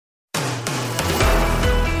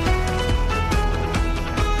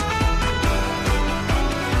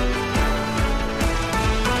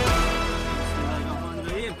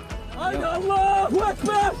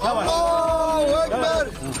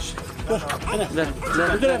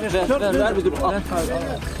Ver müdür.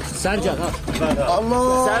 Sercan ha.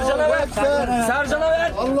 Allah. Sercan'a ver. Sercan'a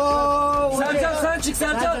ver. Allah. Sercan sen çık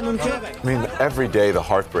Sercan. I mean, every day the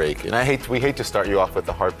heartbreak, and we hate to start you off with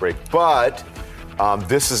the heartbreak, but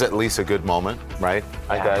this is at least a good moment, right?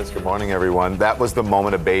 Hi guys, good morning everyone. That was the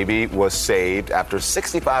moment a baby was saved after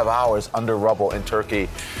 65 hours under rubble in Turkey.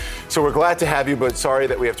 So we're glad to have you, but sorry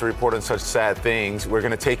that we have to report on such sad things. We're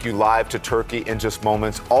going to take you live to Turkey in just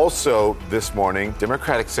moments. Also this morning,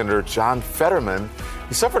 Democratic Senator John Fetterman,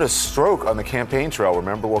 he suffered a stroke on the campaign trail,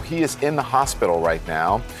 remember? Well, he is in the hospital right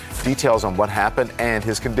now. Details on what happened and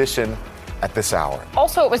his condition at this hour.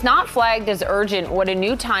 Also, it was not flagged as urgent what a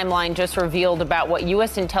new timeline just revealed about what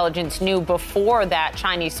U.S. intelligence knew before that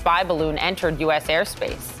Chinese spy balloon entered U.S.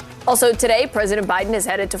 airspace. Also today, President Biden is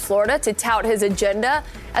headed to Florida to tout his agenda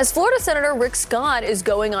as Florida Senator Rick Scott is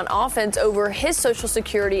going on offense over his Social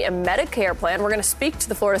Security and Medicare plan. We're going to speak to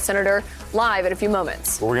the Florida Senator live in a few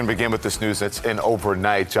moments. Well, we're going to begin with this news that's in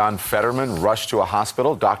overnight. John Fetterman rushed to a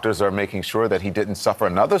hospital. Doctors are making sure that he didn't suffer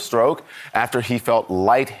another stroke after he felt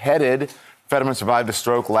lightheaded. Fetterman survived a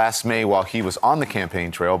stroke last May while he was on the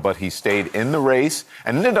campaign trail, but he stayed in the race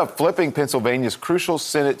and ended up flipping Pennsylvania's crucial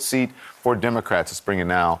Senate seat for Democrats. Let's bring in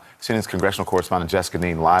now CNN's congressional correspondent Jessica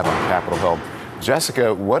Dean live on Capitol Hill.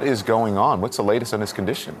 Jessica, what is going on? What's the latest on his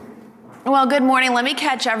condition? Well, good morning. Let me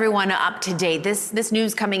catch everyone up to date. This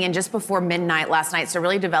news coming in just before midnight last night, so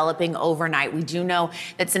really developing overnight. We do know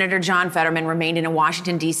that Senator John Fetterman remained in a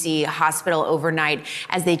Washington, D.C. hospital overnight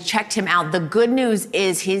as they checked him out. The good news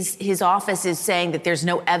is his office is saying that there's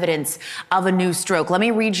no evidence of a new stroke. Let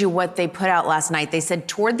me read you what they put out last night. They said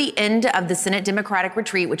toward the end of the Senate Democratic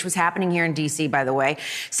retreat, which was happening here in D.C., by the way,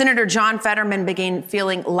 Senator John Fetterman began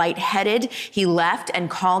feeling lightheaded. He left and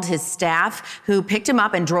called his staff, who picked him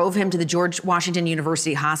up and drove him to the George Washington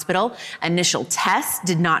University Hospital. Initial tests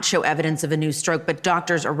did not show evidence of a new stroke, but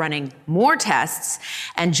doctors are running more tests,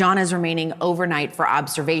 and John is remaining overnight for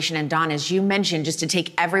observation. And Don, as you mentioned, just to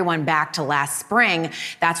take everyone back to last spring,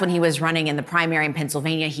 that's when he was running in the primary in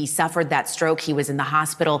Pennsylvania. He suffered that stroke. He was in the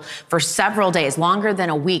hospital for several days, longer than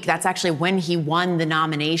a week. That's actually when he won the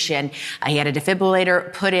nomination. He had a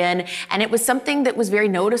defibrillator put in, and it was something that was very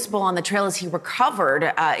noticeable on the trail as he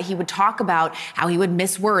recovered. He would talk about how he would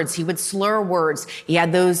miss words. He would slur words. He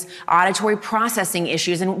had those auditory processing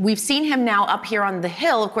issues. And we've seen him now up here on the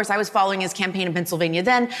Hill. Of course, I was following his campaign in Pennsylvania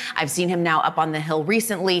then. I've seen him now up on the Hill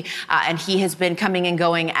recently, and he has been coming and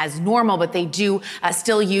going as normal, but they do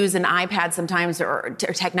still use an iPad sometimes or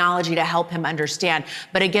technology to help him understand.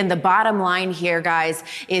 But again, the bottom line here, guys,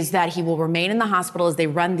 is that he will remain in the hospital as they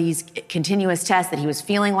run these continuous tests, that he was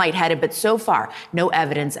feeling lightheaded, but so far, no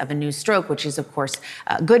evidence of a new stroke, which is, of course,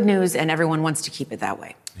 good news, and everyone wants to keep it that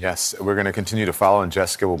way. Yes, we're going to continue to follow, and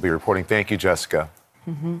Jessica will be reporting. Thank you, Jessica.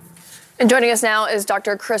 Mm-hmm. And joining us now is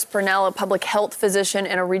Dr. Chris Purnell, a public health physician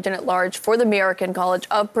and a regent at large for the American College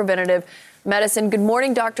of Preventative Medicine. Good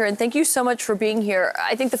morning, doctor, and thank you so much for being here.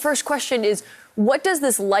 I think the first question is, what does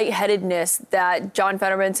this lightheadedness that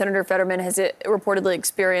Senator Fetterman has reportedly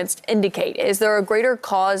experienced indicate? Is there a greater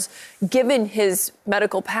cause, given his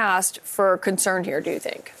medical past, for concern here, do you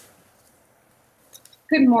think?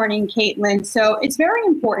 Good morning, Caitlin. So it's very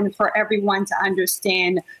important for everyone to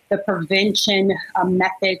understand the prevention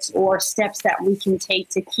methods or steps that we can take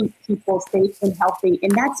to keep people safe and healthy.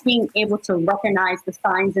 And that's being able to recognize the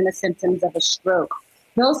signs and the symptoms of a stroke.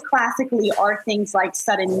 Those classically are things like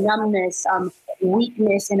sudden numbness,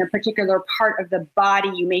 weakness in a particular part of the body.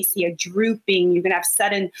 You may see a drooping. You can have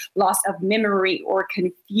sudden loss of memory or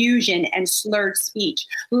confusion and slurred speech.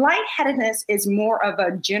 Lightheadedness is more of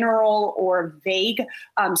a general or vague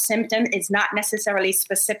symptom. It's not necessarily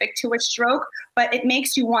specific to a stroke, but it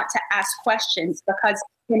makes you want to ask questions because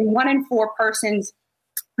in 1 in 4 persons,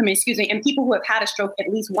 in people who have had a stroke, at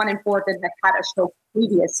least 1 in 4 of them have had a stroke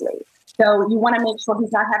previously. So you want to make sure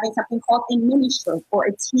he's not having something called a mini stroke or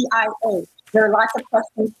a TIA. There are lots of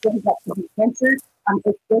questions that can be answered.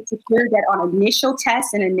 It's good to hear that on initial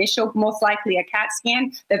tests and initial, most likely a CAT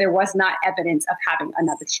scan, that there was not evidence of having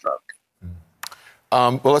another stroke.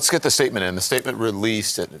 Well, let's get the statement in. The statement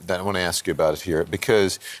released, that I want to ask you about it here,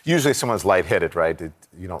 because usually someone's lightheaded, right?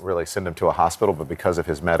 You don't really send them to a hospital, but because of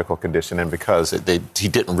his medical condition and because he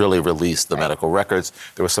didn't really release the medical records,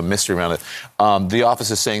 there was some mystery around it. The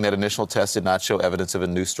office is saying that initial tests did not show evidence of a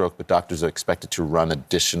new stroke, but doctors are expected to run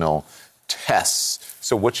additional tests.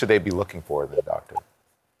 So what should they be looking for then, doctor?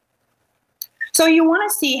 So you want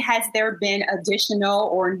to see, has there been additional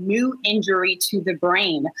or new injury to the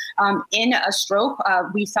brain? In a stroke,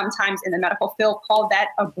 we sometimes in the medical field call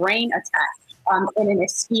that a brain attack. in an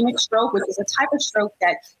ischemic stroke, which is a type of stroke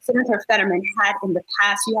that Senator Fetterman had in the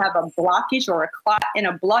past. You have a blockage or a clot in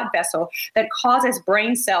a blood vessel that causes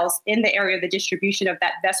brain cells in the area of the distribution of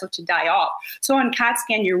that vessel to die off. So on CAT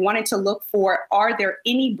scan, you're wanting to look for, are there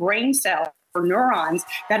any brain cells or neurons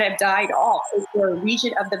that have died off? Is there a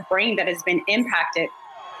region of the brain that has been impacted?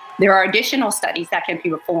 There are additional studies that can be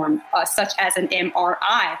performed, such as an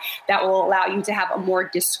MRI, that will allow you to have a more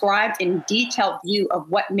described and detailed view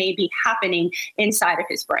of what may be happening inside of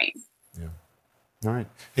his brain. Yeah. All right.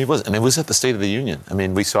 He was, and it was at the State of the Union. I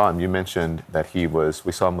mean, we saw him. You mentioned that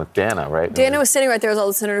we saw him with Dana, right? Dana was sitting right there as all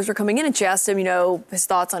the senators were coming in, and she asked him, his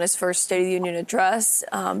thoughts on his first State of the Union address.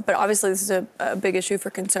 But obviously, this is a big issue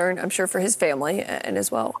for concern, I'm sure, for his family and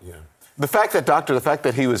as well. Yeah. The fact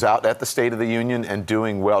that he was out at the State of the Union and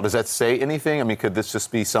doing well, does that say anything? I mean, could this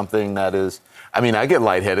just be something that is, I get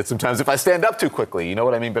lightheaded sometimes if I stand up too quickly, you know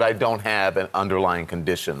what I mean? But I don't have an underlying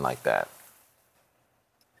condition like that.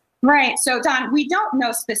 Right. So, Don, we don't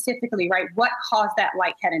know specifically, right, what caused that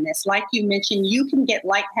lightheadedness. Like you mentioned, you can get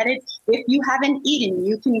lightheaded if you haven't eaten.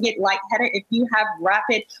 You can get lightheaded if you have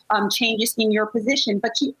rapid changes in your position.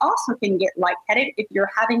 But you also can get lightheaded if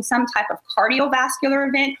you're having some type of cardiovascular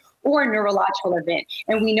event or a neurological event.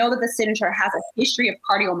 And we know that the senator has a history of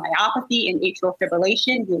cardiomyopathy and atrial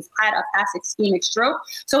fibrillation. He has had a past ischemic stroke.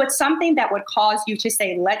 So it's something that would cause you to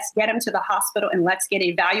say, let's get him to the hospital and let's get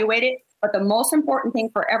evaluated. But the most important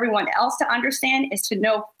thing for everyone else to understand is to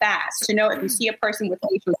know fast, to know if you see a person with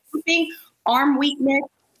atrial drooping, arm weakness,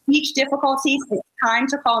 speech difficulties, it's time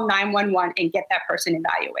to call 911 and get that person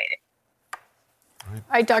evaluated. All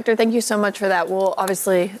right, doctor, thank you so much for that. We'll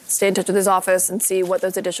obviously stay in touch with his office and see what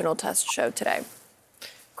those additional tests show today.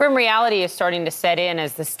 Grim reality is starting to set in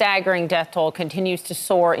as the staggering death toll continues to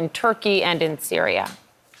soar in Turkey and in Syria.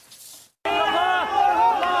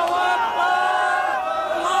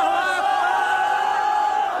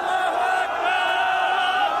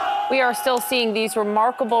 We are still seeing these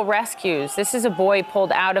remarkable rescues. This is a boy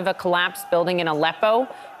pulled out of a collapsed building in Aleppo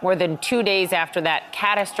more than 2 days after that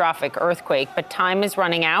catastrophic earthquake. But time is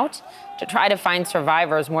running out to try to find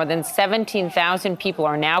survivors. More than 17,000 people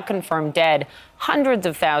are now confirmed dead. Hundreds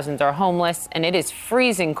of thousands are homeless, and it is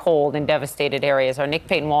freezing cold in devastated areas. Our Nick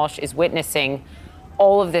Payton-Walsh is witnessing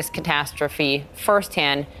all of this catastrophe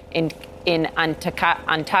firsthand in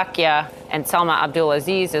Antakya, and Salma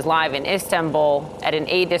Abdulaziz is live in Istanbul at an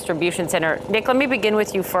aid distribution center. Nick, let me begin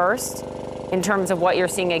with you first in terms of what you're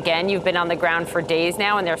seeing again. You've been on the ground for days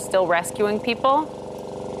now, and they're still rescuing people.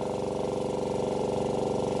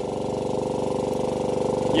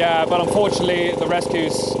 Yeah, but unfortunately, the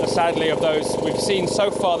rescues, sadly, of those we've seen so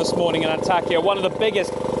far this morning in Antakya, one of the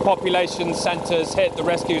biggest population centres hit. The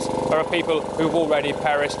rescues are of people who've already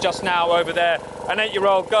perished. Just now, over there, an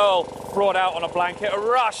 8-year-old girl brought out on a blanket, a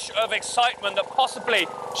rush of excitement that possibly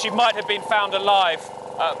she might have been found alive.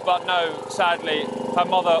 But no, sadly, her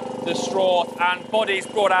mother distraught, and bodies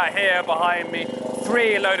brought out here behind me.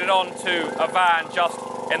 3 loaded onto a van just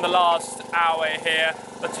in the last hour here.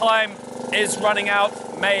 The time is running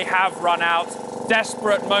out, may have run out.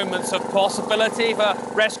 Desperate moments of possibility for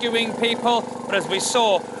rescuing people. But as we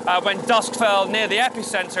saw when dusk fell near the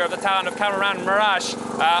epicenter of the town of Kahramanmaraş,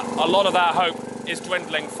 a lot of that hope is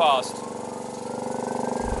dwindling fast.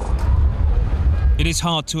 It is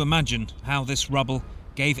hard to imagine how this rubble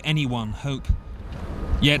gave anyone hope.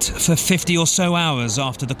 Yet for 50 or so hours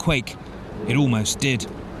after the quake, it almost did.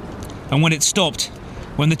 And when it stopped,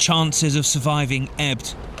 when the chances of surviving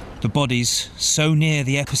ebbed, the bodies so near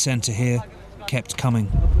the epicenter here kept coming.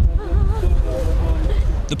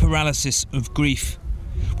 The paralysis of grief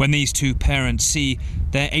when these 2 parents see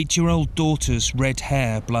their 8-year-old daughter's red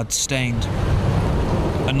hair blood-stained.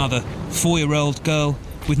 Another 4-year-old girl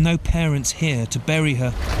with no parents here to bury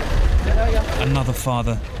her. Another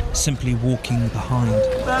father simply walking behind.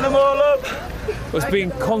 There's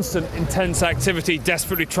been constant, intense activity,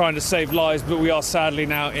 desperately trying to save lives, but we are sadly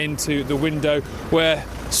now into the window where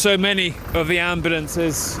so many of the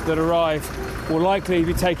ambulances that arrive will likely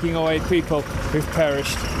be taking away people who've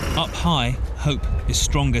perished. Up high, hope is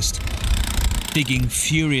strongest, digging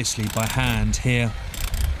furiously by hand here.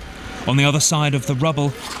 On the other side of the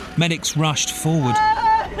rubble, medics rushed forward,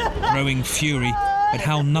 growing fury at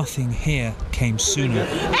how nothing here came sooner.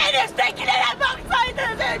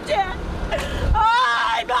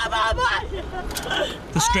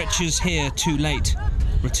 The stretchers here too late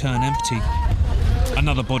return empty.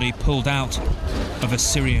 Another body pulled out of a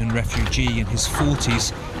Syrian refugee in his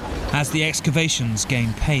 40s as the excavations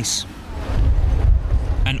gain pace.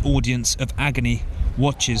 An audience of agony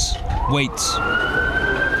watches, waits.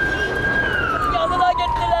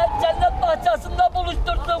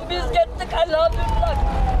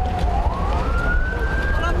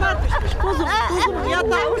 Kuzum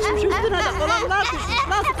yatağa uçmuş üstüne de kolonlar düşmüş.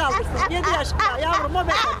 Nasıl kaldırsın? 7 yaşında yavrum o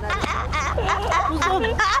bedenler. Kuzum.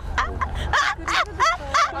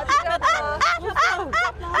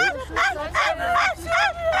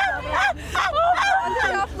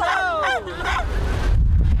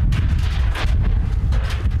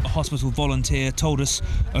 A hospital volunteer told us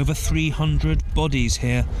over 300 bodies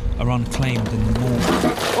here are unclaimed in the morgue.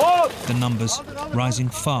 The numbers rising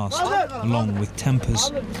fast, along with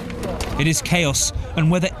tempers. It is chaos,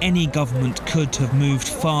 and whether any government could have moved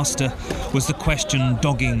faster was the question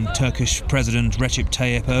dogging Turkish President Recep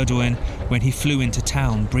Tayyip Erdogan when he flew into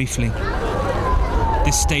town briefly.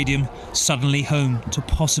 This stadium suddenly home to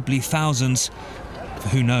possibly thousands, for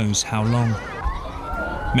who knows how long.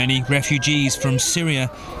 Many refugees from Syria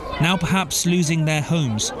now perhaps losing their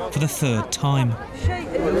homes for the third time.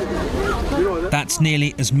 That's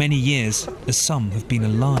nearly as many years as some have been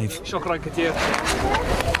alive.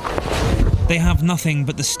 They have nothing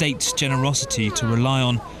but the state's generosity to rely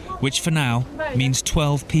on, which for now means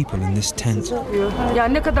 12 people in this tent.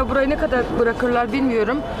 Yani ne kadar burayı ne kadar bırakırlar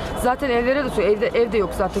bilmiyorum. Zaten evlere de evde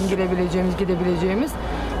yok zaten gidebileceğimiz.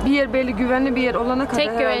 Bir yer belli güvenli bir yer olana kadar.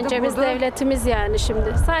 Tek güvencemiz devletimiz yani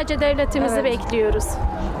şimdi. Sadece devletimizi bekliyoruz.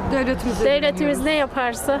 Devletimiz ne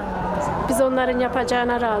yaparsa biz onların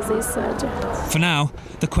yapacağına razıyız sadece. For now,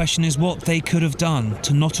 the question is what they could have done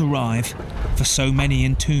to not arrive for so many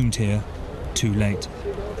entombed here too late.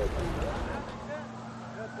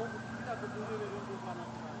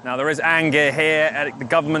 Now, there is anger here at the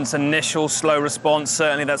government's initial slow response.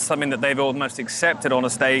 Certainly that's something that they've almost accepted on a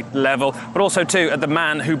state level. But also, too, at the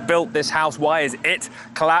man who built this house. Why is it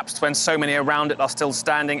collapsed when so many around it are still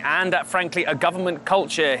standing? And at, frankly, a government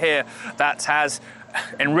culture here that has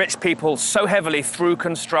enriched people so heavily through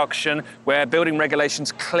construction, where building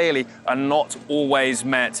regulations clearly are not always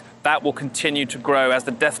met. That will continue to grow as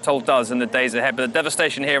the death toll does in the days ahead. But the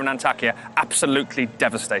devastation here in Antakya, absolutely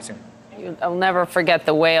devastating. I'll never forget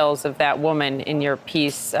the wails of that woman in your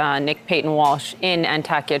piece, Nick Payton Walsh, in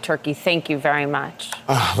Antakya, Turkey. Thank you very much.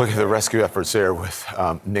 Look at the rescue efforts there with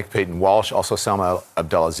Nick Payton Walsh. Also, Selma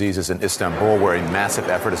Abdelaziz is in Istanbul, where a massive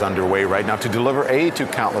effort is underway right now to deliver aid to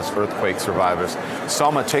countless earthquake survivors.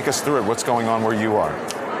 Selma, take us through it. What's going on where you are?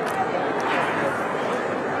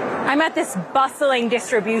 I'm at this bustling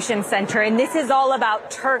distribution center, and this is all about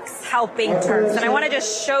Turks helping Turks. And I want to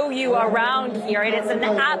just show you around here. It is an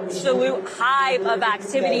absolute hive of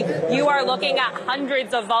activity. You are looking at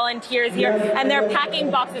hundreds of volunteers here, and they're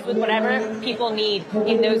packing boxes with whatever people need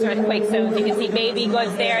in those earthquake zones. You can see baby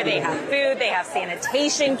goods there. They have food. They have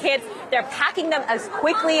sanitation kits. They're packing them as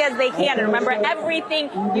quickly as they can. And remember, everything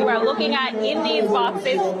you are looking at in these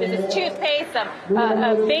boxes, this is toothpaste, some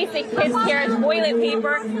basic kids' care, toilet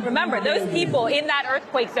paper. Remember, those people in that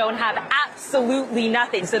earthquake zone have absolutely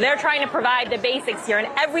nothing. So they're trying to provide the basics here. And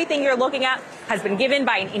everything you're looking at has been given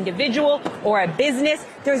by an individual or a business.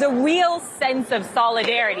 There's a real sense of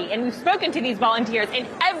solidarity. And we've spoken to these volunteers, and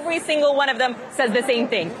every single one of them says the same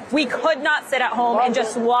thing. We could not sit at home and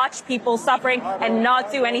just watch people suffering and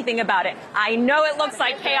not do anything about it. I know it looks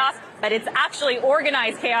like chaos, but it's actually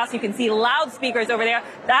organized chaos. You can see loudspeakers over there.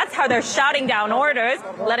 That's how they're shouting down orders,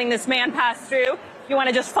 letting this man pass through. If you want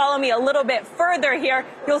to just follow me a little bit further here,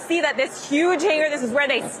 you'll see that this huge hangar, this is where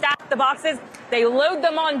they stack the boxes. They load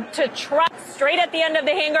them onto trucks straight at the end of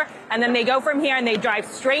the hangar, and then they go from here and they drive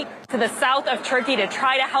straight to the south of Turkey to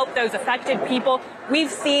try to help those affected people. We've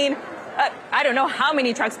seen, I don't know how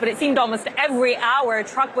many trucks, but it seemed almost every hour a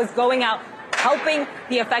truck was going out helping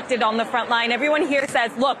the affected on the front line. Everyone here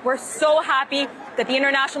says, look, we're so happy that the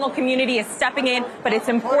international community is stepping in, but it's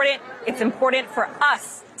important for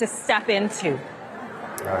us to step in too.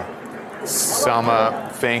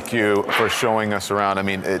 Selma, thank you for showing us around. I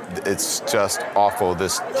mean, it's just awful,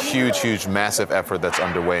 this huge, massive effort that's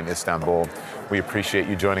underway in Istanbul. We appreciate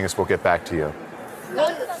you joining us. We'll get back to you.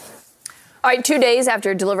 All right, 2 days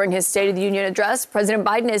after delivering his State of the Union address, President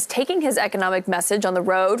Biden is taking his economic message on the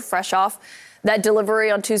road, fresh off that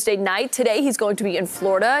delivery on Tuesday night. Today, he's going to be in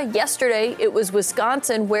Florida. Yesterday, it was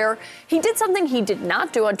Wisconsin, where he did something he did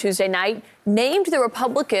not do on Tuesday night, named the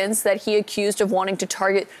Republicans that he accused of wanting to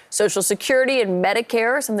target Social Security and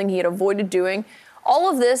Medicare, something he had avoided doing. All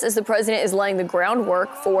of this as the president is laying the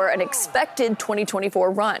groundwork for an expected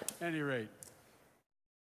 2024 run. At any rate.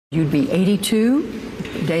 You'd be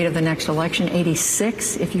 82, date of the next election,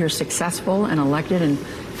 86 if you're successful and elected and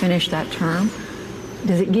finish that term.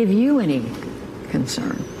 Does it give you any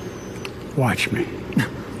concern? Watch me.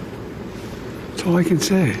 That's all I can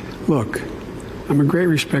say. Look, I'm a great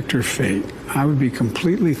respecter of fate. I would be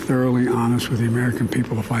completely, thoroughly honest with the American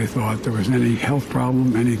people if I thought there was any health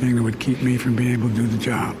problem, anything that would keep me from being able to do the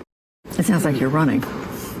job. It sounds like you're running.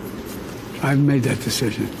 I've made that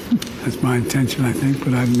decision. That's my intention, I think,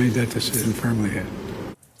 but I've made that decision firmly yet.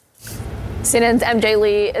 CNN's MJ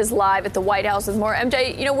Lee is live at the White House with more.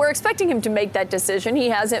 MJ, we're expecting him to make that decision. He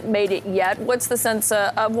hasn't made it yet. What's the sense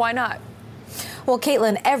of why not? Well,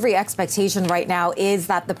 Caitlin, every expectation right now is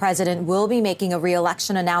that the president will be making a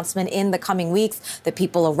re-election announcement in the coming weeks. The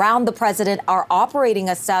people around the president are operating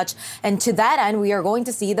as such. And to that end, we are going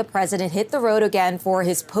to see the president hit the road again for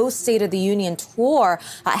his post-State of the Union tour,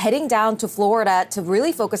 heading down to Florida to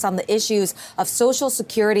really focus on the issues of Social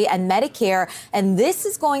Security and Medicare. And this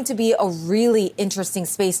is going to be a really interesting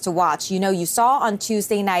space to watch. You saw on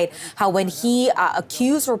Tuesday night how when he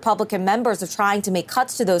accused Republican members of trying to make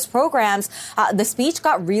cuts to those programs, the speech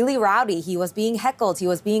got really rowdy. He was being heckled. He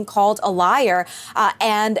was being called a liar.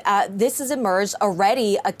 And this has emerged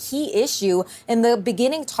already a key issue in the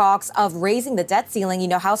beginning talks of raising the debt ceiling.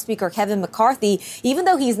 House Speaker Kevin McCarthy, even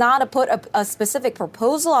though he's not put a specific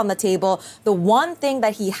proposal on the table, the one thing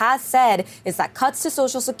that he has said is that cuts to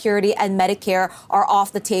Social Security and Medicare are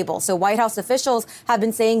off the table. So White House officials have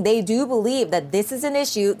been saying they do believe that this is an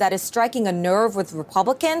issue that is striking a nerve with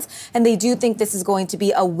Republicans, and they do think this is going to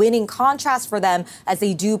be a winning contrast for them as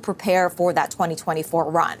they do prepare for that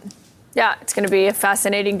 2024 run. Yeah, it's going to be a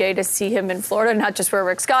fascinating day to see him in Florida, not just where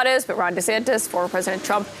Rick Scott is, but Ron DeSantis, former President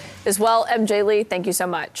Trump as well. MJ Lee, thank you so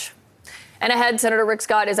much. And ahead, Senator Rick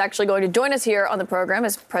Scott is actually going to join us here on the program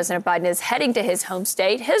as President Biden is heading to his home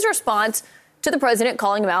state. His response to the president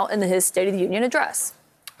calling him out in his State of the Union address.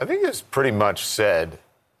 I think it's pretty much said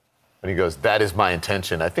when he goes, "That is my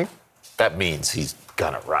intention." I think that means he's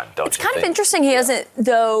going to run, don't you think? It's kind of interesting he hasn't,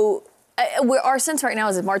 though. Our sense right now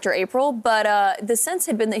is March or April, but the sense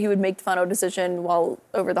had been that he would make the final decision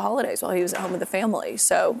over the holidays while he was at home with the family.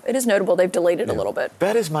 So it is notable they've delayed it a little bit.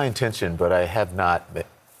 That is my intention, but I have not.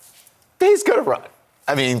 He's going to run.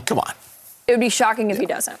 I mean, come on. It would be shocking if he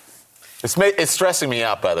doesn't. It's stressing me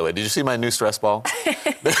out, by the way. Did you see my new stress ball?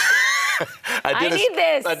 I need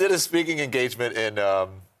this. I did a speaking engagement in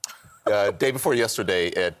day before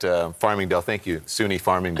yesterday at Farmingdale. Thank you, SUNY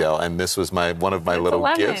Farmingdale. And this was one of my little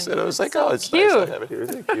gifts. And I was like, it's cute. Nice to have it here.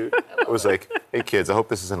 Isn't it cute? I was like, hey, kids, I hope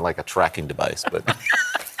this isn't like a tracking device, but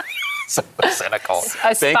so cynical.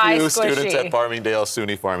 Thank you, students at Farmingdale,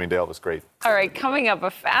 SUNY Farmingdale. It was great. All right, coming up,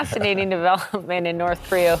 a fascinating development in North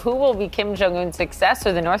Korea. Who will be Kim Jong-un's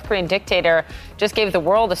successor? The North Korean dictator just gave the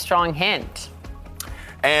world a strong hint.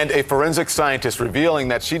 And a forensic scientist revealing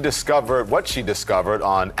that she discovered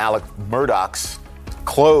on Alec Murdaugh's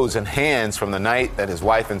clothes and hands from the night that his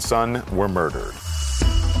wife and son were murdered.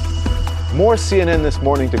 More CNN This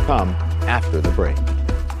Morning to come after the break.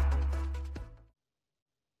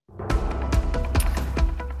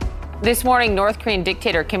 This morning, North Korean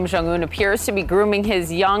dictator Kim Jong-un appears to be grooming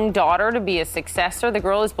his young daughter to be a successor. The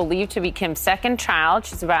girl is believed to be Kim's second child.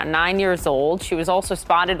 She's about 9 years old. She was also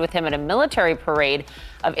spotted with him at a military parade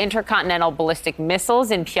of intercontinental ballistic missiles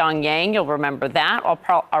in Pyongyang. You'll remember that.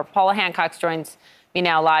 Our Paula Hancock joins me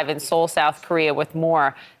now live in Seoul, South Korea with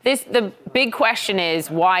more. The big question is,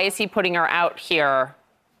 why is he putting her out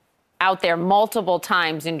there multiple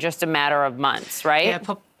times in just a matter of months, right?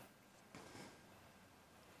 Yeah,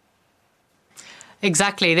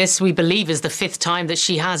 exactly. This, we believe, is the fifth time that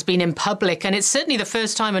she has been in public. And it's certainly the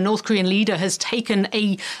first time a North Korean leader has taken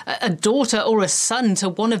a daughter or a son to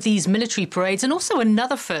one of these military parades. And also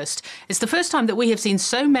another first. It's the first time that we have seen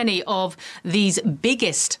so many of these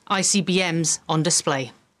biggest ICBMs on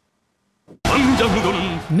display.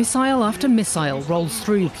 Missile after missile rolls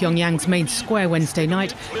through Pyongyang's main square Wednesday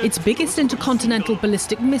night. Its biggest intercontinental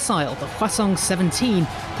ballistic missile, the Hwasong-17,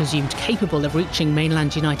 presumed capable of reaching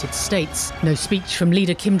mainland United States. No speech from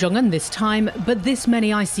leader Kim Jong-un this time, but this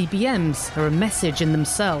many ICBMs are a message in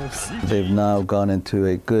themselves. They've now gone into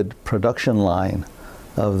a good production line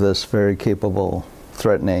of this very capable,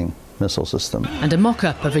 threatening missile system. And a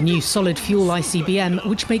mock-up of a new solid-fuel ICBM,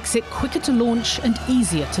 which makes it quicker to launch and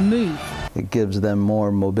easier to move. It gives them more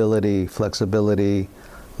mobility, flexibility,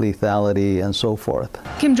 lethality, and so forth.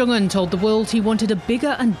 Kim Jong-un told the world he wanted a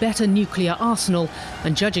bigger and better nuclear arsenal,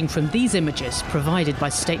 and judging from these images provided by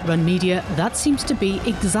state-run media, that seems to be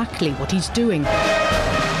exactly what he's doing.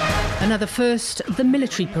 Another first, the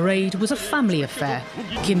military parade was a family affair.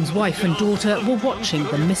 Kim's wife and daughter were watching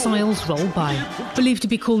the missiles roll by. Believed to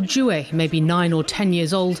be called Jue, maybe 9 or 10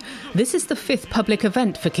 years old, this is the fifth public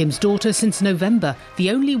event for Kim's daughter since November, the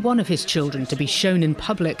only one of his children to be shown in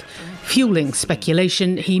public, fueling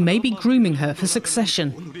speculation he may be grooming her for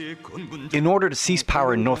succession. In order to seize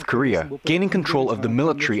power in North Korea, gaining control of the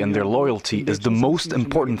military and their loyalty is the most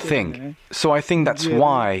important thing. So I think that's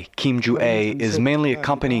why Kim Jue is mainly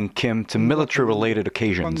accompanying Kim Kim to military-related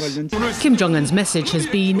occasions. Kim Jong-un's message has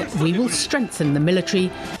been, we will strengthen the military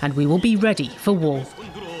and we will be ready for war.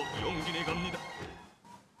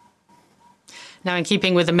 Now, in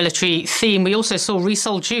keeping with the military theme, we also saw Ri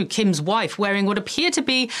Sol-ju, Kim's wife, wearing what appeared to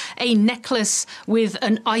be a necklace with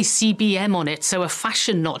an ICBM on it, so a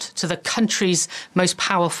fashion nod to the country's most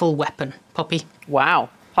powerful weapon. Poppy. Wow.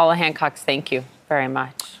 Paula Hancock, thank you very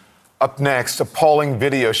much. Up next, a polling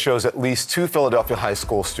video shows at least 2 Philadelphia high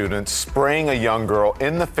school students spraying a young girl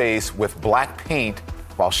in the face with black paint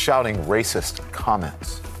while shouting racist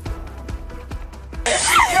comments. You're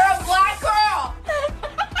a black girl!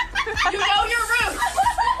 You know your roots!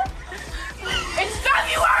 It's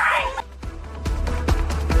February!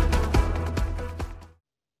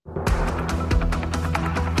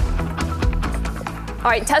 All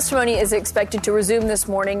right, testimony is expected to resume this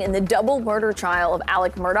morning in the double murder trial of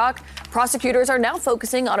Alec Murdaugh. Prosecutors are now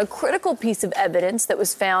focusing on a critical piece of evidence that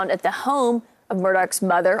was found at the home of Murdaugh's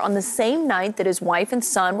mother on the same night that his wife and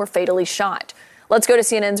son were fatally shot. Let's go to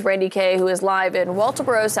CNN's Randy Kay, who is live in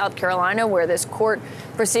Walterboro, South Carolina, where this court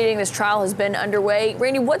proceeding, this trial has been underway.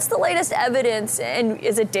 Randy, what's the latest evidence, and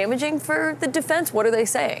is it damaging for the defense? What are they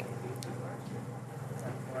saying?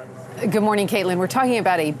 Good morning, Caitlin. We're talking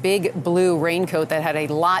about a big blue raincoat that had a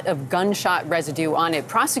lot of gunshot residue on it.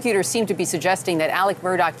 Prosecutors seem to be suggesting that Alec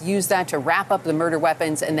Murdaugh used that to wrap up the murder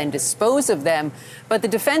weapons and then dispose of them. But the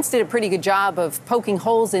defense did a pretty good job of poking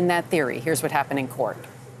holes in that theory. Here's what happened in court.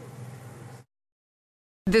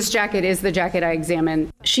 This jacket is the jacket I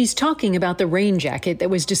examined. She's talking about the rain jacket that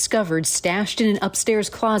was discovered stashed in an upstairs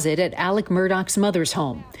closet at Alec Murdaugh's mother's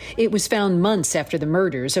home. It was found months after the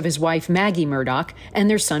murders of his wife Maggie Murdaugh and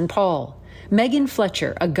their son Paul. Megan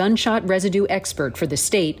Fletcher, a gunshot residue expert for the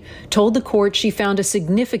state, told the court she found a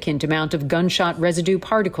significant amount of gunshot residue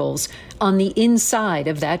particles on the inside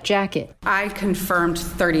of that jacket. I confirmed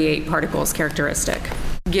 38 particles characteristic.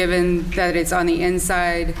 Given that it's on the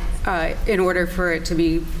inside, in order for it to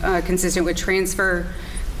be consistent with transfer,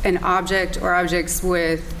 an object or objects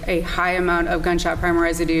with a high amount of gunshot primer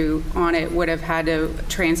residue on it would have had to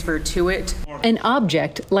transfer to it. An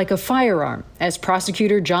object like a firearm, as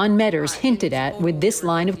prosecutor John Metters hinted at with this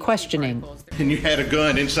line of questioning. And you had a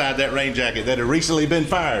gun inside that rain jacket that had recently been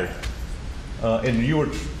fired, and you were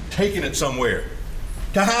taking it somewhere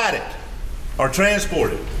to hide it or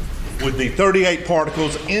transport it. Would the 38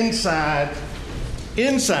 particles inside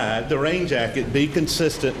the rain jacket be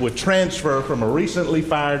consistent with transfer from a recently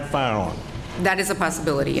fired firearm? That is a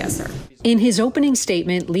possibility, yes, sir. In his opening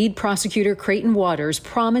statement, lead prosecutor Creighton Waters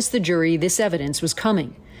promised the jury this evidence was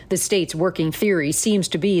coming. The state's working theory seems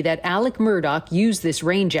to be that Alec Murdaugh used this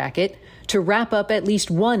rain jacket to wrap up at least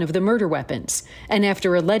one of the murder weapons. And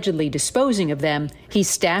after allegedly disposing of them, he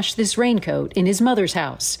stashed this raincoat in his mother's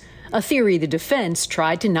house. A theory the defense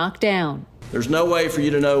tried to knock down. There's no way for you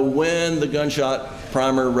to know when the gunshot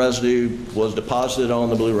primer residue was deposited on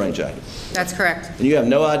the blue rain jacket. That's correct. And you have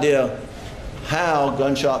no idea how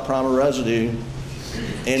gunshot primer residue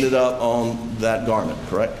ended up on that garment,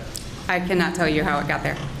 correct? I cannot tell you how it got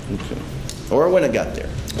there. Okay. Or when it got there.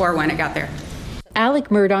 Or when it got there. Alec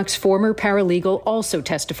Murdaugh's former paralegal also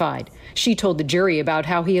testified. She told the jury about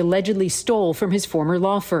how he allegedly stole from his former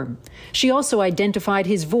law firm. She also identified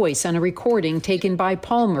his voice on a recording taken by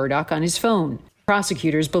Paul Murdaugh on his phone.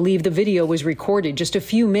 Prosecutors believe the video was recorded just a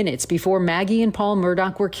few minutes before Maggie and Paul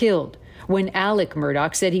Murdaugh were killed, when Alec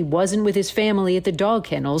Murdaugh said he wasn't with his family at the dog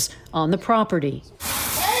kennels on the property.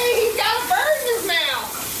 Hey, he's got a bird in his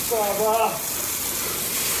mouth! Bubba.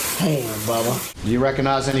 Hey, Bubba. Do you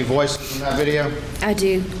recognize any voices in that video? I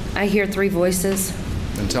do. I hear 3 voices.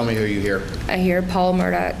 Then tell me who you hear. I hear Paul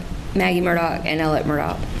Murdaugh, Maggie Murdaugh, and Alec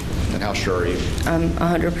Murdaugh. And how sure are you? I'm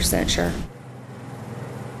 100% sure.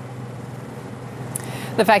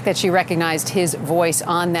 The fact that she recognized his voice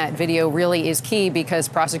on that video really is key, because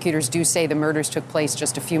prosecutors do say the murders took place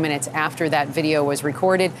just a few minutes after that video was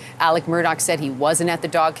recorded. Alec Murdaugh said he wasn't at the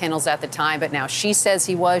dog kennels at the time, but now she says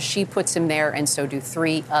he was. She puts him there, and so do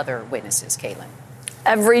 3 other witnesses. Caitlin.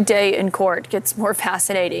 Every day in court gets more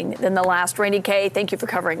fascinating than the last. Randy Kay, thank you for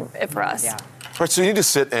covering it for us. Yeah. All right, so you need to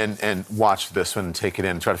sit and watch this one and take it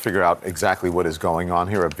in and try to figure out exactly what is going on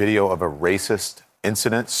here. A video of a racist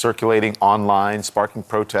incident circulating online, sparking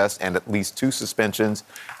protests and at least 2 suspensions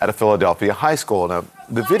at a Philadelphia high school. Now,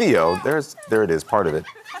 the video, there it is, part of it,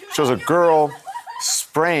 shows a girl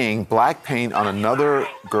spraying black paint on another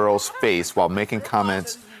girl's face while making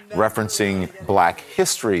comments referencing Black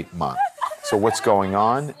History Month. So what's going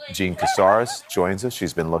on? Jean Casares joins us.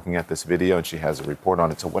 She's been looking at this video and she has a report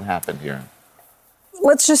on it. So what happened here?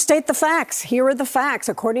 Let's just state the facts. Here are the facts.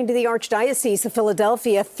 According to the Archdiocese of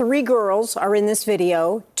Philadelphia, 3 girls are in this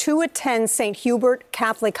video. 2 attend St. Hubert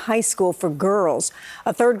Catholic High School for girls.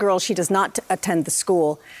 A 3rd girl, she does not attend the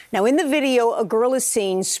school. Now, in the video, a girl is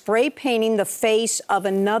seen spray painting the face of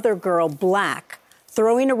another girl black,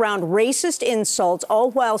 throwing around racist insults, all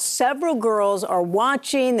while several girls are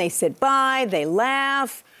watching. They sit by, they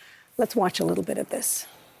laugh. Let's watch a little bit of this.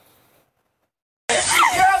 You're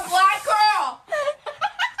a black girl.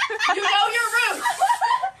 You know your roots.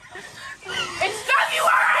 It's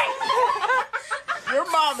February. Your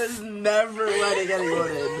mom is never letting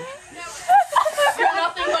anyone in. You're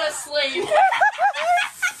nothing but a slave.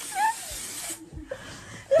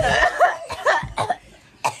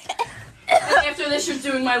 And after this, you're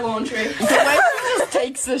doing my laundry. The way she just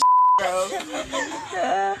takes this bro.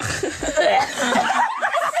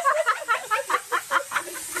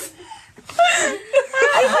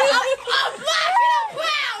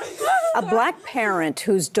 A black parent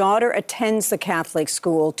whose daughter attends the Catholic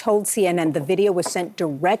school told CNN the video was sent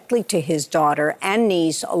directly to his daughter and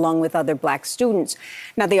niece, along with other black students.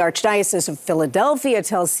 Now, the Archdiocese of Philadelphia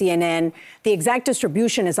tells CNN the exact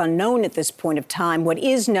distribution is unknown at this point of time. What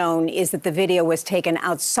is known is that the video was taken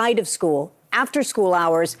outside of school, after school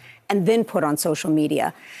hours, and then put on social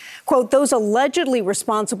media. Quote, those allegedly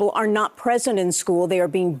responsible are not present in school. They are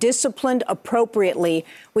being disciplined appropriately.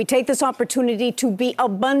 We take this opportunity to be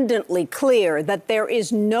abundantly clear that there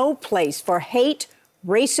is no place for hate,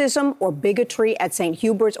 racism, or bigotry at St.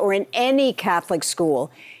 Hubert's or in any Catholic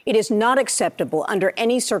school. It is not acceptable under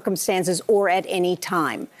any circumstances or at any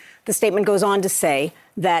time. The statement goes on to say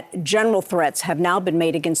that general threats have now been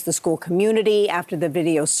made against the school community after the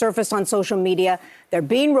video surfaced on social media. They're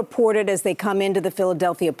being reported as they come into the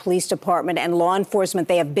Philadelphia Police Department and law enforcement.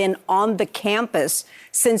 They have been on the campus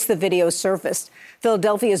since the video surfaced.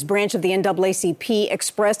 Philadelphia's branch of the NAACP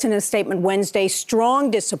expressed in a statement Wednesday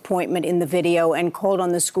strong disappointment in the video and called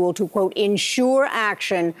on the school to, quote, ensure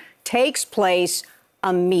action takes place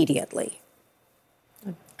immediately.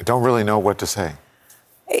 I don't really know what to say.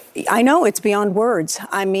 I know it's beyond words.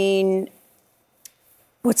 I mean,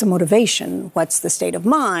 what's the motivation? What's the state of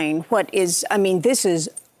mind? This is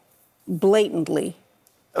blatantly.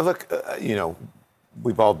 Look,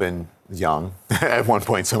 we've all been young. At one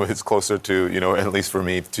point, some of it's closer to, at least for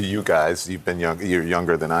me, to you guys. You've been young. You're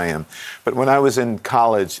younger than I am. But when I was in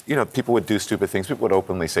college, people would do stupid things. People would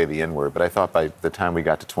openly say the N-word. But I thought by the time we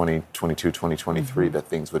got to 2022, 2023, that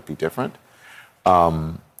things would be different.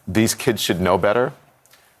 These kids should know better.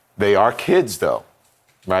 They are kids, though,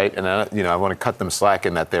 right? And, I want to cut them slack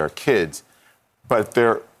in that they're kids. But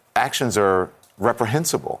their actions are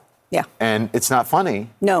reprehensible. Yeah. And it's not funny.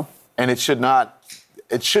 No. And it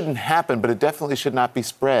shouldn't happen, but it definitely should not be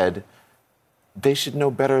spread. They should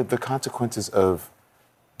know better the consequences of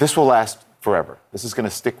this will last forever. This is going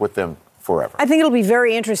to stick with them forever. I think it'll be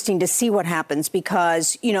very interesting to see what happens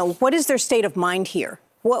because, what is their state of mind here?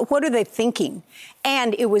 What are they thinking?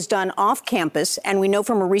 And it was done off campus. And we know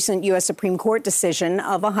from a recent U.S. Supreme Court decision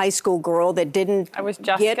of a high school girl that didn't. I was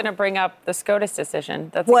just going to bring up the SCOTUS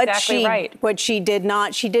decision. That's exactly right. What she did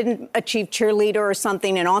not, she didn't achieve cheerleader or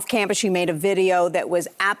something. And off campus, she made a video that was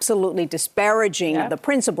absolutely disparaging of the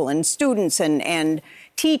principal and students and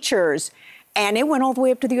teachers. And it went all the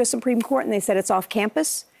way up to the U.S. Supreme Court. And they said it's off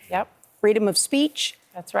campus. Yep. Freedom of speech.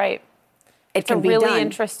 That's right. It's a really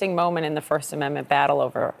interesting moment in the First Amendment battle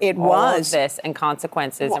over all of this and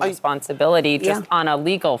consequences and responsibility just on a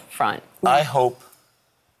legal front. I hope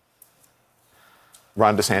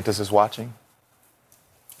Ron DeSantis is watching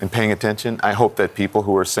and paying attention. I hope that people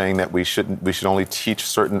who are saying that we should only teach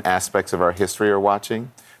certain aspects of our history are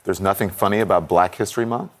watching. There's nothing funny about Black History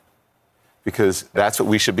Month because that's what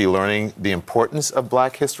we should be learning, the importance of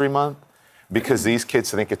Black History Month, because these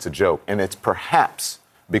kids think it's a joke. And it's perhaps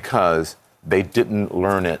because they didn't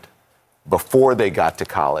learn it before they got to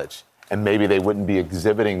college. And maybe they wouldn't be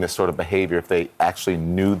exhibiting this sort of behavior if they actually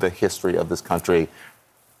knew the history of this country,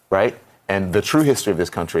 right? And the true history of this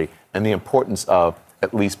country and the importance of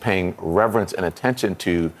at least paying reverence and attention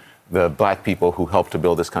to the Black people who helped to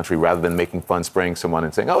build this country rather than making fun, spraying someone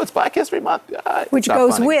and saying, oh, it's Black History Month. Which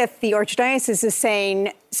goes with the Archdiocese is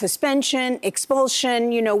saying suspension, expulsion,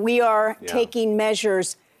 we are taking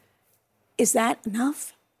measures. Is that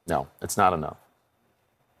enough? No, it's not enough.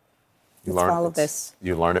 You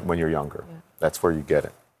learn it when you're younger. Yeah. That's where you get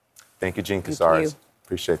it. Thank you, Jean Casares.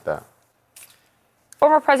 Appreciate that.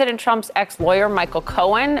 Former President Trump's ex-lawyer, Michael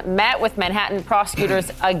Cohen, met with Manhattan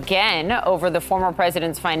prosecutors again over the former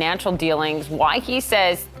president's financial dealings. Why he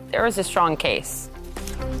says there is a strong case.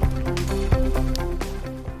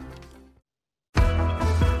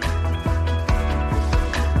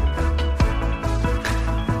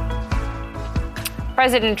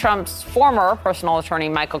 President Trump's former personal attorney,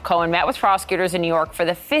 Michael Cohen, met with prosecutors in New York for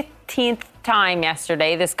the 15th time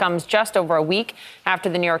yesterday. This comes just over a week after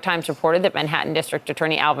the New York Times reported that Manhattan District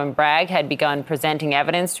Attorney Alvin Bragg had begun presenting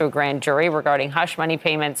evidence to a grand jury regarding hush money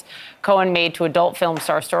payments Cohen made to adult film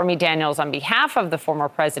star Stormy Daniels on behalf of the former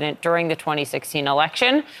president during the 2016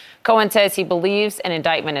 election. Cohen says he believes an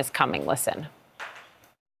indictment is coming. Listen.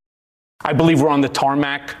 I believe we're on the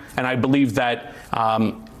tarmac, and I believe that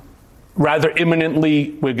rather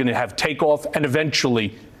imminently we're going to have takeoff, and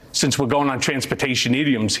eventually, since we're going on transportation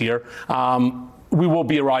idioms here, we will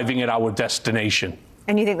be arriving at our destination.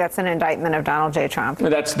 And you think that's an indictment of Donald J. Trump?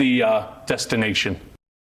 That's the destination.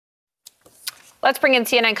 Let's bring in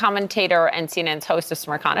CNN commentator and CNN's host of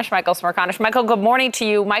Smerconish, Michael Smerconish. Michael, good morning to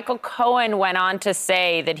you. Michael Cohen went on to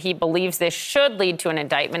say that he believes this should lead to an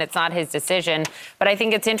indictment. It's not his decision. But I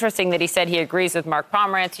think it's interesting that he said he agrees with Mark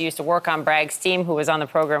Pomerantz, who used to work on Bragg's team, who was on the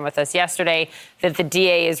program with us yesterday, that the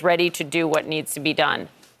DA is ready to do what needs to be done.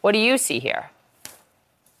 What do you see here?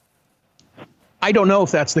 I don't know if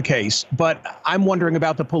that's the case, but I'm wondering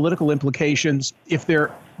about the political implications if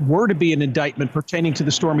there were to be an indictment pertaining to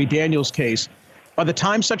the Stormy Daniels case. By the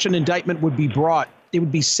time such an indictment would be brought, it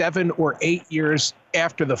would be 7 or 8 years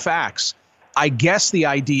after the facts. I guess the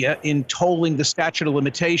idea in tolling the statute of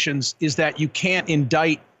limitations is that you can't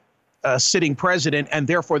indict a sitting president, and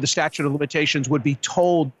therefore the statute of limitations would be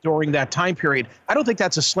tolled during that time period. I don't think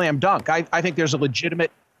that's a slam dunk. I think there's a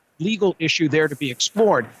legitimate legal issue there to be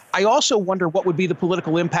explored. I also wonder what would be the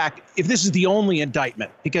political impact if this is the only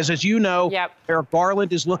indictment, because as you know, Merrick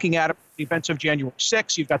Garland is looking at the events of January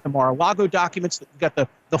 6th. You've got the Mar-a-Lago documents. You've got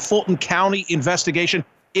the Fulton County investigation.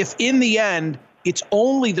 If in the end it's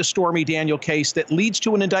only the Stormy Daniel case that leads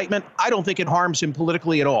to an indictment, I don't think it harms him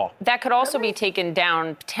politically at all. That could also be taken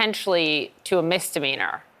down potentially to a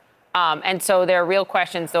misdemeanor. And so there are real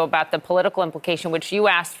questions, though, about the political implication, which you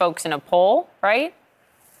asked folks in a poll, right?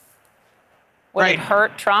 Would it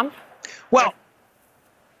hurt Trump? Well,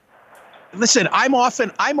 listen, I'm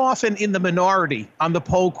often in the minority on the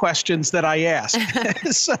poll questions that I ask.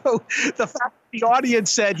 So the fact that the audience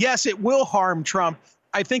said, yes, it will harm Trump,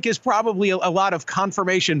 I think is probably a lot of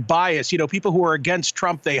confirmation bias. You know, people who are against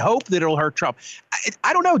Trump, they hope that it'll hurt Trump.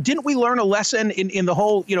 I don't know. Didn't we learn a lesson in the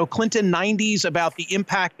whole, Clinton 90s about the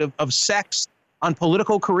impact of sex on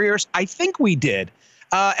political careers? I think we did.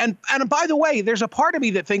 And by the way, there's a part of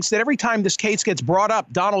me that thinks that every time this case gets brought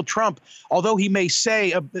up, Donald Trump, although he may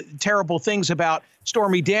say terrible things about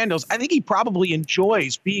Stormy Daniels, I think he probably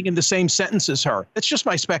enjoys being in the same sentence as her. That's just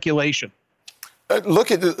my speculation.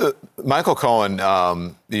 Look at Michael Cohen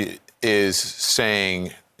is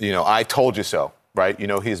saying, I told you so, right?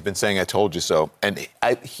 He's been saying, I told you so. And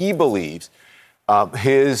he believes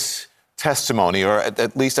his testimony, or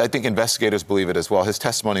at least I think investigators believe it as well, his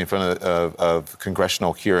testimony in front of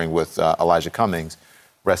congressional hearing with Elijah Cummings,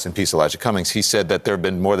 rest in peace, Elijah Cummings, he said that there have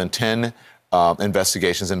been more than 10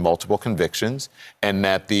 investigations and multiple convictions, and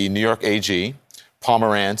that the New York AG,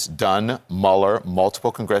 Pomerantz, Dunn, Mueller,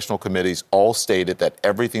 multiple congressional committees all stated that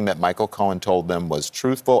everything that Michael Cohen told them was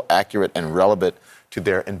truthful, accurate, and relevant to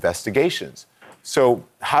their investigations. So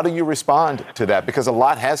how do you respond to that? Because a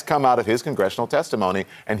lot has come out of his congressional testimony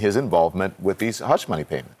and his involvement with these hush money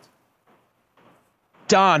payments.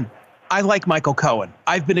 Don, I like Michael Cohen.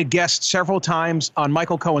 I've been a guest several times on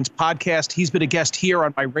Michael Cohen's podcast. He's been a guest here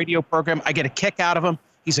on my radio program. I get a kick out of him.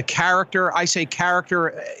 He's a character. I say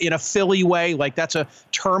character in a Philly way, like that's a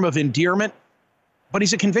term of endearment. But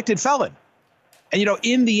he's a convicted felon. And,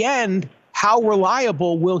 in the end, how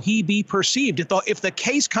reliable will he be perceived? If the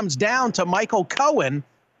case comes down to Michael Cohen,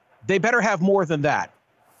 they better have more than that.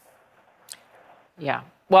 Yeah.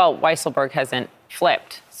 Well, Weisselberg hasn't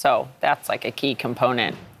flipped, so that's like a key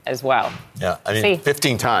component as well. Yeah,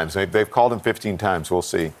 15 times. They've called him 15 times. We'll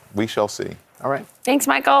see. We shall see. All right. Thanks,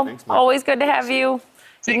 Michael. Always good to have you.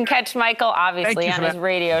 You can catch Michael, obviously, on his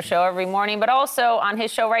radio show every morning, but also on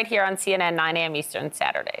his show right here on CNN, 9 a.m. Eastern,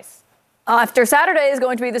 Saturdays. After Saturday is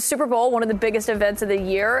going to be the Super Bowl, one of the biggest events of the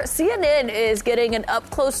year. CNN is getting an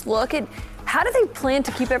up-close look at how do they plan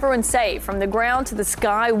to keep everyone safe from the ground to the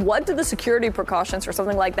sky. What do the security precautions for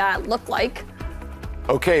something like that look like?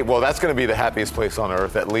 Okay, well, that's going to be the happiest place on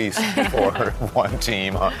earth, at least for one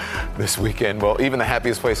team this weekend. Well, even the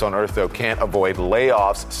happiest place on earth, though, can't avoid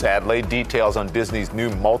layoffs, sadly. Details on Disney's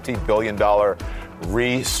new multi-billion-dollar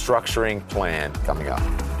restructuring plan coming up.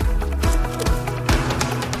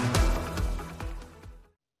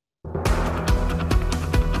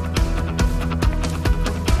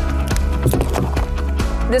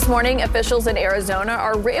 This morning, officials in Arizona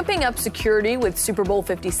are ramping up security with Super Bowl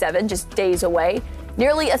 57 just days away.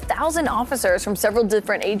 Nearly 1,000 officers from several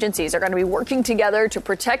different agencies are going to be working together to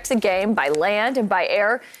protect the game by land and by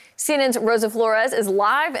air. CNN's Rosa Flores is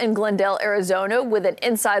live in Glendale, Arizona with an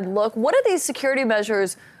inside look. What do these security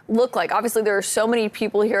measures look like? Obviously, there are so many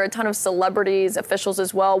people here, a ton of celebrities, officials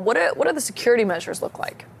as well. What do the security measures look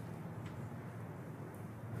like?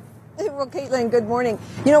 Well, Caitlin, good morning.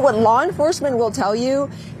 You know what law enforcement will tell you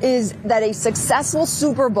is that a successful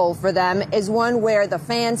Super Bowl for them is one where the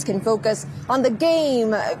fans can focus on the game,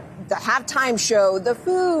 the halftime show, the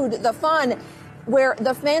food, the fun, where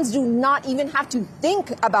the fans do not even have to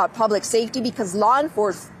think about public safety because law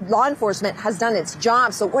enforcement has done its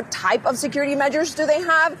job. So what type of security measures do they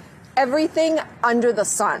have? Everything under the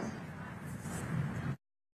sun.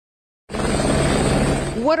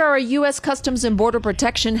 What are a U.S. Customs and Border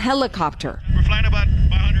Protection helicopter? We're flying about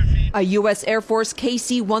 500 feet. A U.S. Air Force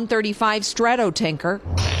KC-135 Stratotanker.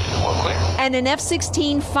 And an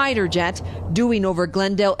F-16 fighter jet doing over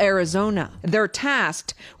Glendale, Arizona. They're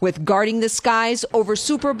tasked with guarding the skies over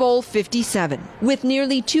Super Bowl 57. With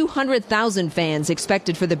nearly 200,000 fans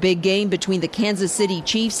expected for the big game between the Kansas City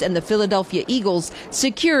Chiefs and the Philadelphia Eagles,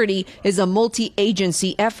 security is a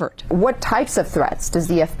multi-agency effort. What types of threats does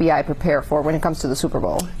the FBI prepare for when it comes to the Super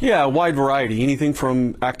Bowl? Yeah, a wide variety. Anything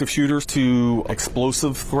from active shooters to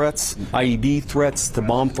explosive threats, IED threats to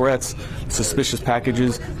bomb threats, suspicious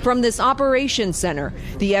packages. From this operations center,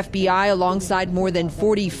 the FBI, alongside more than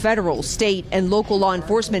 40 federal, state, and local law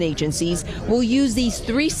enforcement agencies, will use these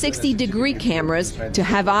 360-degree cameras to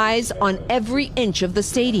have eyes on every inch of the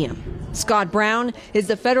stadium. Scott Brown is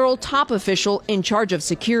the federal top official in charge of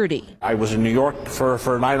security. I was in New York for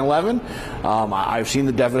 9/11. I've seen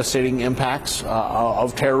the devastating impacts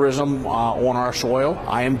of terrorism on our soil.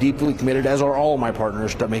 I am deeply committed, as are all of my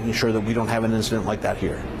partners, to making sure that we don't have an incident like that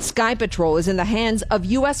here. Sky Patrol is in the hands of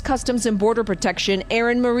U.S. Customs and Border Protection Air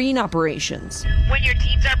and Marine Operations. When your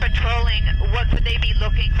teams are patrolling, what would they be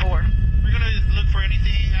looking for? We're going to look for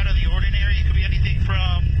anything out of the ordinary. It could be anything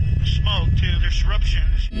from smoke to disruptions.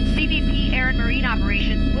 CBP Air and Marine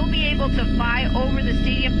Operations will be able to fly over the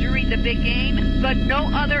stadium during the big game, but no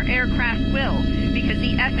other aircraft will, because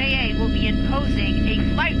the FAA will be imposing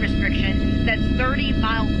a flight restriction that's 30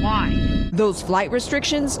 miles wide. Those flight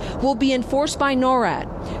restrictions will be enforced by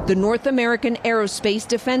NORAD, the North American Aerospace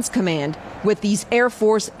Defense Command, with these Air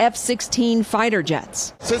Force F-16 fighter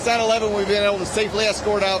jets. Since 9/11, we've been able to safely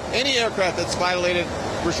escort out any aircraft that's violated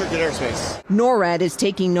restricted airspace. NORAD is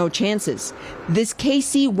taking no chances. This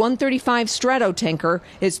KC-135 Stratotanker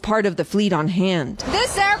is part of the fleet on hand.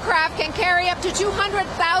 This aircraft can carry up to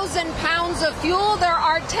 200,000 pounds of fuel. There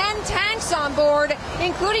are 10 tanks on board,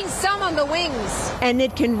 including some on the wings. And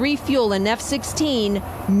it can refuel an F-16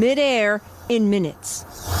 midair in minutes.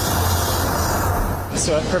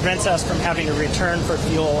 So it prevents us from having to return for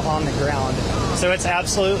fuel on the ground. So it's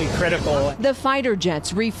absolutely critical. The fighter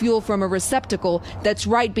jets refuel from a receptacle that's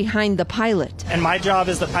right behind the pilot. And my job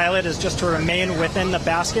as the pilot is just to remain within the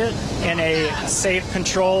basket in a safe,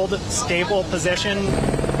 controlled, stable position.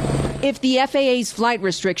 If the FAA's flight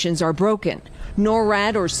restrictions are broken,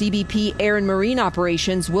 NORAD or CBP Air and Marine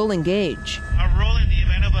Operations will engage. Our role in the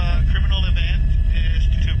event of a criminal event is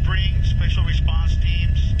to bring special response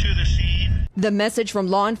teams to the scene. The message from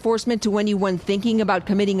law enforcement to anyone thinking about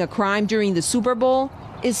committing a crime during the Super Bowl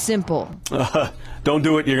is simple. Don't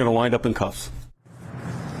do it, you're going to wind up in cuffs.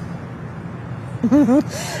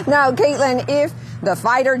 Now, Caitlin, if the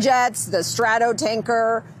fighter jets, the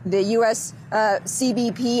Stratotanker, the U.S.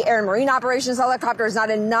 CBP Air and Marine Operations helicopter is not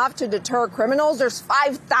enough to deter criminals, there's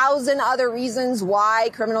 5,000 other reasons why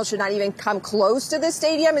criminals should not even come close to this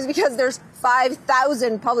stadium, is because there's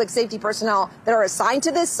 5,000 public safety personnel that are assigned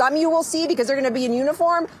to this. Some you will see because they're going to be in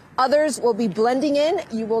uniform. Others will be blending in.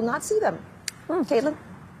 You will not see them. Caitlin?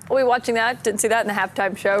 We'll be watching that. Didn't see that in the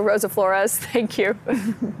halftime show. Rosa Flores, thank you.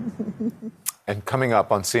 And coming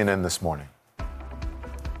up on CNN this morning.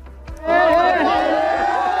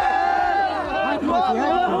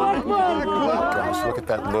 Gosh, look at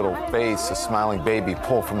that little face, a smiling baby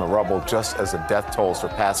pulled from the rubble just as the death toll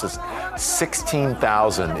surpasses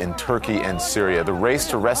 16,000 in Turkey and Syria. The race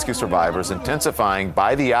to rescue survivors intensifying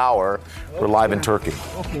by the hour. We're live in Turkey.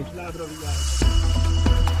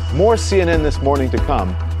 More CNN this morning to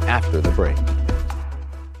come after the break.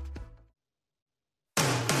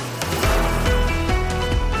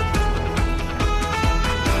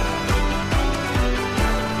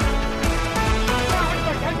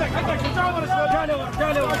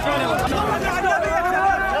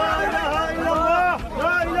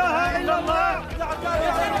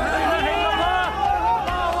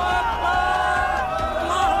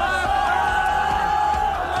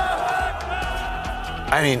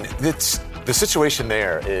 I mean, The situation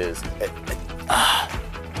there is,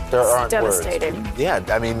 there aren't devastating. words. Yeah,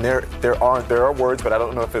 I mean, there are words, but I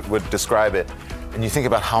don't know if it would describe it. And you think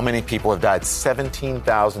about how many people have died,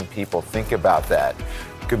 17,000 people. Think about that.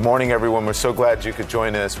 Good morning, everyone. We're so glad you could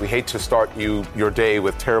join us. We hate to start your day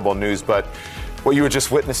with terrible news, but what you were just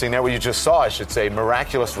witnessing there, what you just saw, I should say,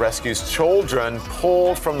 miraculous rescues, children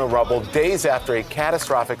pulled from the rubble days after a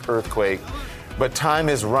catastrophic earthquake. But time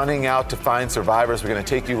is running out to find survivors. We're going to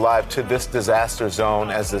take you live to this disaster zone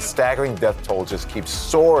as the staggering death toll just keeps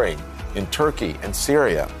soaring in Turkey and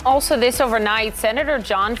Syria. Also this overnight, Senator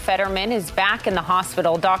John Fetterman is back in the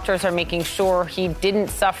hospital. Doctors are making sure he didn't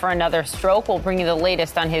suffer another stroke. We'll bring you the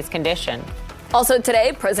latest on his condition. Also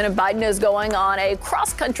today, President Biden is going on a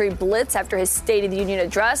cross-country blitz after his State of the Union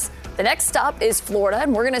address. The next stop is Florida,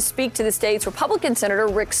 and we're going to speak to the state's Republican Senator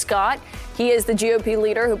Rick Scott. He is the GOP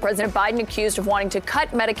leader who President Biden accused of wanting to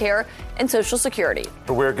cut Medicare and Social Security.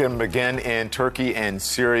 We're going to begin in Turkey and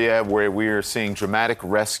Syria, where we are seeing dramatic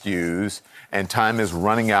rescues, and time is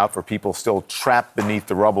running out for people still trapped beneath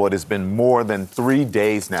the rubble. It has been more than 3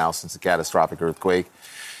 days now since the catastrophic earthquake.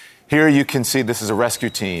 Here you can see this is a rescue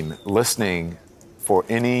team listening for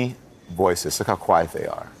any voices. Look how quiet they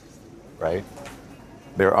are, right?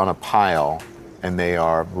 They're on a pile, and they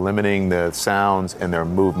are limiting the sounds and their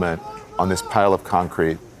movement on this pile of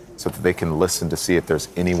concrete so that they can listen to see if there's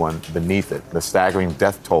anyone beneath it. The staggering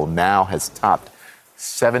death toll now has topped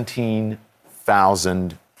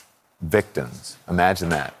 17,000 victims. Imagine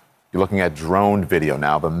that. You're looking at drone video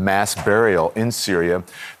now of a mass burial in Syria.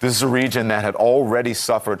 This is a region that had already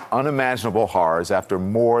suffered unimaginable horrors after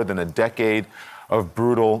more than a decade of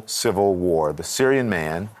brutal civil war. The Syrian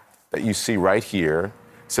man that you see right here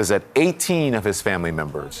says that 18 of his family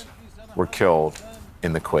members were killed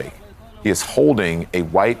in the quake. He is holding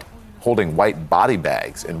white body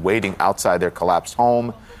bags and waiting outside their collapsed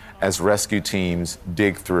home as rescue teams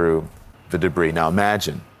dig through the debris. Now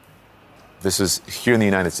imagine, this is here in the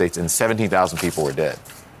United States, and 17,000 people were dead.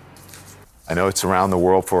 I know it's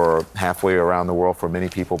halfway around the world for many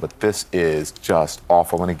people, but this is just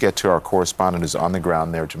awful. I want to get to our correspondent who's on the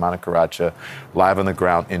ground there, Jumana Karaca, live on the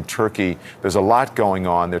ground in Turkey. There's a lot going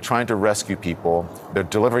on. They're trying to rescue people. They're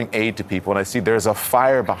delivering aid to people. And I see there's a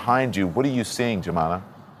fire behind you. What are you seeing, Jumana?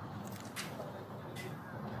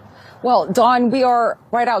 Well, Don, we are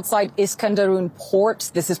right outside Iskenderun port.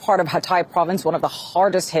 This is part of Hatay province, one of the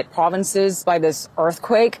hardest hit provinces by this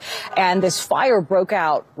earthquake. And this fire broke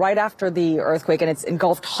out right after the earthquake, and it's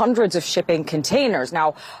engulfed hundreds of shipping containers.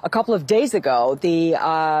 Now, a couple of days ago, the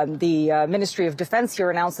Ministry of Defense here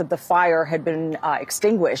announced that the fire had been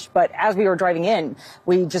extinguished. But as we were driving in,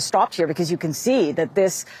 we just stopped here because you can see that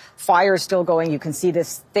this fire is still going. You can see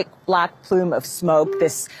this thick black plume of smoke,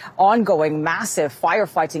 this ongoing massive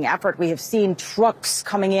firefighting effort. We have seen trucks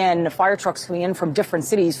coming in, fire trucks coming in from different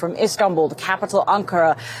cities, from Istanbul, the capital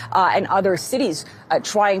Ankara, and other cities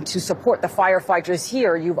trying to support the firefighters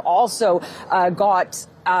here. You've also got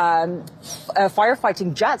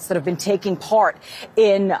firefighting jets that have been taking part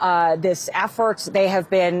in this effort. They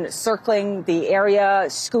have been circling the area,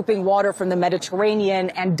 scooping water from the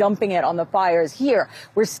Mediterranean and dumping it on the fires here.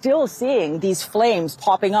 We're still seeing these flames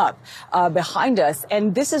popping up behind us.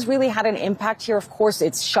 And this has really had an impact here. Of course,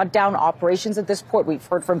 it's shut down operations at this port. We've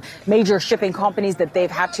heard from major shipping companies that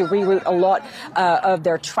they've had to reroute a lot of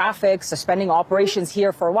their traffic, suspending operations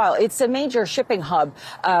here for a while. It's a major shipping hub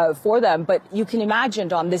for them. But you can imagine,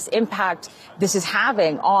 on this impact this is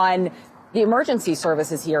having on the emergency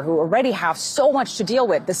services here, who already have so much to deal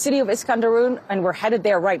with. The city of Iskenderun, and we're headed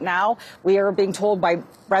there right now. We are being told by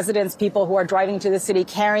residents, people who are driving to the city,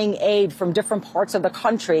 carrying aid from different parts of the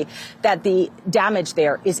country, that the damage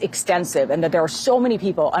there is extensive and that there are so many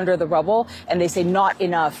people under the rubble. And they say not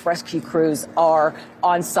enough rescue crews are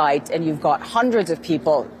on site. And you've got hundreds of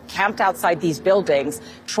people camped outside these buildings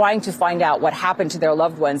trying to find out what happened to their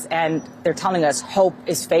loved ones. And they're telling us hope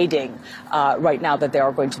is fading right now that they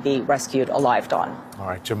are going to be rescued alive, Don. All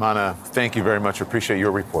right, Jumana, thank you very much. Appreciate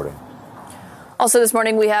your reporting. Also this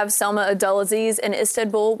morning, we have Selma Abdulaziz in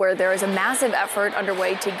Istanbul, where there is a massive effort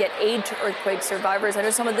underway to get aid to earthquake survivors. I know,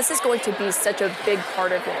 Selma, this is going to be such a big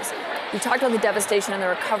part of this. You talked about the devastation and the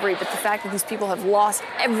recovery, but the fact that these people have lost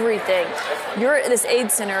everything. You're at this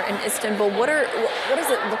aid center in Istanbul. What does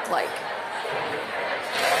it look like?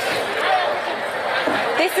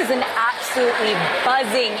 This is an absolutely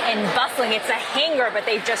buzzing and bustling. It's a hangar, but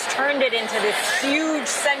they just turned it into this huge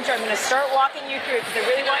center. I'm going to start walking you through it because I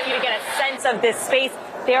really want you to get a sense of this space.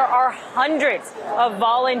 There are hundreds of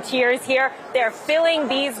volunteers here. They're filling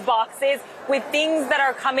these boxes with things that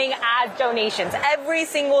are coming as donations. Every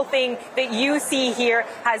single thing that you see here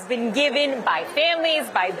has been given by families,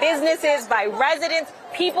 by businesses, by residents,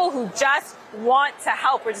 people who just want to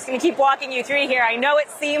help. We're just going to keep walking you through here. I know it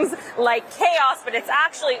seems like chaos, but it's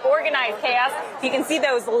actually organized chaos. You can see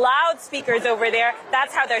those loudspeakers over there.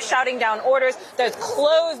 That's how they're shouting down orders. There's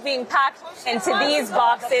clothes being packed into these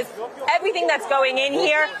boxes. Everything that's going in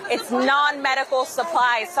here, it's non-medical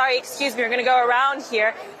supplies. Sorry, excuse me, we're going to go around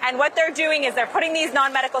here. And what they're doing is they're putting these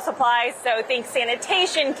non-medical supplies, so think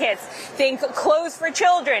sanitation kits, think clothes for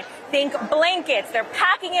children, think blankets. They're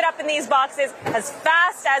packing it up in these boxes as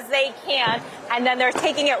fast as they can, and then they're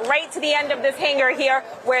taking it right to the end of this hangar here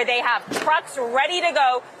where they have trucks ready to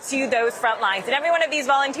go to those front lines. And every one of these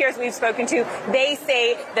volunteers we've spoken to, they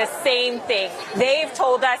say the same thing. They've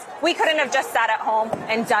told us we couldn't have just sat at home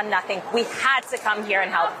and done nothing. We had to come here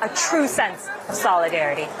and help. A true sense of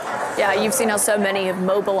solidarity. Yeah, you've seen how so many have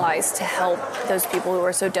mobilized to help those people who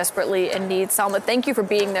are so desperately in need. Salma, thank you for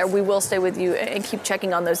being there. We will stay with you and keep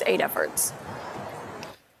checking on those aid efforts.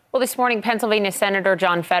 Well, this morning, Pennsylvania Senator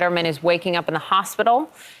John Fetterman is waking up in the hospital.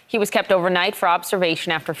 He was kept overnight for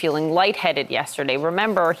observation after feeling lightheaded yesterday.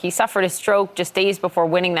 Remember, he suffered a stroke just days before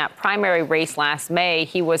winning that primary race last May.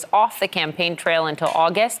 He was off the campaign trail until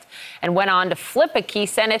August and went on to flip a key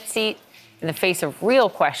Senate seat in the face of real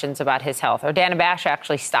questions about his health. Our Dana Bash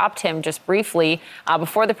actually stopped him just briefly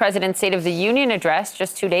before the president's State of the Union address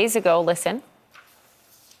just 2 days ago. Listen.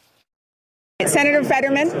 Senator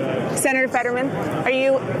Fetterman,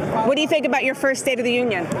 what do you think about your first State of the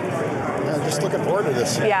Union? Just looking forward to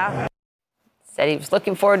this. Yeah. Said he was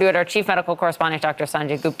looking forward to it. Our chief medical correspondent, Dr.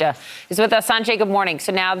 Sanjay Gupta, is with us. Sanjay, good morning.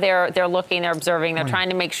 So now they're looking, they're observing, they're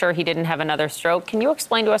trying to make sure he didn't have another stroke. Can you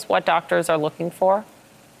explain to us what doctors are looking for?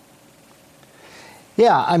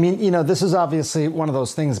 Yeah, I mean, this is obviously one of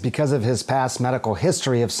those things because of his past medical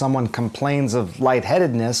history. If someone complains of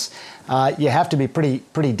lightheadedness, you have to be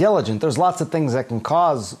pretty diligent. There's lots of things that can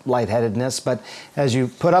cause lightheadedness, but as you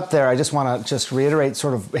put up there, I just want to reiterate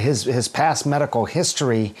sort of his past medical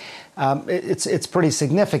history. It's pretty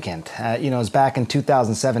significant. It was back in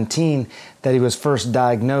 2017 that he was first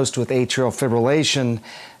diagnosed with atrial fibrillation.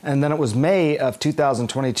 And then it was May of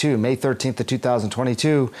 2022, May 13th of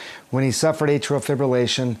 2022, when he suffered atrial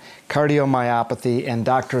fibrillation, cardiomyopathy, and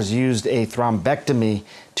doctors used a thrombectomy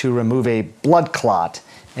to remove a blood clot.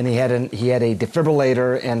 And he had a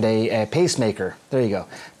defibrillator and a pacemaker. There you go.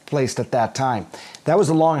 Placed at that time. That was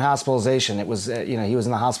a long hospitalization. It was, he was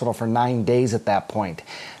in the hospital for 9 days at that point.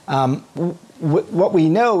 What we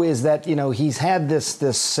know is that, he's had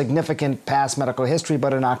this significant past medical history,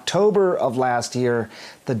 but in October of last year,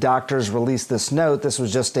 the doctors released this note. This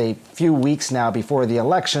was just a few weeks now before the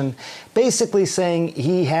election, basically saying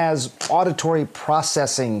he has auditory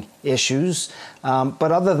processing issues.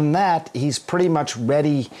 But other than that, he's pretty much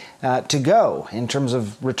ready to go in terms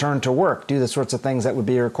of return to work, do the sorts of things that would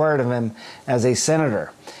be required of him as a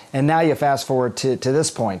senator. And now you fast forward to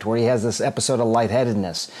this point where he has this episode of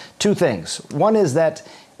lightheadedness. Two things. One is that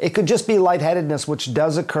it could just be lightheadedness, which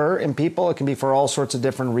does occur in people. It can be for all sorts of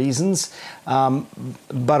different reasons.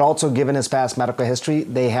 But also, given his past medical history,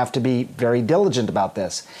 they have to be very diligent about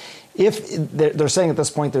this. If they're saying at this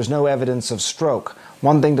point there's no evidence of stroke,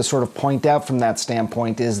 one thing to sort of point out from that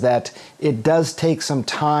standpoint is that it does take some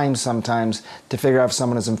time sometimes to figure out if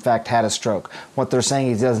someone has in fact had a stroke. What they're saying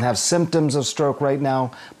is he doesn't have symptoms of stroke right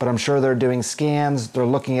now, but I'm sure they're doing scans, they're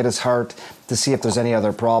looking at his heart to see if there's any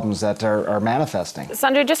other problems that are manifesting.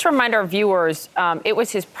 Sanjay, just to remind our viewers, it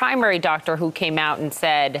was his primary doctor who came out and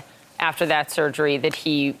said after that surgery that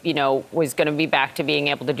he, was going to be back to being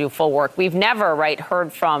able to do full work. We've never,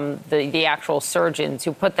 heard from the actual surgeons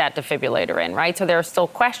who put that defibrillator in, right? So there are still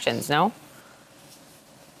questions, no?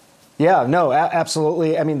 Yeah, no,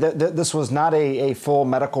 absolutely. I mean, this was not a full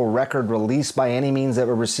medical record release by any means that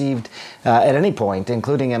were received at any point,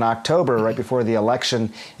 including in October, right before the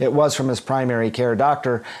election. It was from his primary care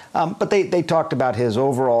doctor. But they talked about his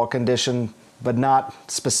overall condition, but not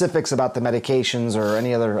specifics about the medications or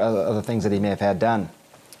any other things that he may have had done.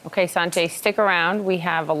 Okay, Sanjay, stick around. We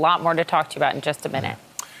have a lot more to talk to you about in just a minute.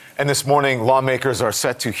 And this morning, lawmakers are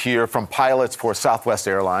set to hear from pilots for Southwest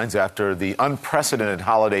Airlines after the unprecedented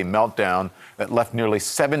holiday meltdown that left nearly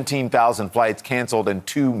 17,000 flights canceled and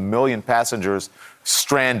 2 million passengers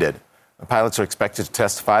stranded. The pilots are expected to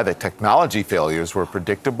testify that technology failures were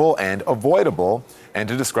predictable and avoidable, and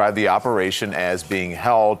to describe the operation as being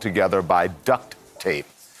held together by duct tape.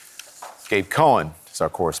 Gabe Cohen is our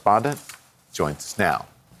correspondent, joins us now.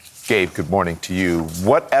 Gabe, good morning to you.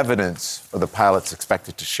 What evidence are the pilots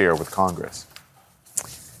expected to share with Congress?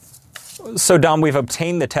 So, Dom, we've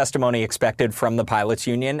obtained the testimony expected from the pilots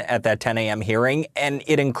union at that 10 a.m. hearing, and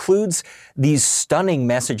it includes these stunning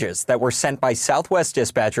messages that were sent by Southwest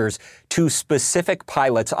dispatchers to specific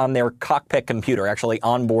pilots on their cockpit computer, actually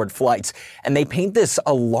onboard flights. And they paint this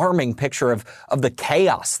alarming picture of the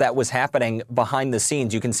chaos that was happening behind the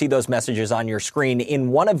scenes. You can see those messages on your screen. In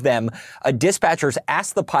one of them, dispatchers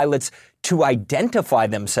asked the pilots to identify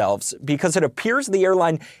themselves because it appears the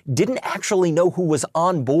airline didn't actually know who was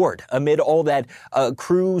on board amid all that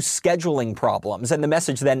crew scheduling problems. And the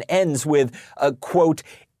message then ends with, quote,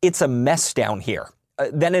 "It's a mess down here."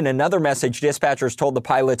 Then in another message, dispatchers told the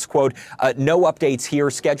pilots, quote, "No updates here.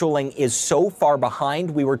 Scheduling is so far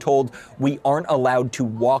behind. We were told we aren't allowed to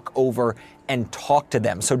walk over and talk to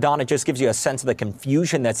them." So, Don, it just gives you a sense of the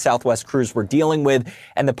confusion that Southwest crews were dealing with.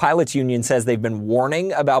 And the pilots union says they've been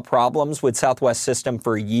warning about problems with Southwest system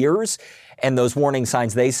for years. And those warning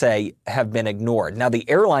signs, they say, have been ignored. Now, the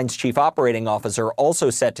airline's chief operating officer, also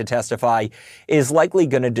set to testify, is likely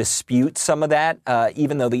going to dispute some of that,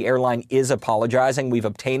 even though the airline is apologizing. We've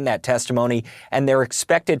obtained that testimony, and they're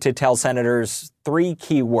expected to tell senators 3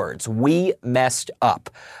 key words: we messed up.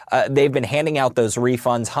 They've been handing out those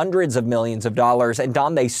refunds, hundreds of millions of dollars. And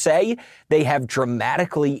Don, they say they have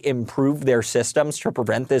dramatically improved their systems to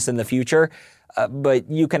prevent this in the future. But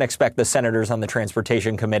you can expect the senators on the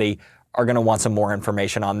Transportation Committee are going to want some more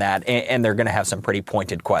information on that, and they're going to have some pretty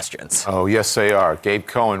pointed questions. Oh, yes, they are. Gabe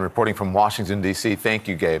Cohen reporting from Washington, D.C. Thank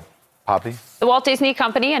you, Gabe. Poppy? The Walt Disney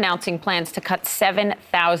Company announcing plans to cut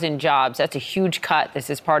 7,000 jobs. That's a huge cut. This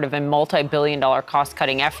is part of a multi-billion-dollar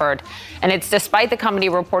cost-cutting effort. And it's despite the company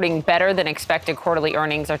reporting better than expected quarterly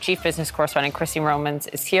earnings. Our chief business correspondent, Chrissy Romans,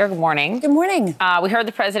 is here. Good morning. Good morning. We heard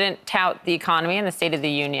the president tout the economy and the State of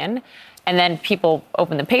the Union. And then people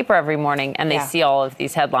open the paper every morning and they see all of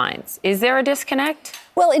these headlines. Is there a disconnect?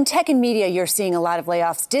 Well, in tech and media, you're seeing a lot of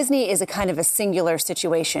layoffs. Disney is a kind of a singular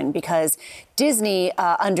situation because Disney,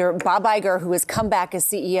 under Bob Iger, who has come back as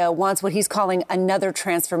CEO, wants what he's calling another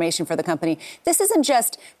transformation for the company. This isn't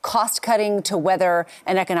just cost cutting to weather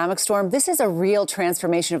an economic storm. This is a real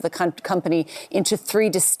transformation of the company into 3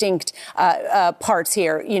 distinct parts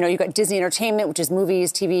here. You know, you've got Disney Entertainment, which is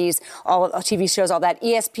movies, TVs, all TV shows, all that.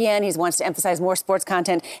 ESPN, he wants to emphasize more sports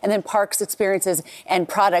content, and then parks, experiences, and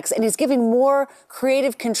products. And he's giving more creative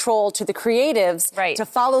control to the creatives to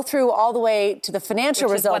follow through all the way to the financial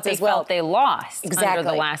results as well. Felt they lost under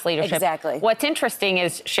the last leadership. Exactly. What's interesting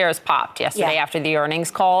is shares popped yesterday after the earnings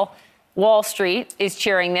call. Wall Street is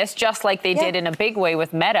cheering this just like they did in a big way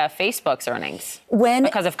with Meta, Facebook's earnings,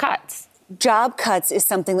 because of cuts. Job cuts is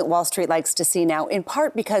something that Wall Street likes to see now, in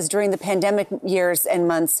part because during the pandemic years and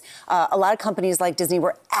months, a lot of companies like Disney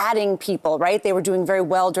were adding people, right? They were doing very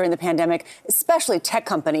well during the pandemic, especially tech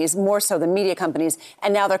companies, more so than media companies.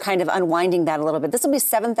 And now they're kind of unwinding that a little bit. This will be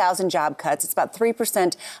 7,000 job cuts. It's about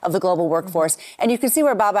 3% of the global workforce. And you can see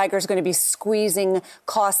where Bob Iger is going to be squeezing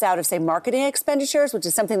costs out of, say, marketing expenditures, which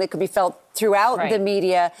is something that could be felt throughout the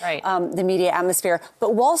media atmosphere.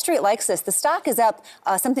 But Wall Street likes this. The stock is up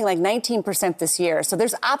something like 19% this year. So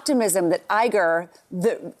there's optimism that Iger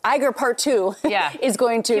Part 2 is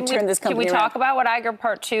going to turn this company around. Can we talk about what Iger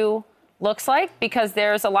Part 2 looks like? Because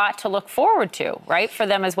there's a lot to look forward to, right, for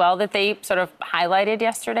them as well, that they sort of highlighted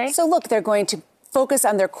yesterday. So look, they're going to focus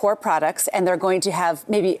on their core products, and they're going to have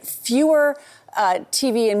maybe fewer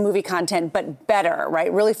TV and movie content, but better,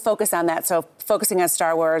 right? Really focus on that. So focusing on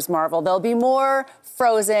Star Wars, Marvel. There'll be more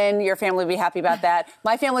Frozen. Your family will be happy about that.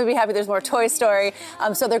 My family will be happy. There's more Toy Story.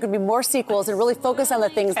 So there could be more sequels and really focus on the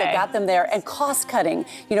things that got them there. And cost cutting,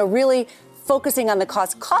 you know, really focusing on the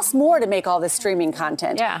cost. Costs more to make all this streaming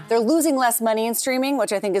content. Yeah. They're losing less money in streaming,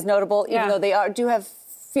 which I think is notable, even though they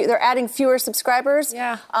they're adding fewer subscribers,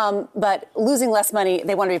 but losing less money.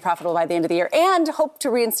 They want to be profitable by the end of the year and hope to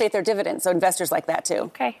reinstate their dividends. So investors like that, too.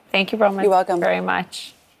 Okay. Thank you, Roman. You're welcome. Very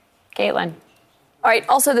much. Caitlin. All right.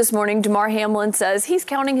 Also this morning, Damar Hamlin says he's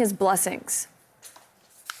counting his blessings.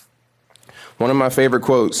 One of my favorite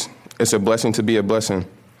quotes, "It's a blessing to be a blessing."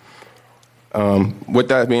 With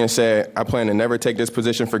that being said, I plan to never take this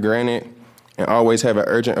position for granted and always have an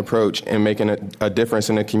urgent approach in making a difference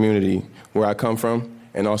in the community where I come from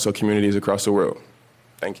and also communities across the world.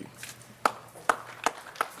 Thank you.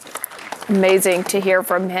 Amazing to hear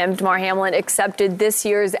from him. Damar Hamlin accepted this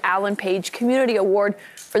year's Alan Page Community Award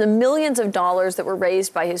for the millions of dollars that were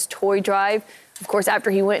raised by his toy drive. Of course,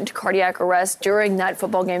 after he went into cardiac arrest during that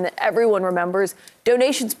football game that everyone remembers,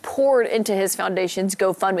 donations poured into his foundation's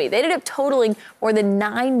GoFundMe. They ended up totaling more than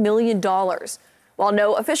 $9 million. While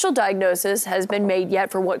no official diagnosis has been made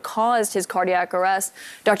yet for what caused his cardiac arrest,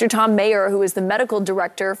 Dr. Tom Mayer, who is the medical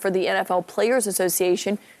director for the NFL Players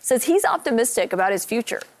Association, says he's optimistic about his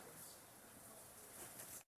future.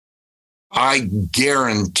 I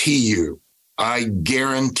guarantee you,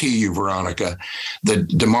 Veronica, that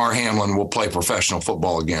Damar Hamlin will play professional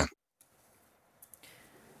football again.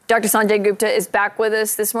 Dr. Sanjay Gupta is back with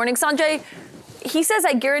us this morning. Sanjay, he says,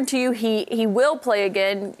 I guarantee you he will play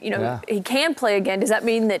again. He can play again. Does that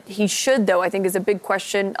mean that he should, though? I think is a big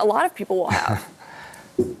question a lot of people will have.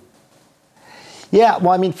 Yeah,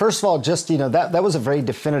 well, I mean, first of all, just, that was a very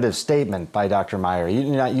definitive statement by Dr. Meyer.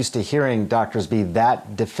 You're not used to hearing doctors be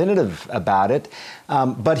that definitive about it.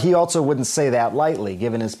 But he also wouldn't say that lightly,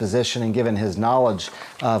 given his position and given his knowledge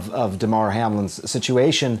of Damar Hamlin's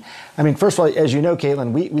situation. I mean, first of all, as you know,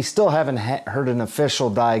 Caitlin, we still haven't heard an official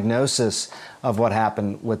diagnosis of what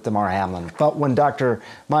happened with Damar Hamlin. But when Dr.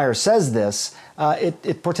 Meyer says this,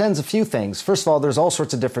 it portends a few things. First of all, there's all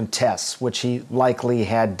sorts of different tests, which he likely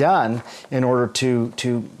had done in order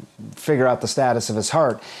to figure out the status of his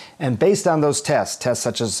heart. And based on those tests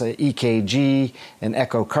such as EKG, an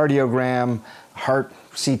echocardiogram, heart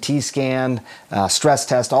CT scan, stress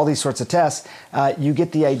test, all these sorts of tests, you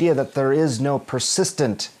get the idea that there is no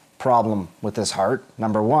persistent problem with his heart,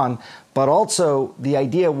 number one, but also the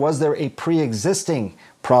idea, was there a pre-existing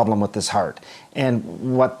problem with this heart? And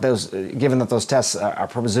given that those tests are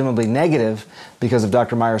presumably negative because of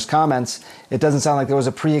Dr. Meyer's comments, it doesn't sound like there was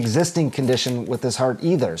a pre-existing condition with this heart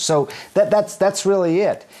either. So that's really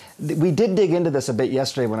it. We did dig into this a bit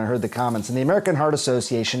yesterday when I heard the comments. And the American Heart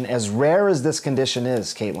Association, as rare as this condition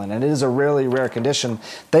is, Caitlin, and it is a really rare condition,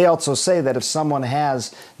 they also say that if someone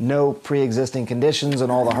has no pre-existing conditions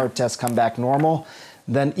and all the heart tests come back normal,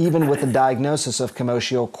 then even with the diagnosis of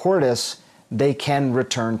commotio cordis, they can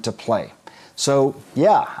return to play. So,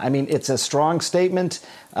 yeah, I mean, it's a strong statement.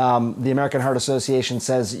 The American Heart Association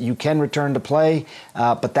says you can return to play,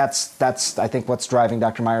 but that's I think, what's driving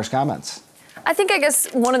Dr. Meyer's comments. I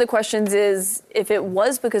guess one of the questions is, if it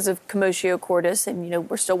was because of commotio cordis, and,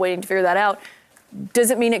 we're still waiting to figure that out,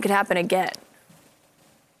 does it mean it could happen again?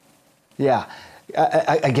 Yeah.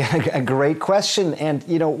 Again, a great question. And,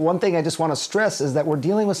 one thing I just want to stress is that we're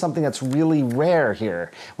dealing with something that's really rare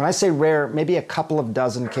here. When I say rare, maybe a couple of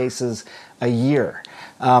dozen cases a year.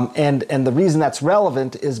 And the reason that's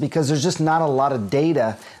relevant is because there's just not a lot of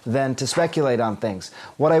data then to speculate on things.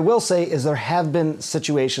 What I will say is there have been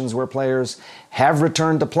situations where players have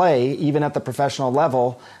returned to play, even at the professional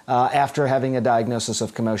level, after having a diagnosis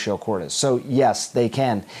of commotio cordis. So, yes, they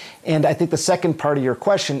can. And I think the second part of your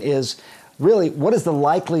question is, really, what is the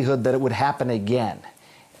likelihood that it would happen again?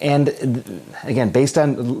 And again, based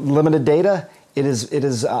on limited data, it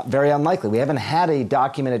is very unlikely. We haven't had a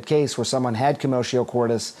documented case where someone had commotio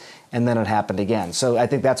cordis and then it happened again. So I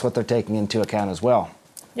think that's what they're taking into account as well.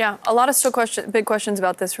 Yeah, a lot of big questions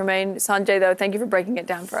about this remain. Sanjay, though, thank you for breaking it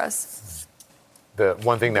down for us. The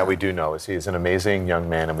one thing that we do know is he is an amazing young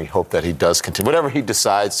man, and we hope that he does continue. Whatever he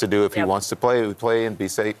decides to do, if he wants to play, we play and be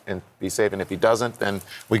safe. And if he doesn't, then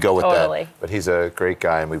we go with that. But he's a great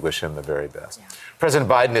guy, and we wish him the very best. Yeah.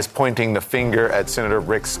 President Biden is pointing the finger at Senator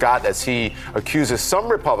Rick Scott as he accuses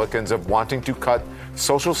some Republicans of wanting to cut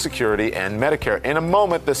Social Security and Medicare. In a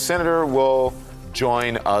moment, the senator will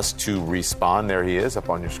join us to respond. There he is, up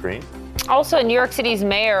on your screen. Also, New York City's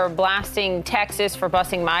mayor blasting Texas for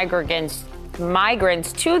busing migrants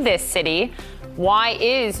to this city. Why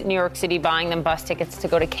is New York City buying them bus tickets to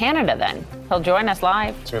go to Canada then? He'll join us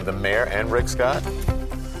live. So we have the mayor and Rick Scott.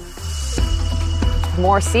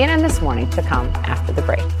 More CNN This Morning to come after the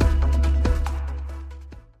break.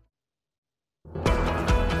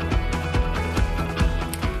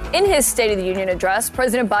 In his State of the Union address,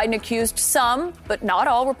 President Biden accused some, but not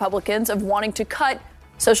all, Republicans of wanting to cut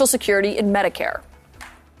Social Security and Medicare.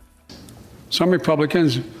 Some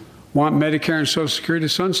Republicans want Medicare and Social Security to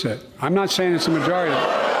sunset. I'm not saying it's a majority.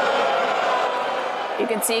 You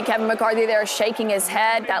can see Kevin McCarthy there shaking his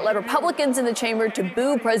head. That led Republicans in the chamber to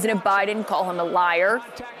boo President Biden, call him a liar.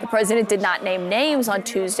 The president did not name names on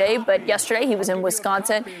Tuesday, but yesterday he was in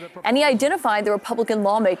Wisconsin, and he identified the Republican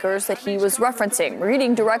lawmakers that he was referencing,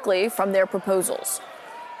 reading directly from their proposals.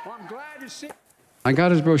 I got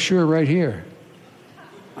his brochure right here.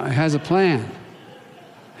 It has a plan.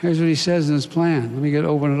 Here's what he says in his plan. Let me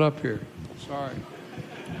open it up here. Sorry.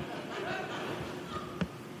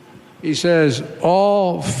 He says,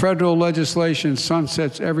 all federal legislation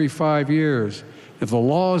sunsets every 5 years. If the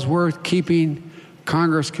law is worth keeping,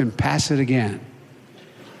 Congress can pass it again.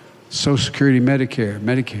 Social Security, Medicare,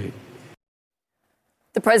 Medicaid.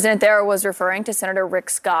 The president there was referring to Senator Rick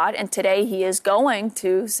Scott, and today he is going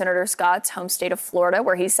to Senator Scott's home state of Florida,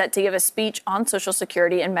 where he's set to give a speech on Social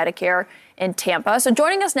Security and Medicare in Tampa. So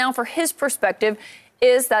joining us now for his perspective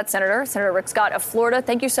is that Senator Rick Scott of Florida.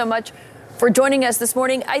 Thank you so much for joining us this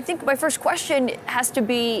morning. I think my first question has to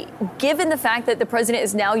be, given the fact that the president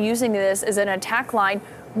is now using this as an attack line,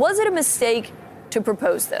 was it a mistake to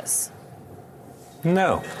propose this?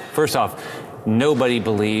 No. First off, nobody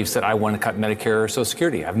believes that I want to cut Medicare or Social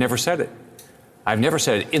Security. I've never said it. I've never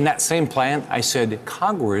said it. In that same plan, I said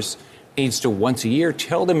Congress needs to once a year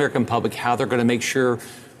tell the American public how they're going to make sure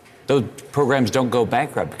those programs don't go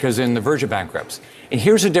bankrupt, because they're in the verge of bankruptcy. And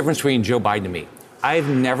here's the difference between Joe Biden and me. I've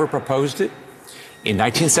never proposed it. In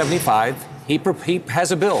 1975, he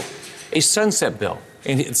has a bill, a sunset bill,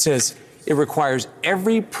 and it says it requires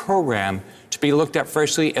every program to be looked at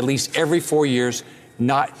freshly at least every 4 years,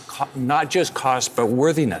 not just cost, but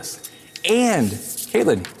worthiness. And,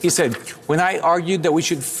 Caitlin, he said, when I argued that we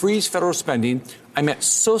should freeze federal spending, I meant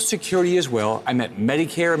Social Security as well. I meant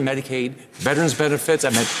Medicare, Medicaid, veterans benefits.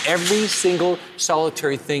 I meant every single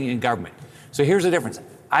solitary thing in government. So here's the difference.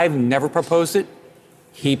 I've never proposed it.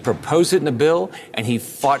 He proposed it in the bill, and he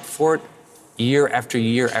fought for it year after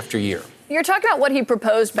year after year. You're talking about what he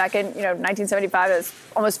proposed back in 1975, that's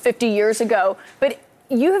almost 50 years ago. But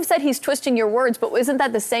you have said he's twisting your words. But isn't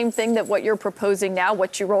that the same thing that what you're proposing now,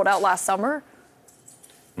 what you rolled out last summer?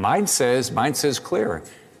 Mine says clear.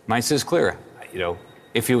 Mine says clear.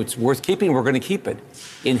 If it's worth keeping, we're going to keep it.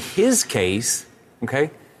 In his case,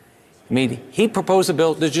 okay, he proposed a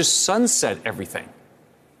bill to just sunset everything.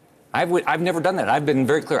 I've never done that. I've been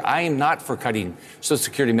very clear. I am not for cutting Social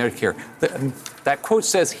Security, Medicare. That quote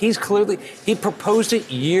says he proposed it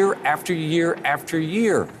year after year after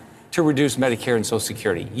year to reduce Medicare and Social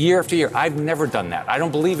Security, year after year. I've never done that. I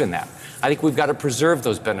don't believe in that. I think we've got to preserve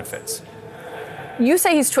those benefits. You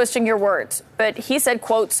say he's twisting your words, but he said,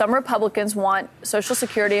 quote, some Republicans want Social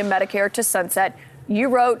Security and Medicare to sunset. You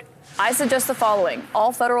wrote, I suggest the following.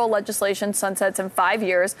 All federal legislation sunsets in 5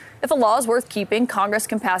 years. If a law is worth keeping, Congress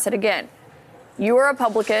can pass it again. You are a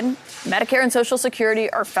Republican. Medicare and Social Security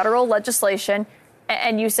are federal legislation.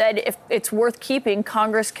 And you said if it's worth keeping,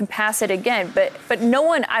 Congress can pass it again. But no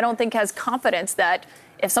one, I don't think, has confidence that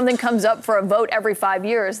if something comes up for a vote every 5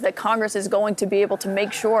 years, that Congress is going to be able to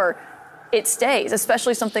make sure it stays,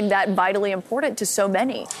 especially something that vitally important to so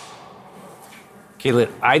many. Caitlin,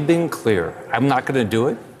 I've been clear. I'm not going to do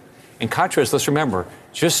it. In contrast, let's remember,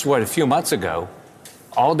 just a few months ago,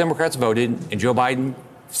 all Democrats voted and Joe Biden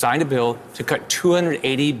signed a bill to cut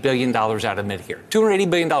 $280 billion out of Medicare. $280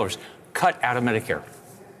 billion cut out of Medicare.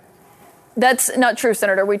 That's not true,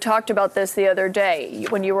 Senator. We talked about this the other day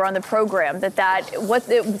when you were on the program, what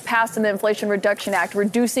it passed in the Inflation Reduction Act,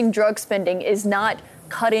 reducing drug spending, is not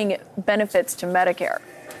cutting benefits to Medicare.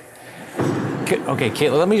 Okay,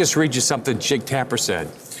 Caitlin, let me just read you something Jake Tapper said.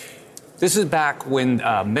 This is back when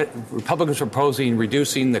Republicans were proposing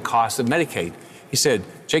reducing the cost of Medicaid. He said,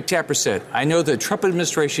 Jake Tapper said, I know the Trump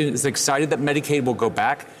administration is excited that Medicaid will go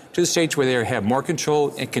back to the states where they have more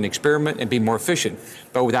control and can experiment and be more efficient.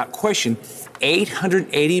 But without question,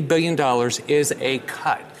 $880 billion is a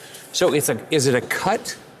cut. So is it a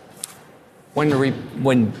cut when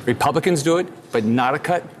Republicans do it, but not a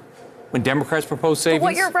cut when Democrats propose savings? But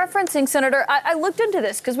what you're referencing, Senator, I looked into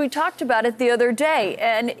this because we talked about it the other day.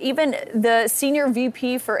 And even the senior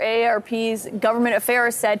VP for AARP's government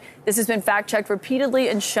affairs said this has been fact-checked repeatedly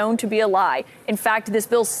and shown to be a lie. In fact, this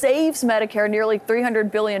bill saves Medicare nearly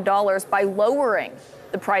 $300 billion by lowering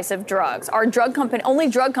the price of drugs. Only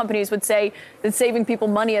drug companies would say that saving people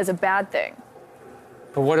money is a bad thing.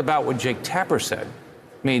 But what about what Jake Tapper said?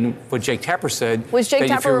 I mean, what Jake Tapper said... Was Jake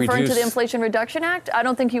Tapper referring to the Inflation Reduction Act? I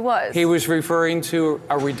don't think he was. He was referring to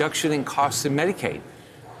a reduction in costs in Medicaid.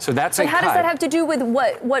 So that's a cut. But how does that have to do with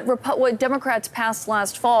what Democrats passed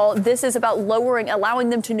last fall? This is about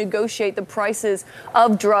allowing them to negotiate the prices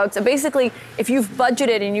of drugs. And basically, if you've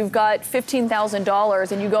budgeted and you've got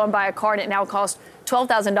 $15,000 and you go and buy a car and it now costs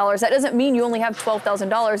 $12,000, that doesn't mean you only have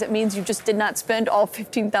 $12,000. It means you just did not spend all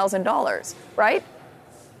 $15,000, right?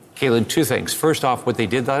 Caitlin, two things. First off, what they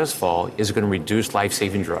did last fall is going to reduce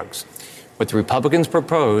life-saving drugs. What the Republicans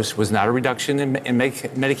proposed was not a reduction in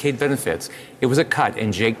Medicaid benefits. It was a cut,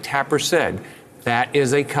 and Jake Tapper said that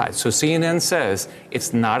is a cut. So CNN says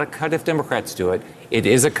it's not a cut if Democrats do it. It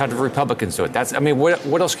is a cut if Republicans do it.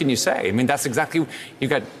 What else can you say? I mean, that's exactly, you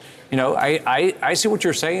got, I see what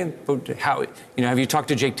you're saying, but how, have you talked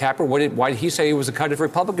to Jake Tapper? Why did he say it was a cut if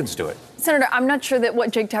Republicans do it? Senator, I'm not sure that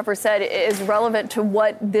what Jake Tapper said is relevant to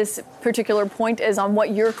what this particular point is on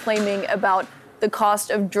what you're claiming about the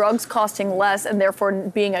cost of drugs costing less and therefore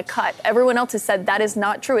being a cut. Everyone else has said that is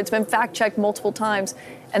not true. It's been fact-checked multiple times,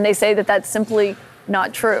 and they say that that's simply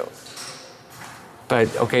not true.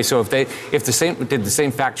 But, okay, so did the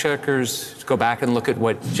same fact-checkers go back and look at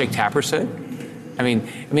what Jake Tapper said? I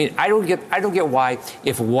mean, I don't get why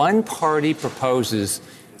if one party proposes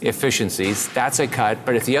efficiencies, that's a cut,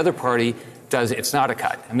 but if the other party does, it's not a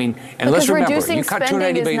cut. I mean, and let's remember, you cut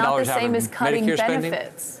 $280 billion out of Medicare spending.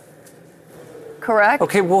 Correct?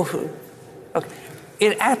 Okay, well, okay.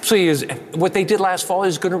 It absolutely is. What they did last fall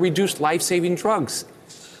is going to reduce life-saving drugs.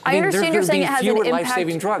 I understand you're saying it has an impact.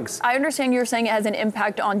 Life-saving drugs. I understand you're saying it has an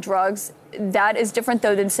impact on drugs. That is different,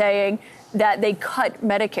 though, than saying that they cut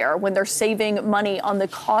Medicare when they're saving money on the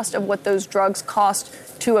cost of what those drugs cost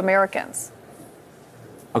to Americans.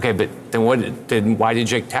 Okay, but then why did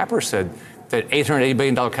Jake Tapper said that $880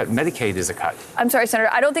 billion cut in Medicaid is a cut? I'm sorry, Senator.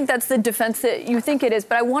 I don't think that's the defense that you think it is,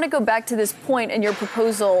 but I want to go back to this point in your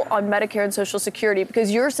proposal on Medicare and Social Security,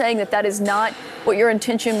 because you're saying that that is not what your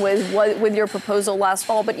intention was with your proposal last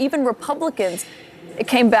fall, but even Republicans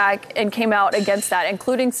came back and came out against that,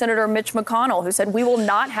 including Senator Mitch McConnell, who said we will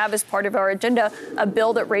not have as part of our agenda a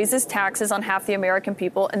bill that raises taxes on half the American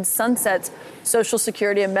people and sunsets Social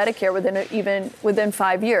Security and Medicare within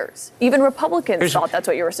 5 years. Even Republicans thought that's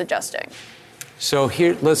what you were suggesting. So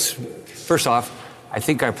first off, I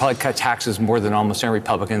think I probably cut taxes more than almost any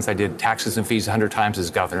Republicans. I did taxes and fees 100 times as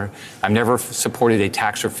governor. I've never supported a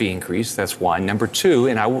tax or fee increase. That's one. Number two,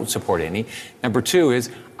 and I won't support any. Number two is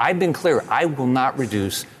I've been clear. I will not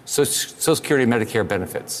reduce Social Security and Medicare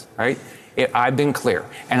benefits, right? I've been clear.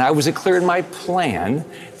 And I was clear in my plan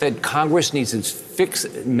that Congress needs to fix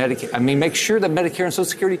Medicare. Make sure that Medicare and Social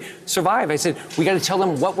Security survive. I said, we got to tell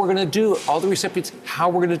them what we're going to do, all the recipients, how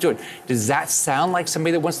we're going to do it. Does that sound like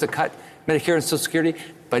somebody that wants to cut Medicare and Social Security?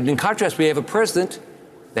 But in contrast, we have a president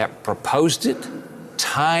that proposed it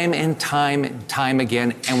time and time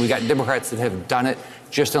again, and we got Democrats that have done it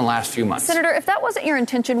just in the last few months. Senator, if that wasn't your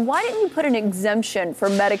intention, why didn't you put an exemption for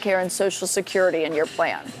Medicare and Social Security in your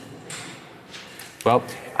plan? Well,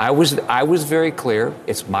 I was very clear.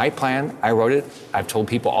 It's my plan. I wrote it. I've told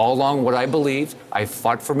people all along what I believed. I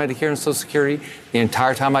fought for Medicare and Social Security the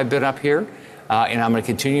entire time I've been up here, and I'm going to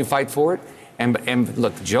continue to fight for it. And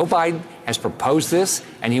look, Joe Biden has proposed this,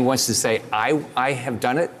 and he wants to say, I have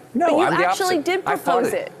done it. No, but you I'm the actually opposite. did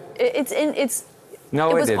propose it.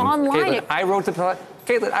 No, it was didn't. online. Caitlin, I wrote the plan.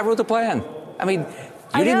 Caitlin, I wrote the plan. I mean,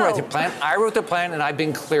 you didn't write the plan. I wrote the plan, and I've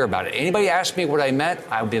been clear about it. Anybody asked me what I meant,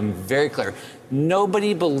 I've been very clear.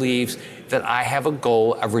 Nobody believes that I have a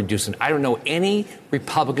goal of reducing. I don't know any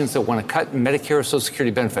Republicans that want to cut Medicare or Social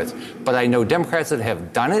Security benefits, but I know Democrats that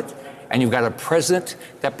have done it, and you've got a president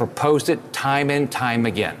that proposed it time and time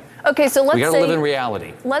again. Okay, so let's say... We got to live in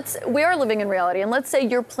reality. We are living in reality, and let's say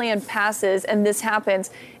your plan passes and this happens,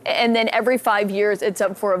 and then every 5 years it's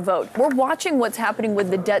up for a vote. We're watching what's happening with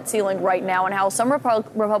the debt ceiling right now and how some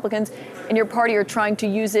Republicans in your party are trying to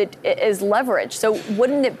use it as leverage. So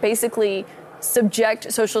wouldn't it basically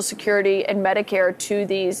subject Social Security and Medicare to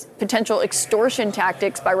these potential extortion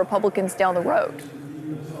tactics by Republicans down the road?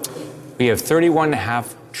 We have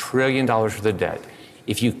 $31.5 trillion worth of debt.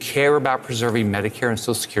 If you care about preserving Medicare and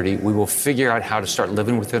Social Security, we will figure out how to start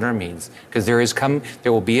living within our means, because there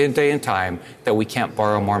will be a day and time that we can't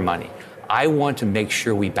borrow more money. I want to make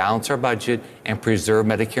sure we balance our budget and preserve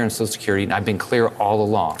Medicare and Social Security, and I've been clear all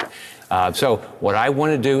along. So what I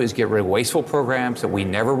want to do is get rid of wasteful programs that we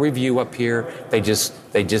never review up here. They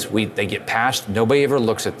get passed. Nobody ever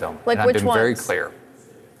looks at them. Like and which I've been ones? very clear.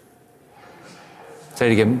 Say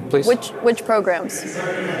it again, please. Which programs?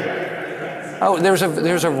 Oh, there's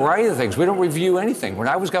a variety of things. We don't review anything. When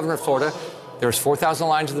I was governor of Florida, there was 4,000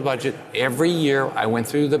 lines of the budget. Every year I went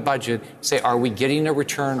through the budget, say, are we getting a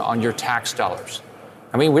return on your tax dollars?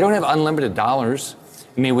 I mean, we don't have unlimited dollars.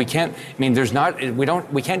 I mean, we can't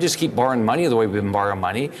just keep borrowing money the way we've been borrowing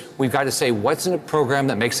money. We've got to say what's in a program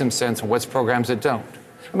that makes some sense and what's programs that don't.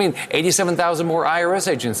 I mean, 87,000 more IRS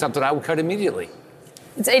agents, something I would cut immediately.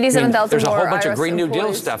 It's 87,000 more. There's a whole bunch IRS of Green New Deal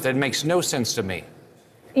employees. stuff that makes no sense to me.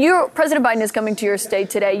 President Biden is coming to your state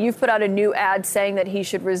today. You've put out a new ad saying that he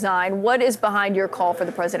should resign. What is behind your call for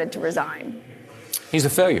the president to resign? He's a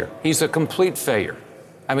failure. He's a complete failure.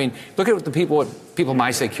 I mean, look at what people in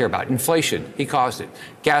my state care about. Inflation, he caused it.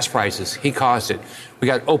 Gas prices, he caused it. We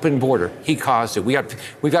got open border, he caused it. We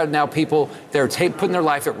got now people that are putting their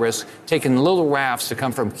life at risk, taking little rafts to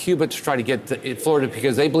come from Cuba to try to get to Florida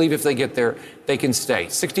because they believe if they get there, they can stay.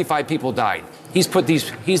 65 people died. He's put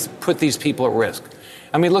these people at risk.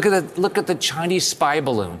 I mean, look at the Chinese spy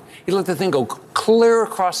balloon. He let the thing go clear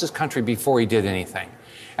across his country before he did anything.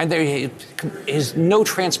 And there is no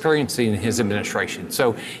transparency in his administration.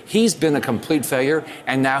 So he's been a complete failure,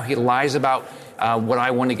 and now he lies about what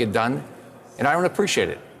I want to get done, and I don't appreciate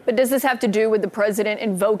it. But does this have to do with the president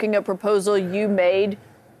invoking a proposal you made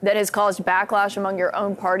that has caused backlash among your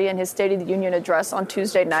own party in his State of the Union address on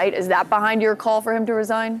Tuesday night. Is that behind your call for him to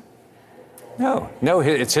resign? No,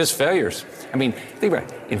 it's his failures. I mean, think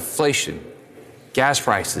about it. Inflation, gas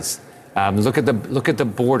prices. Look at the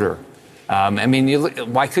border.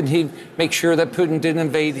 Why couldn't he make sure that Putin didn't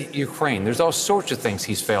invade Ukraine? There's all sorts of things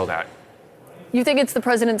he's failed at. You think it's the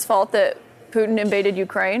president's fault that Putin invaded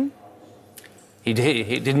Ukraine? He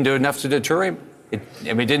didn't do enough to deter him. It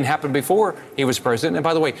didn't happen before he was president. And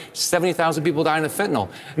by the way, 70,000 people dying of fentanyl.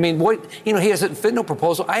 He has a fentanyl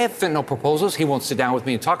proposal. I have fentanyl proposals. He won't sit down with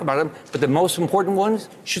me and talk about them. But the most important one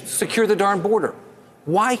should secure the darn border.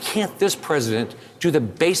 Why can't this president do the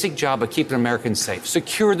basic job of keeping Americans safe?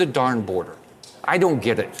 Secure the darn border. I don't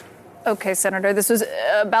get it. Okay, Senator, this was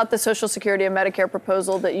about the Social Security and Medicare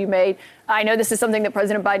proposal that you made. I know this is something that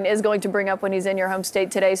President Biden is going to bring up when he's in your home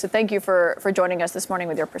state today. So thank you for joining us this morning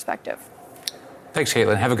with your perspective. Thanks,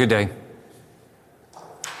 Caitlin. Have a good day.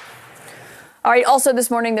 All right. Also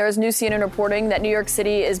this morning, there is new CNN reporting that New York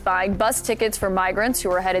City is buying bus tickets for migrants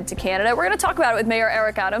who are headed to Canada. We're going to talk about it with Mayor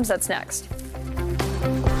Eric Adams. That's next.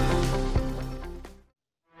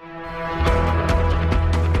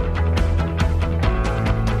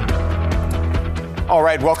 All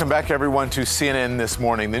right, welcome back, everyone, to CNN This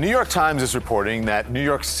Morning. The New York Times is reporting that New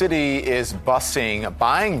York City is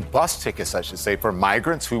buying bus tickets, I should say, for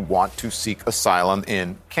migrants who want to seek asylum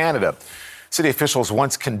in Canada. City officials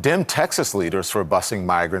once condemned Texas leaders for busing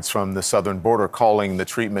migrants from the southern border, calling the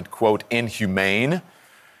treatment, quote, inhumane.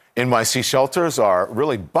 NYC shelters are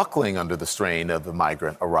really buckling under the strain of the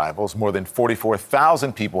migrant arrivals. More than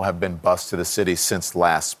 44,000 people have been bused to the city since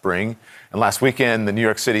last spring. And last weekend, the New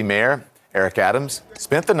York City mayor, Eric Adams,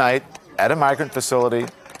 spent the night at a migrant facility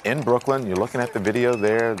in Brooklyn. You're looking at the video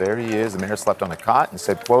there. There he is. The mayor slept on a cot and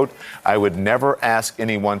said, quote, I would never ask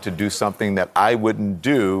anyone to do something that I wouldn't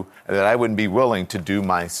do, that I wouldn't be willing to do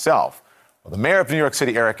myself. Well, the mayor of New York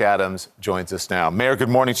City, Eric Adams, joins us now. Mayor, good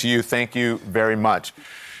morning to you. Thank you very much.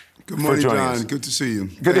 Good morning, John. Good to see you.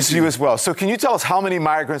 Good to see you as well. So can you tell us how many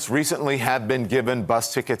migrants recently have been given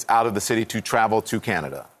bus tickets out of the city to travel to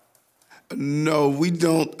Canada? No, we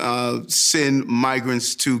don't send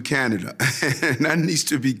migrants to Canada. And that needs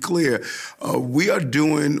to be clear. We are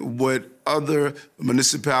doing what other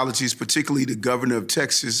municipalities, particularly the governor of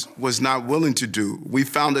Texas, was not willing to do. We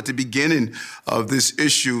found at the beginning of this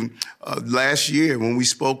issue last year when we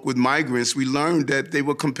spoke with migrants, we learned that they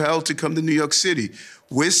were compelled to come to New York City.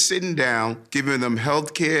 We're sitting down, giving them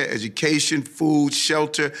health care, education, food,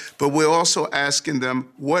 shelter, but we're also asking them,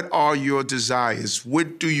 what are your desires?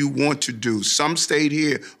 What do you want to do? Some stayed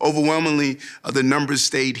here. Overwhelmingly, the numbers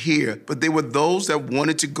stayed here. But there were those that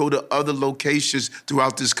wanted to go to other locations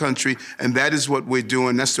throughout this country, and that is what we're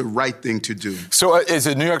doing. That's the right thing to do. So is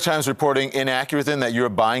the New York Times reporting inaccurate then that you're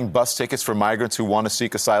buying bus tickets for migrants who want to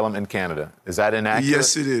seek asylum in Canada? Is that inaccurate?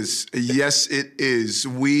 Yes, it is. Yes, it is.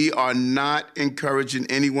 We are not encouraging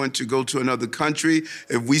anyone to go to another country.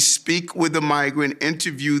 If we speak with a migrant,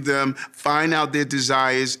 interview them, find out their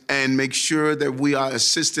desires, and make sure that we are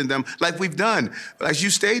assisting them like we've done. As you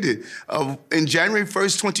stated, in January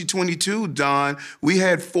 1st, 2022, Don, we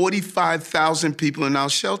had 45,000 people in our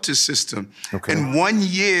shelter system. Okay. In 1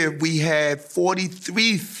 year, we had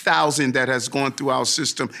 43,000 that has gone through our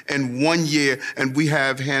system in 1 year, and we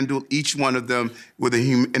have handled each one of them with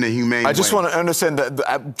in a humane way. I just want to understand that.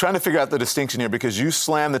 I'm trying to figure out the distinction here because you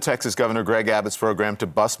slammed the Texas Governor Greg Abbott's program to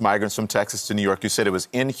bus migrants from Texas to New York. You said it was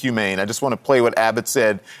inhumane. I just want to play what Abbott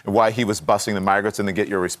said and why he was busing the migrants and then get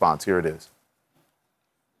your response. Here it is.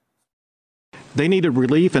 They needed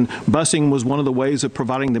relief, and busing was one of the ways of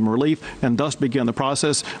providing them relief, and thus began the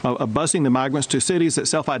process of busing the migrants to cities that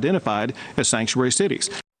self-identified as sanctuary cities.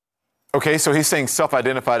 Okay, so he's saying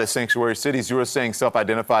self-identified as sanctuary cities. You were saying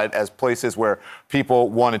self-identified as places where people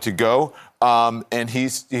wanted to go. And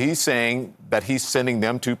he's saying that he's sending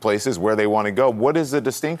them to places where they want to go. What is the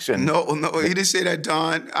distinction? No, he didn't say that,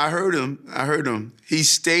 Don. I heard him. He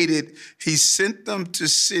stated he sent them to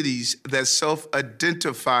cities that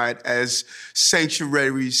self-identified as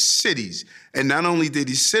sanctuary cities. And not only did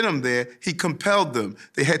he send them there, he compelled them.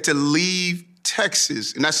 They had to leave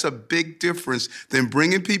Texas, and that's a big difference than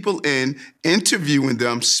bringing people in, interviewing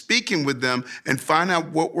them, speaking with them, and find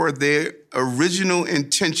out what were their original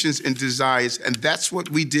intentions and desires. And that's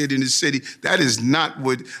what we did in the city. That is not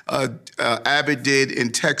what Abbott did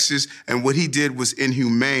in Texas, and what he did was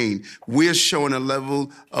inhumane. We're showing a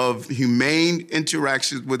level of humane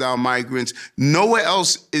interactions with our migrants. Nowhere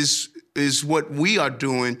else is is what we are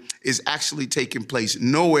doing is actually taking place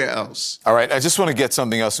nowhere else. All right, I just want to get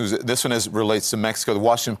something else. This one relates to Mexico. The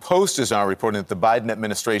Washington Post is now reporting that the Biden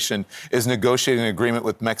administration is negotiating an agreement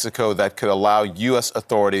with Mexico that could allow U.S.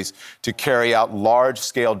 authorities to carry out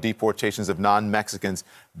large-scale deportations of non-Mexicans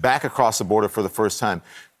back across the border for the first time.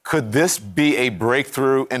 Could this be a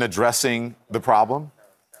breakthrough in addressing the problem?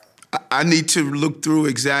 I need to look through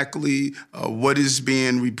exactly what is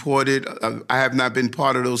being reported. I have not been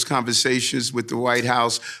part of those conversations with the White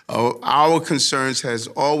House. Our concerns has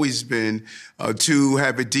always been to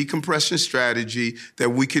have a decompression strategy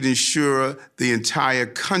that we could ensure the entire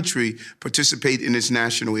country participate in this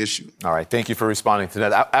national issue. All right. Thank you for responding to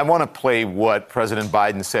that. I want to play what President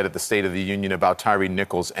Biden said at the State of the Union about Tyree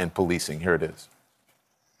Nichols and policing. Here it is.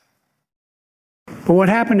 But what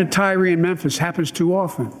happened to Tyree in Memphis happens too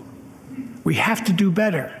often. We have to do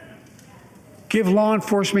better. Give law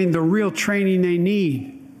enforcement the real training they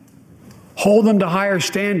need. Hold them to higher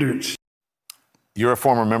standards. You're a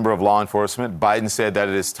former member of law enforcement. Biden said that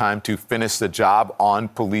it is time to finish the job on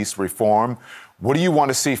police reform. What do you want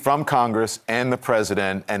to see from Congress and the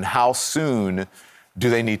president, and how soon do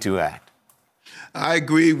they need to act? I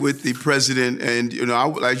agree with the president. And,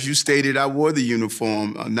 as you stated, I wore the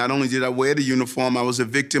uniform. Not only did I wear the uniform, I was a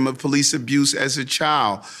victim of police abuse as a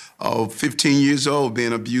child. 15 years old,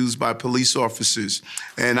 being abused by police officers.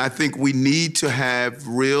 And I think we need to have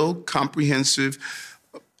real, comprehensive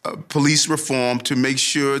police reform to make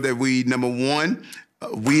sure that we, number one,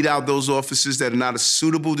 weed out those officers that are not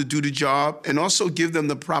suitable to do the job, and also give them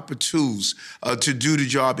the proper tools to do the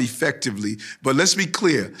job effectively. But let's be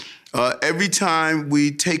clear. Every time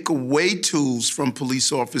we take away tools from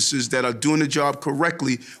police officers that are doing the job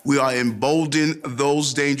correctly, we are emboldening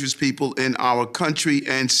those dangerous people in our country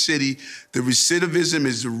and city. The recidivism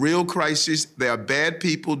is a real crisis. There are bad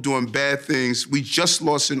people doing bad things. We just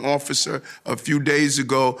lost an officer a few days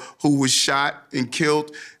ago who was shot and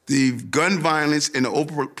killed. The gun violence and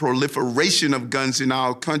the proliferation of guns in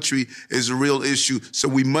our country is a real issue. So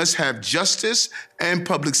we must have justice and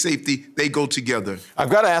public safety. They go together. I've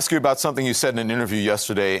got to ask you about something you said in an interview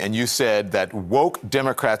yesterday, and you said that woke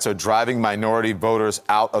Democrats are driving minority voters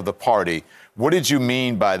out of the party. What did you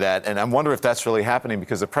mean by that? And I wonder if that's really happening,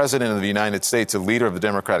 because the president of the United States, the leader of the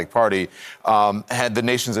Democratic Party, had the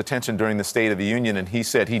nation's attention during the State of the Union, and he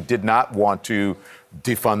said he did not want to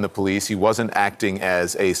defund the police. He wasn't acting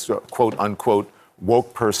as a quote unquote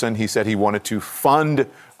woke person. He said he wanted to fund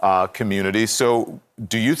communities. So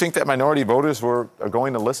do you think that minority voters are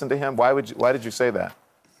going to listen to him? Why did you say that?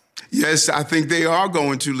 Yes, I think they are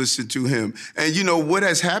going to listen to him. And what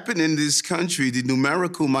has happened in this country, the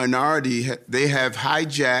numerical minority, they have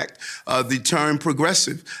hijacked the term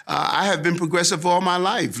progressive. I have been progressive all my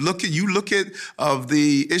life. Look at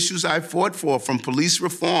the issues I fought for, from police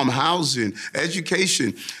reform, housing,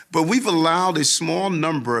 education. But we've allowed a small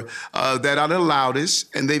number that are the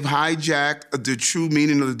loudest, and they've hijacked the true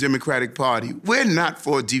meaning of the Democratic Party. We're not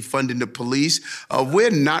for defunding the police.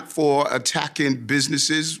 We're not for attacking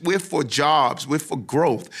businesses. We're for jobs. We're for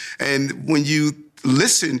growth. And when you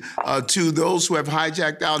listen to those who have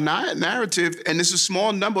hijacked our narrative, and it's a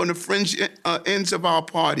small number on the fringe ends of our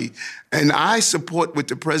party, and I support what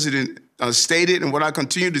the president stated and what I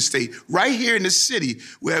continue to state. Right here in the city,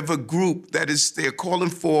 we have a group they're calling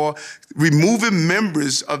for removing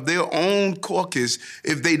members of their own caucus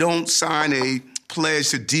if they don't sign a pledge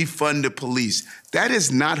to defund the police. That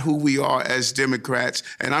is not who we are as Democrats,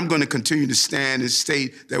 and I'm going to continue to stand and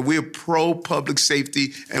state that we're pro-public safety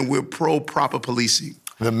and we're pro-proper policing.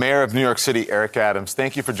 The mayor of New York City, Eric Adams,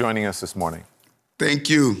 thank you for joining us this morning. Thank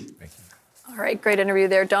you. Thank you. All right, great interview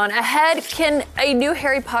there, Don. Ahead, can a new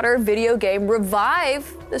Harry Potter video game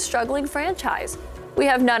revive the struggling franchise? We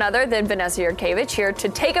have none other than Vanessa Yurkevich here to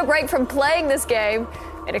take a break from playing this game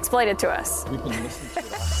and explain it to us.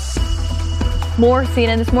 More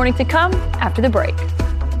CNN This Morning to come after the break.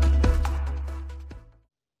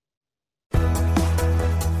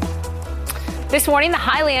 This morning, the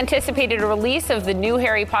highly anticipated release of the new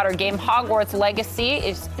Harry Potter game, Hogwarts Legacy,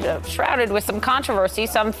 is shrouded with some controversy.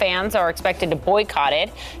 Some fans are expected to boycott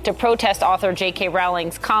it to protest author J.K.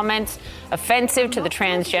 Rowling's comments offensive to the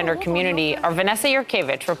transgender community. Our Vanessa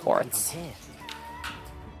Yurkevich reports.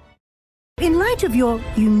 In light of your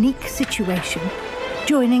unique situation,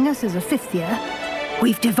 joining us as a fifth year,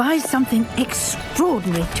 we've devised something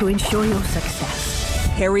extraordinary to ensure your success.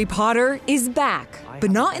 Harry Potter is back.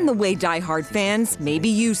 but not in the way die-hard fans may be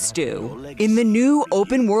used to. In the new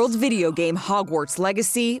open-world video game Hogwarts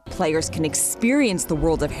Legacy, players can experience the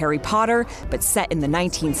world of Harry Potter, but set in the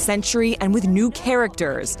 19th century and with new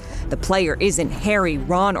characters. The player isn't Harry,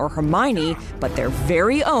 Ron, or Hermione, but their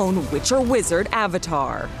very own witch or wizard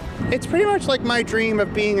avatar. It's pretty much like my dream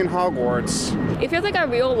of being in Hogwarts. It feels like a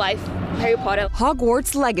real-life Harry Potter.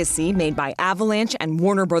 Hogwarts Legacy, made by Avalanche and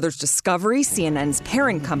Warner Brothers Discovery, CNN's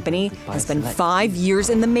parent company, has been 5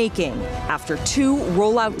 years in the making. After 2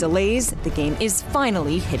 rollout delays, the game is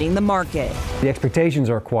finally hitting the market. The expectations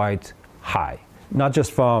are quite high, not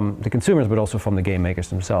just from the consumers, but also from the game makers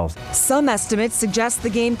themselves. Some estimates suggest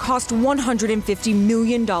the game cost $150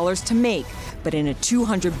 million to make. But in a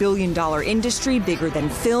 $200 billion industry bigger than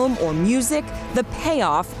film or music, the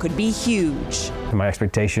payoff could be huge. My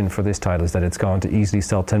expectation for this title is that it's going to easily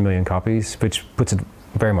sell 10 million copies, which puts it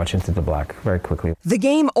very much into the black very quickly. The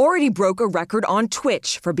game already broke a record on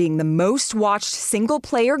Twitch for being the most watched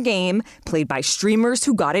single-player game played by streamers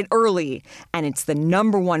who got it early. And it's the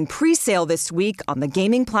 #1 pre-sale this week on the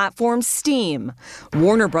gaming platform Steam.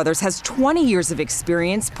 Warner Brothers has 20 years of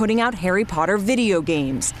experience putting out Harry Potter video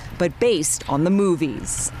games, but based on the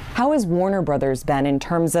movies. How has Warner Brothers been in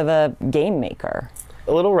terms of a game maker?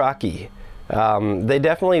 A little rocky. They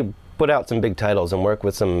definitely put out some big titles and work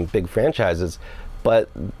with some big franchises, but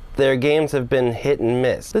their games have been hit and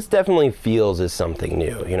miss. This definitely feels as something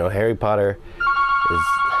new. You know, Harry Potter is...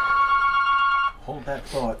 Hold that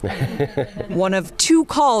thought. One of 2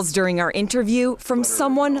 calls during our interview from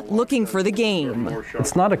someone looking for the game.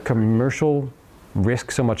 It's not a commercial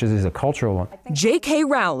risk so much as it is a cultural one. J.K.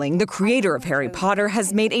 Rowling, the creator of Harry Potter,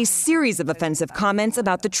 has made a series of offensive comments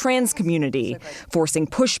about the trans community, forcing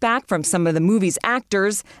pushback from some of the movie's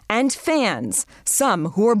actors and fans, some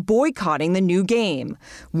who are boycotting the new game.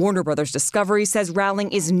 Warner Brothers Discovery says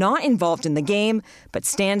Rowling is not involved in the game, but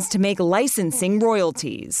stands to make licensing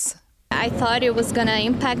royalties. I thought it was going to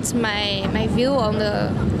impact my view on the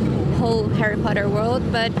whole Harry Potter world,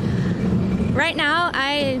 but right now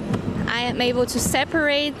I am able to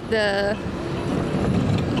separate the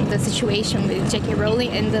situation with J.K.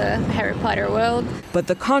 Rowling in the Harry Potter world. But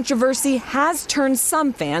the controversy has turned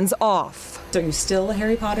some fans off. So are you still a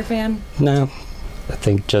Harry Potter fan? No. I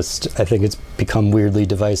think it's become weirdly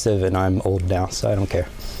divisive, and I'm old now, so I don't care.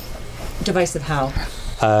 Divisive how?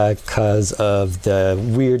 Because of the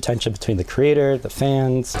weird tension between the creator, the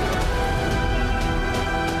fans.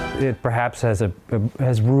 It perhaps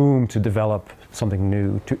has room to develop something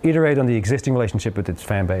new, to iterate on the existing relationship with its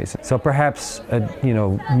fan base. So perhaps,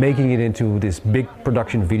 making it into this big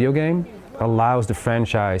production video game allows the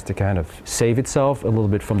franchise to kind of save itself a little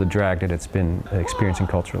bit from the drag that it's been experiencing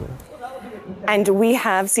culturally. And we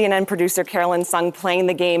have CNN producer Carolyn Sung playing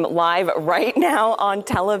the game live right now on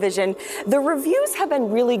television. The reviews have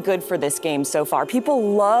been really good for this game so far.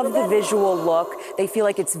 People love the visual look. They feel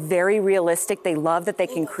like it's very realistic. They love that they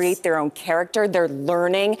can create their own character. They're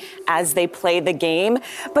learning as they play the game.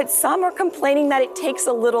 But some are complaining that it takes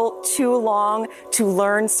a little too long to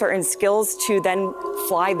learn certain skills to then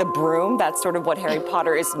fly the broom. That's sort of what Harry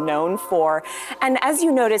Potter is known for. And as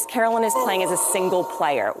you notice, Carolyn is playing as a single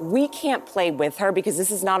player. We can't play with her because this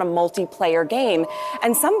is not a multiplayer game.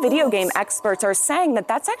 And some video game experts are saying that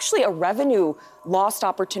that's actually a revenue lost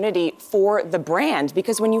opportunity for the brand,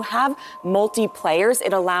 because when you have multiplayers,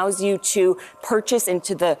 it allows you to purchase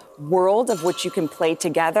into the world of which you can play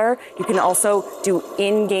together. You can also do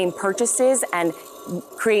in-game purchases and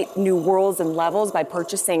create new worlds and levels by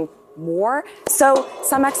purchasing more. So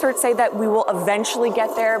some experts say that we will eventually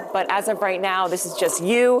get there, but as of right now, this is just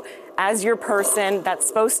you as your person. That's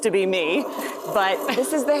supposed to be me, but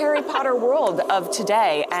this is the Harry Potter world of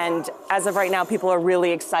today, and as of right now, people are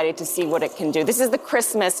really excited to see what it can do. This is the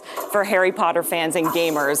Christmas for Harry Potter fans and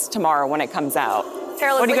gamers tomorrow when it comes out.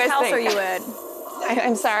 Carolyn, which house are you in?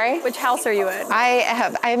 I'm sorry? Which house are you in?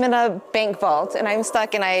 I'm in a bank vault, and I'm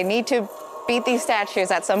stuck, and I need to beat these statues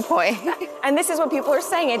at some point. And this is what people are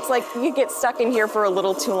saying. It's like you get stuck in here for a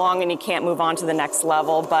little too long and you can't move on to the next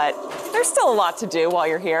level, but there's still a lot to do while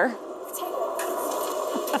you're here.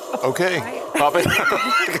 Okay. Poppy.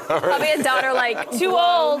 Poppy and Don are like, too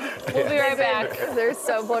old. We'll be right back. They're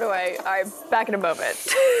so blown away. I'm back in a moment.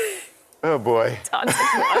 Oh, boy. Don's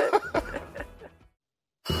like, what?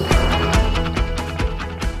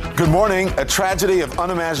 Good morning. A tragedy of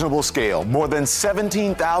unimaginable scale. More than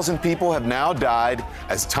 17,000 people have now died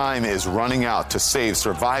as time is running out to save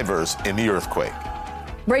survivors in the earthquake.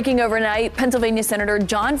 Breaking overnight, Pennsylvania Senator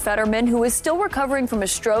John Fetterman, who is still recovering from a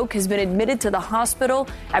stroke, has been admitted to the hospital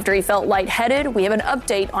after he felt lightheaded. We have an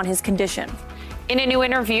update on his condition. In a new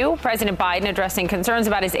interview, President Biden addressing concerns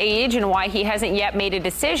about his age and why he hasn't yet made a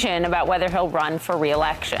decision about whether he'll run for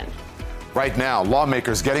re-election. Right now,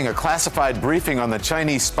 lawmakers getting a classified briefing on the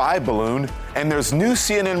Chinese spy balloon, and there's new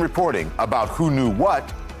CNN reporting about who knew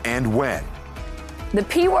what and when. The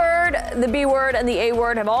P word, the B word, and the A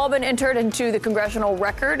word have all been entered into the congressional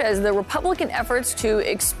record as the Republican efforts to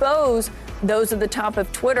expose those at the top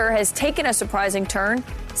of Twitter has taken a surprising turn.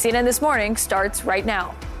 CNN This Morning starts right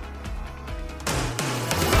now.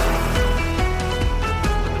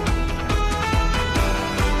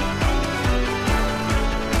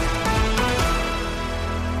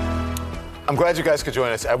 I'm glad you guys could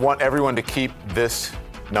join us. I want everyone to keep this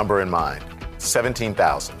number in mind.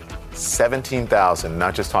 17,000. 17,000,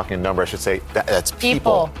 not just talking a number, I should say, that's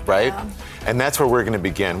people, right? Yeah. And that's where we're going to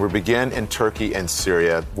begin. We begin in Turkey and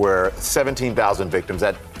Syria, where 17,000 victims,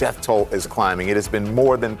 that death toll is climbing. It has been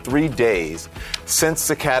more than 3 days since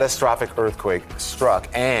the catastrophic earthquake struck,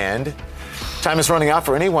 and time is running out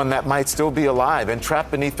for anyone that might still be alive and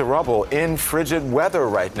trapped beneath the rubble in frigid weather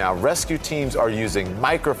right now. Rescue teams are using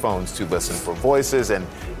microphones to listen for voices and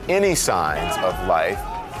any signs of life.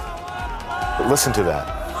 But listen to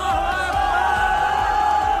that.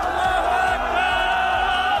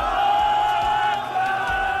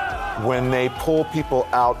 When they pull people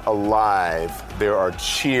out alive, there are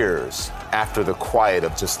cheers after the quiet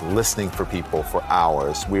of just listening for people for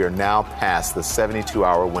hours. We are now past the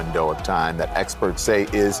 72-hour window of time that experts say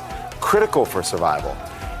is critical for survival.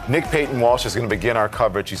 Nick Peyton Walsh is going to begin our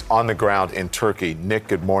coverage. He's on the ground in Turkey. Nick,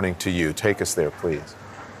 good morning to you. Take us there, please.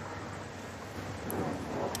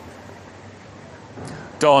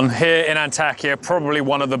 Don, here in Antakya, probably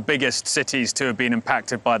one of the biggest cities to have been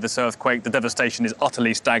impacted by this earthquake. The devastation is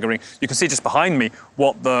utterly staggering. You can see just behind me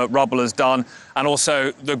what the rubble has done, and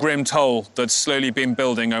also the grim toll that's slowly been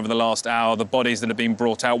building over the last hour, the bodies that have been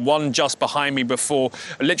brought out. One just behind me before,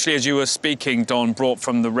 literally as you were speaking, Don, brought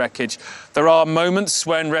from the wreckage. There are moments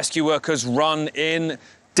when rescue workers run in,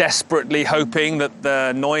 desperately hoping that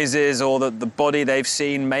the noises or that the body they've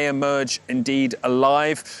seen may emerge indeed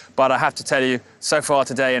alive. But I have to tell you, so far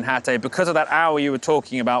today in Hatay, because of that hour you were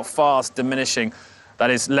talking about fast diminishing, that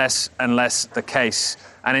is less and less the case.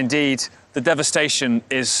 And indeed, the devastation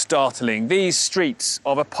is startling. These streets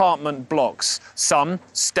of apartment blocks, some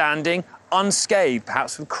standing unscathed,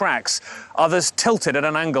 perhaps with cracks, others tilted at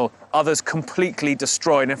an angle, others completely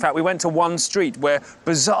destroyed. In fact, we went to one street where,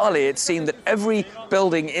 bizarrely, it seemed that every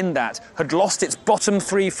building in that had lost its bottom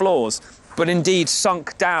 3 floors, but indeed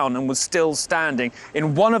sunk down and was still standing.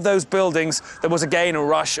 In one of those buildings, there was again a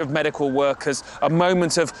rush of medical workers, a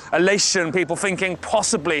moment of elation, people thinking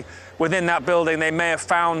possibly within that building they may have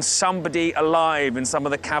found somebody alive in some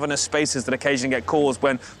of the cavernous spaces that occasionally get caused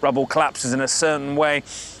when rubble collapses in a certain way.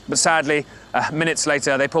 But sadly, minutes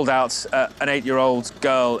later, they pulled out an 8-year-old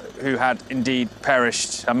girl who had indeed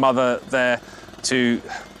perished. Her mother there to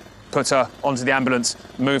put her onto the ambulance,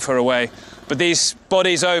 move her away. But these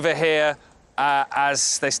bodies over here,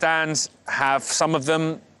 as they stand, have some of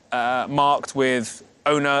them marked with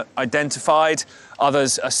owner identified.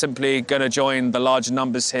 Others are simply going to join the large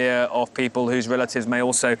numbers here of people whose relatives may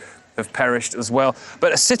also have perished as well.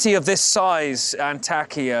 But a city of this size,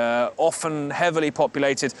 Antakya, often heavily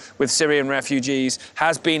populated with Syrian refugees,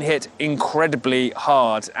 has been hit incredibly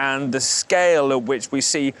hard. And the scale at which we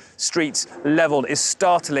see streets leveled is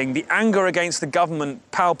startling. The anger against the government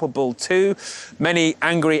palpable too. Many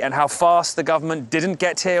angry at how fast the government didn't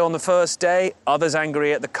get here on the first day. Others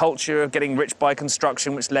angry at the culture of getting rich by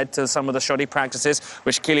construction, which led to some of the shoddy practices,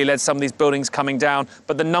 which clearly led some of these buildings coming down.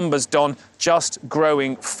 But the numbers, Don, just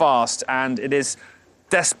growing fast, and it is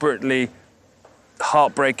desperately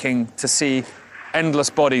heartbreaking to see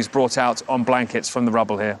endless bodies brought out on blankets from the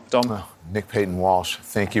rubble here. Dom? Oh, Nick Peyton Walsh,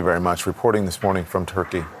 thank you very much. Reporting this morning from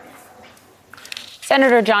Turkey.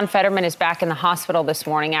 Senator John Fetterman is back in the hospital this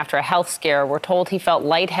morning after a health scare. We're told he felt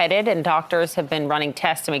lightheaded, and doctors have been running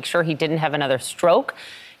tests to make sure he didn't have another stroke.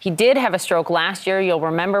 He did have a stroke last year. You'll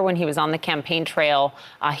remember when he was on the campaign trail.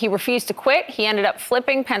 He refused to quit. He ended up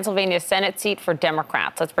flipping Pennsylvania's Senate seat for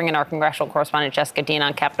Democrats. Let's bring in our congressional correspondent, Jessica Dean,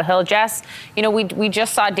 on Capitol Hill. Jess, you know, we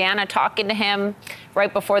just saw Dana talking to him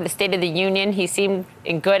right before the State of the Union. He seemed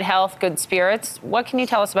in good health, good spirits. What can you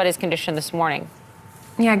tell us about his condition this morning?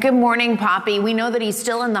 Yeah, good morning, Poppy. We know that he's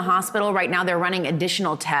still in the hospital. Right now, they're running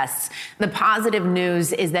additional tests. The positive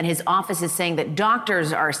news is that his office is saying that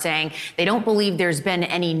doctors are saying they don't believe there's been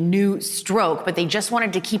any new stroke, but they just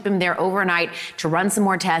wanted to keep him there overnight to run some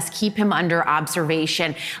more tests, keep him under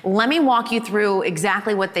observation. Let me walk you through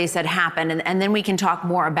exactly what they said happened, and then we can talk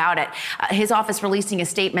more about it. His office releasing a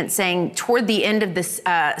statement saying toward the end of this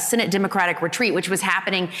Senate Democratic retreat, which was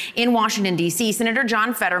happening in Washington, D.C., Senator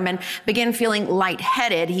John Fetterman began feeling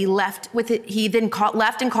lightheaded. He left with it. He then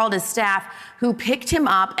left and called his staff, who picked him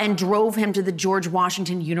up and drove him to the George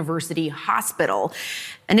Washington University Hospital.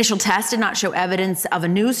 Initial tests did not show evidence of a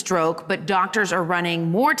new stroke, but doctors are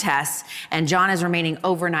running more tests, and John is remaining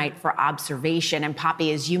overnight for observation. And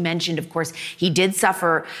Poppy, as you mentioned, of course, he did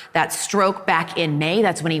suffer that stroke back in May.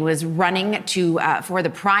 That's when he was running for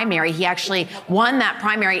the primary. He actually won that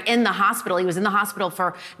primary in the hospital. He was in the hospital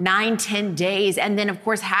for 9-10 days, and then, of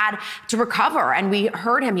course, had to recover. And we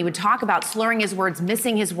heard him. He would talk about slurring his words,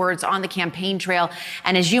 missing his words on the campaign trail.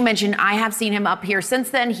 And as you mentioned, I have seen him up here since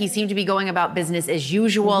then. He seemed to be going about business as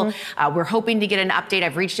usual. We're hoping to get an update.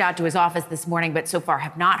 I've reached out to his office this morning, but so far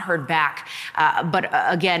have not heard back. But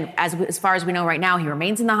again, as far as we know right now, he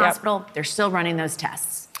remains in the hospital. They're still running those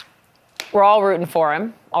tests. We're all rooting for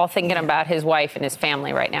him, all thinking about his wife and his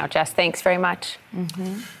family right now. Jess, thanks very much.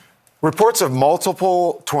 Reports of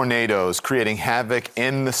multiple tornadoes creating havoc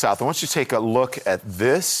in the South. I want you to take a look at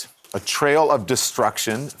this. A trail of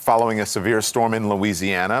destruction following a severe storm in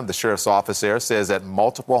Louisiana. The sheriff's office there says that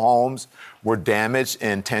multiple homes were damaged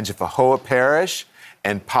in Tangipahoa Parish,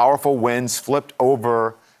 and powerful winds flipped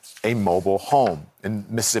over a mobile home. In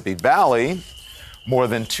Mississippi Valley, more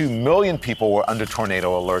than 2 million people were under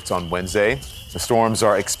tornado alerts on Wednesday. The storms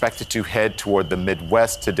are expected to head toward the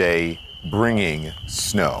Midwest today, bringing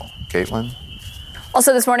snow. Caitlin?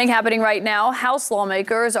 Also this morning, happening right now, House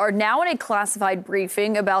lawmakers are now in a classified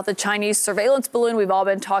briefing about the Chinese surveillance balloon we've all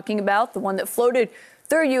been talking about, the one that floated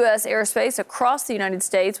through U.S. airspace across the United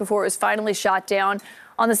States before it was finally shot down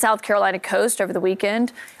on the South Carolina coast over the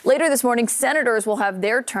weekend. Later this morning, senators will have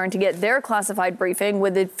their turn to get their classified briefing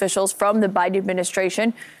with officials from the Biden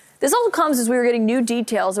administration. This all comes as we were getting new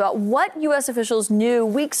details about what U.S. officials knew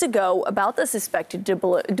weeks ago about the suspected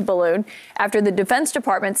balloon after the Defense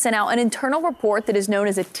Department sent out an internal report that is known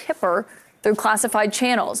as a tipper through classified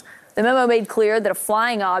channels. The memo made clear that a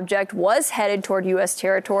flying object was headed toward U.S.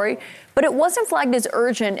 territory, but it wasn't flagged as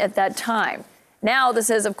urgent at that time. Now, this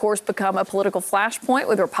has, of course, become a political flashpoint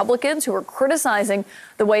with Republicans who are criticizing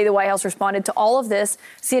the way the White House responded to all of this.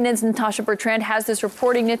 CNN's Natasha Bertrand has this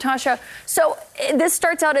reporting. Natasha, so this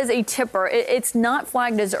starts out as a tipper. It's not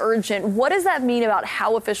flagged as urgent. What does that mean about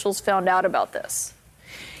how officials found out about this?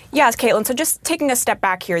 Yes, Caitlin. So just taking a step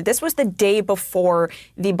back here, this was the day before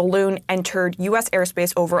the balloon entered U.S.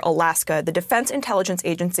 airspace over Alaska. The Defense Intelligence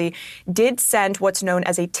Agency did send what's known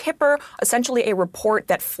as a tipper, essentially a report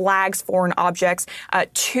that flags foreign objects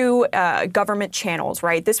to government channels,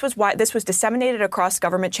 right? This was disseminated across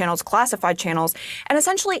government channels, classified channels, and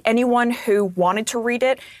essentially anyone who wanted to read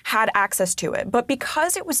it had access to it. But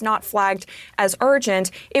because it was not flagged as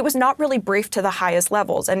urgent, it was not really briefed to the highest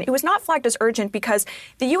levels. And it was not flagged as urgent because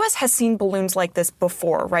the U.S. has seen balloons like this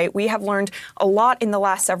before, right? We have learned a lot in the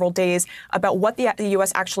last several days about what the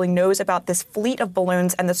U.S. actually knows about this fleet of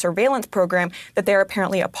balloons and the surveillance program that they're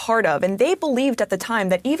apparently a part of. And they believed at the time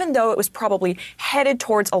that even though it was probably headed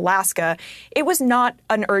towards Alaska, it was not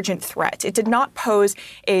an urgent threat. It did not pose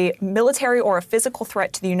a military or a physical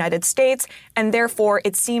threat to the United States, and therefore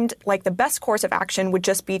it seemed like the best course of action would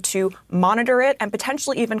just be to monitor it and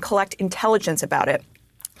potentially even collect intelligence about it.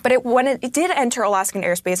 But when it did enter Alaskan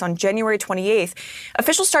airspace on January 28th,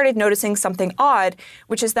 officials started noticing something odd,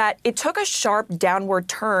 which is that it took a sharp downward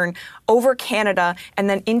turn over Canada and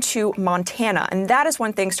then into Montana. And that is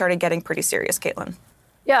when things started getting pretty serious, Caitlin.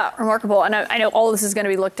 Yeah, remarkable. And I know all of this is going to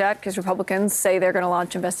be looked at because Republicans say they're going to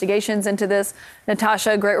launch investigations into this.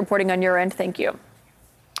 Natasha, great reporting on your end. Thank you.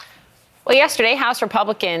 Well, yesterday, House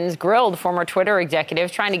Republicans grilled former Twitter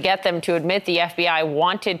executives, trying to get them to admit the FBI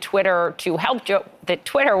wanted Twitter to help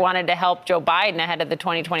Twitter wanted to help Joe Biden ahead of the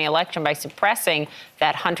 2020 election by suppressing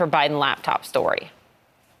that Hunter Biden laptop story.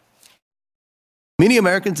 Many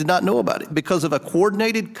Americans did not know about it because of a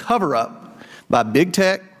coordinated cover-up by big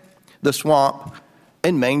tech, the swamp,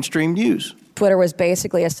 and mainstream news. Twitter was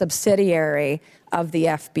basically a subsidiary of the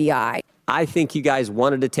FBI. I think you guys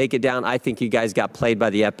wanted to take it down. I think you guys got played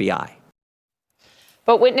by the FBI.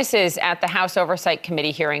 But witnesses at the House Oversight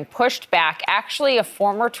Committee hearing pushed back. Actually, a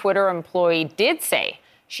former Twitter employee did say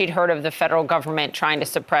she'd heard of the federal government trying to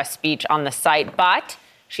suppress speech on the site, but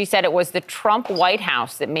she said it was the Trump White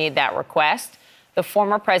House that made that request. The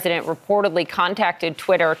former president reportedly contacted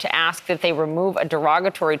Twitter to ask that they remove a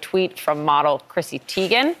derogatory tweet from model Chrissy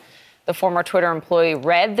Teigen. The former Twitter employee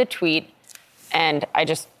read the tweet, and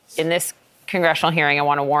in this congressional hearing, I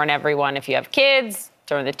want to warn everyone, if you have kids,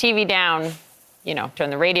 turn the TV down, turn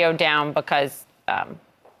the radio down, because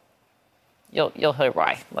you'll hear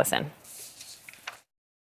why. Listen.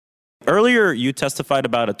 Earlier, you testified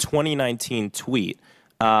about a 2019 tweet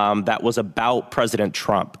that was about President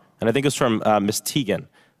Trump, and I think it was from Ms. Teigen.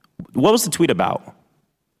 What was the tweet about?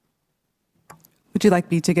 Would you like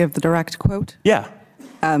me to give the direct quote? Yeah.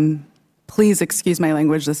 Please excuse my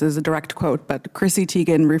language. This is a direct quote, but Chrissy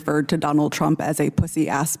Teigen referred to Donald Trump as a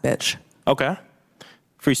pussy-ass bitch. Okay.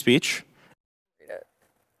 Free speech.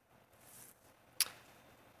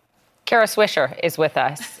 Kara Swisher is with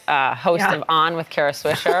us, host of On with Kara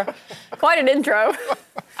Swisher. Quite an intro.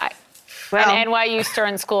 An NYU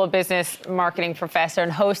Stern School of Business marketing professor and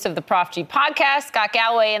host of the Prof G podcast, Scott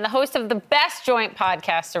Galloway, and the host of the best joint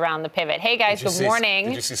podcast around the pivot. Hey, guys, good morning.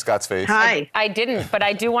 Did you see Scott's face? Hi. I didn't, but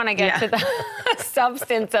I do want to get to the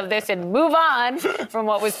substance of this and move on from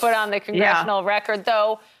what was put on the congressional record,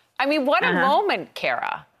 though. I mean, what a moment,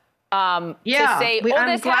 Kara, to say,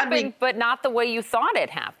 this happened, but not the way you thought it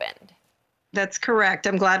happened. That's correct.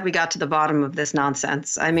 I'm glad we got to the bottom of this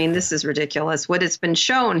nonsense. I mean, this is ridiculous. What has been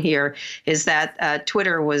shown here is that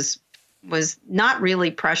Twitter was not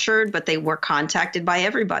really pressured, but they were contacted by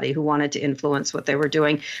everybody who wanted to influence what they were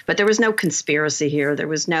doing. But there was no conspiracy here. There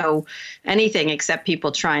was no anything except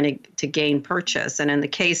people trying to gain purchase. And in the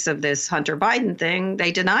case of this Hunter Biden thing,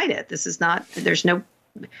 they denied it.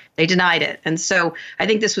 They denied it. And so I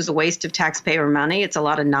think this was a waste of taxpayer money. It's a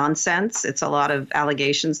lot of nonsense. It's a lot of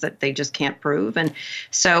allegations that they just can't prove. And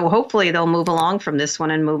so hopefully they'll move along from this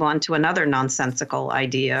one and move on to another nonsensical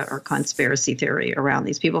idea or conspiracy theory around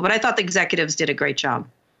these people. But I thought the executives did a great job.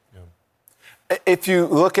 Yeah. If you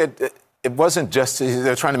look at it, wasn't just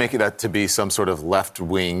they're trying to make it out to be some sort of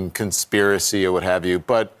left-wing conspiracy or what have you,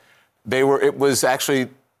 but it was actually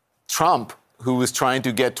Trump who was trying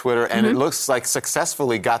to get Twitter, and it looks like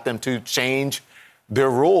successfully got them to change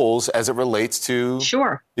their rules as it relates to...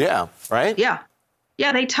 Sure. Yeah, right? Yeah.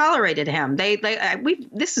 Yeah, they tolerated him.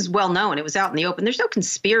 This is well known. It was out in the open. There's no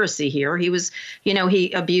conspiracy here. He was,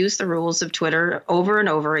 he abused the rules of Twitter over and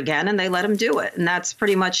over again, and they let him do it. And that's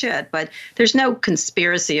pretty much it. But there's no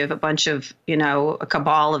conspiracy of a bunch of, a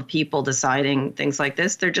cabal of people deciding things like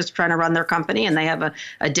this. They're just trying to run their company, and they have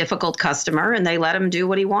a difficult customer, and they let him do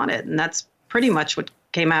what he wanted. And that's pretty much what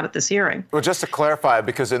came out at this hearing. Well, just to clarify,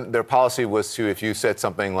 because their policy was to, if you said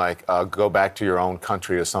something like, go back to your own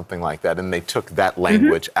country or something like that, and they took that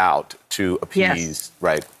language out to appease,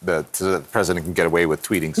 right, so the president can get away with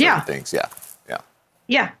tweeting certain things.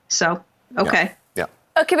 Yeah, so, okay. Yeah.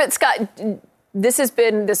 Okay, but Scott, this has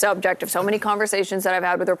been the subject of so many conversations that I've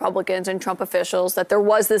had with Republicans and Trump officials, that there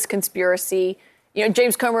was this conspiracy.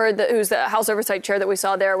 James Comer, who's the House Oversight Chair that we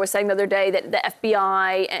saw there, was saying the other day that the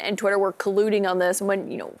FBI and Twitter were colluding on this. And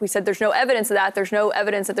when, we said there's no evidence of that, there's no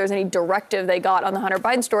evidence that there's any directive they got on the Hunter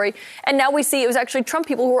Biden story. And now we see it was actually Trump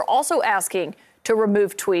people who were also asking to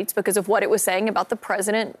remove tweets because of what it was saying about the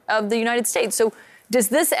president of the United States. So does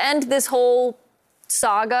this end this whole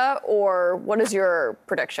saga, or what is your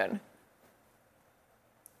prediction?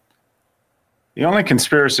 The only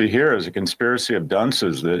conspiracy here is a conspiracy of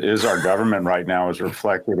dunces that is our government right now, as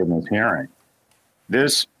reflected in this hearing.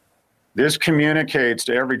 This communicates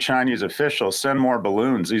to every Chinese official, send more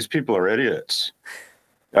balloons. These people are idiots.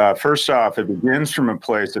 First off, it begins from a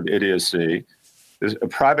place of idiocy. A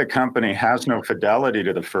private company has no fidelity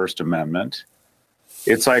to the First Amendment.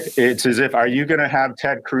 It's as if, are you going to have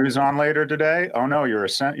Ted Cruz on later today? Oh no, you're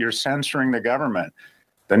censoring the government.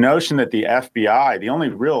 The notion that the FBI, the only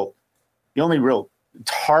real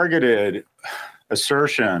targeted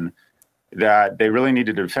assertion that they really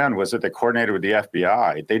needed to defend was that they coordinated with the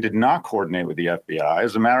FBI. They did not coordinate with the FBI.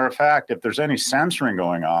 As a matter of fact, if there's any censoring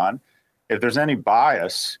going on, if there's any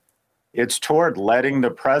bias, it's toward letting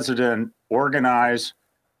the president organize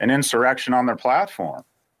an insurrection on their platform,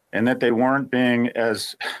 and that they weren't being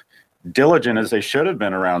as diligent as they should have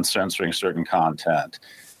been around censoring certain content.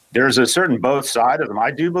 There's a certain both sides of them.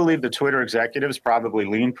 I do believe the Twitter executives probably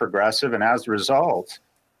lean progressive, and as a result,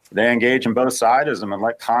 they engage in both sidism and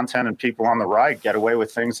let content and people on the right get away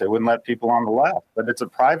with things they wouldn't let people on the left. But it's a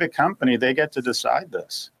private company. They get to decide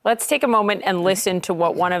this. Let's take a moment and listen to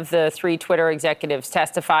what one of the three Twitter executives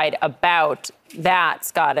testified about that,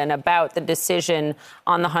 Scott, and about the decision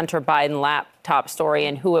on the Hunter Biden laptop story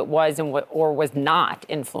and who it was and what or was not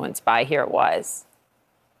influenced by. Here it was.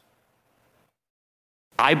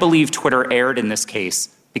 I believe Twitter erred in this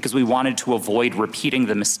case because we wanted to avoid repeating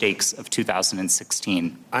the mistakes of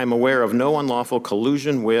 2016. I'm aware of no unlawful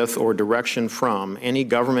collusion with or direction from any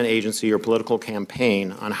government agency or political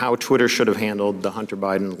campaign on how Twitter should have handled the Hunter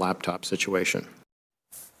Biden laptop situation.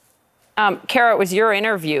 Kara, it was your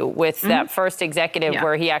interview with that first executive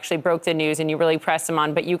where he actually broke the news and you really pressed him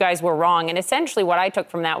on, but you guys were wrong. And essentially what I took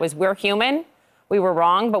from that was we're human. We were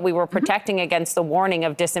wrong, but we were protecting against the warning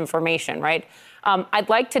of disinformation, right? I'd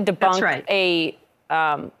like to debunk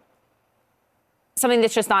something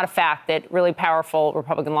that's just not a fact that really powerful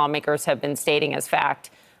Republican lawmakers have been stating as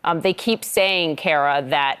fact. They keep saying, Kara,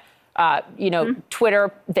 that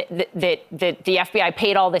Twitter, that the FBI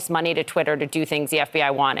paid all this money to Twitter to do things the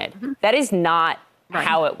FBI wanted. That is not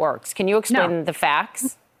how it works. Can you explain the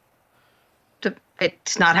facts?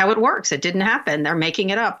 It's not how it works. It didn't happen. They're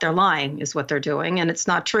making it up. They're lying is what they're doing. And it's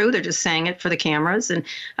not true. They're just saying it for the cameras. And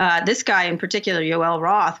this guy in particular, Yoel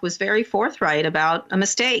Roth, was very forthright about a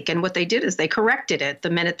mistake. And what they did is they corrected it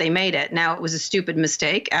the minute they made it. Now, it was a stupid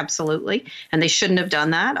mistake, absolutely. And they shouldn't have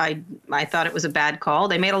done that. I thought it was a bad call.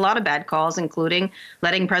 They made a lot of bad calls, including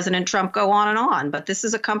letting President Trump go on and on. But this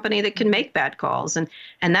is a company that can make bad calls. And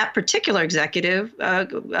that particular executive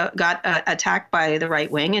got attacked by the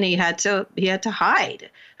right wing, and he had to hide.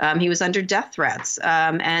 He was under death threats.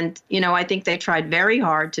 And, I think they tried very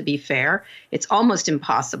hard to be fair. It's almost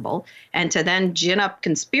impossible. And to then gin up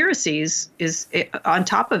conspiracies on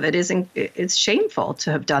top of it it's shameful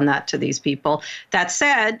to have done that to these people. That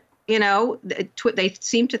said, they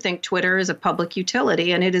seem to think Twitter is a public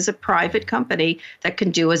utility, and it is a private company that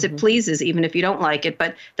can do as it pleases, even if you don't like it.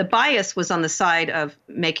 But the bias was on the side of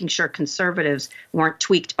making sure conservatives weren't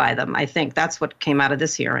tweaked by them. I think that's what came out of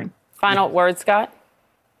this hearing. Final word, Scott?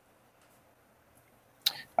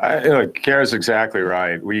 Kara's exactly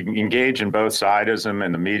right. We engage in both sidism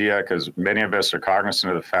in the media because many of us are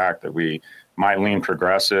cognizant of the fact that we might lean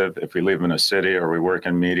progressive if we live in a city or we work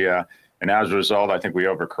in media. And as a result, I think we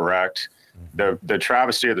overcorrect. The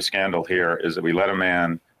travesty of the scandal here is that we let a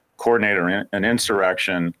man coordinate an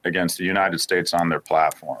insurrection against the United States on their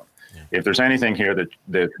platform. If there's anything here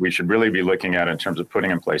that we should really be looking at in terms of putting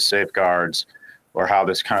in place safeguards, or how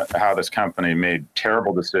this company made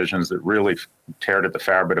terrible decisions that really teared at the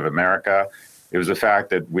fabric of America. It was the fact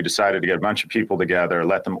that we decided to get a bunch of people together,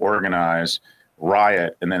 let them organize,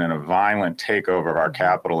 riot, and then in a violent takeover of our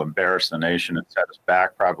capital, embarrass the nation and set us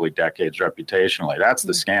back probably decades reputationally. That's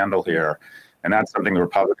the scandal here. And that's something the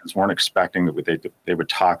Republicans weren't expecting that they would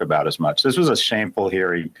talk about as much. This was a shameful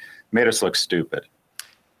hearing, made us look stupid.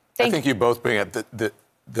 I think you both bring up the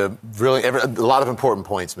really a lot of important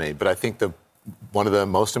points made, but I think one of the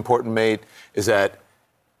most important made is that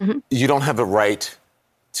you don't have a right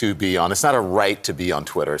to be on. It's not a right to be on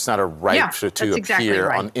Twitter. It's not a right to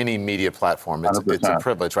appear on any media platform. It's a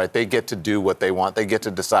privilege, right? They get to do what they want. They get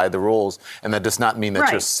to decide the rules. And that does not mean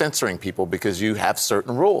that you're censoring people because you have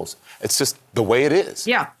certain rules. It's just the way it is.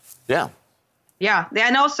 Yeah. Yeah. Yeah.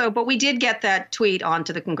 And also, but we did get that tweet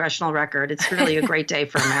onto the congressional record. It's really a great day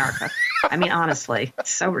for America. I mean, honestly,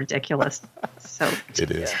 it's so ridiculous. It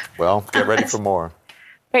is. Well, get ready for more.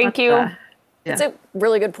 Thank you. It's a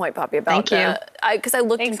really good point, Poppy, about because I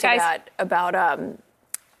looked into that about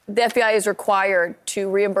the FBI is required to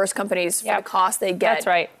reimburse companies for the cost they get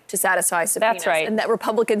to satisfy subpoenas. And that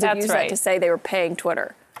Republicans have used that to say they were paying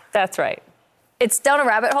Twitter. That's right. It's down a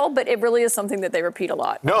rabbit hole, but it really is something that they repeat a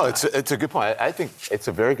lot. No, it's a good point. I think it's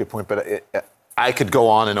a very good point, but I could go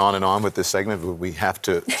on and on and on with this segment, but we have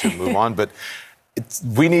to move on. But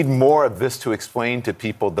we need more of this to explain to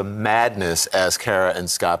people the madness, as Kara and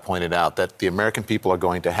Scott pointed out, that the American people are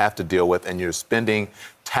going to have to deal with, and you're spending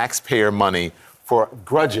taxpayer money for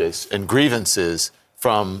grudges and grievances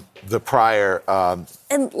from the prior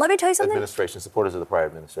and let me tell you something. Administration, supporters of the prior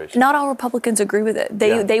administration. Not all Republicans agree with it.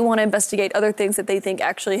 They want to investigate other things that they think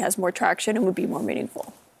actually has more traction and would be more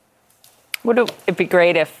meaningful. Would it be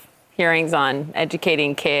great if hearings on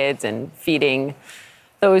educating kids and feeding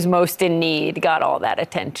those most in need got all that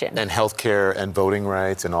attention? And healthcare and voting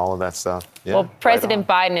rights and all of that stuff. Yeah, well, President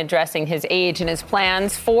Biden addressing his age and his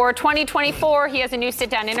plans for 2024. He has a new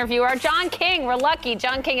sit-down interview. Our John King, we're lucky.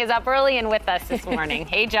 John King is up early and with us this morning.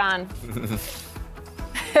 Hey, John.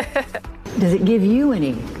 Does it give you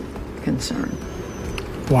any concern?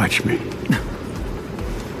 Watch me.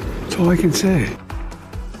 That's all I can say.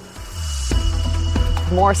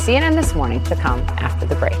 More CNN This Morning to come after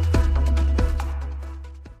the break.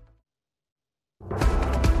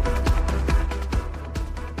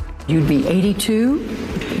 You'd be 82,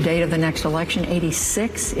 the date of the next election,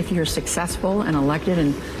 86 if you're successful and elected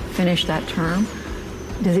and finish that term.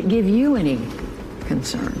 Does it give you any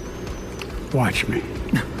concern? Watch me.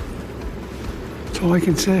 That's That's all I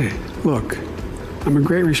can say. Look, I'm a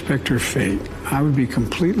great respecter of fate. I would be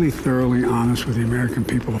completely, thoroughly honest with the American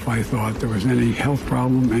people if I thought there was any health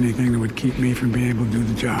problem, anything that would keep me from being able to do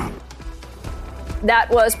the job.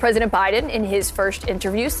 That was President Biden in his first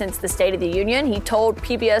interview since the State of the Union. He told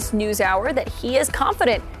PBS NewsHour that he is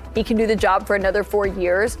confident he can do the job for another 4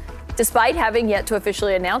 years, despite having yet to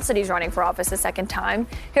officially announce that he's running for office a second time.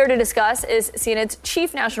 Here to discuss is CNN's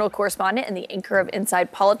chief national correspondent and the anchor of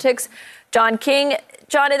Inside Politics, John King.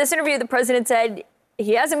 John, in this interview, the president said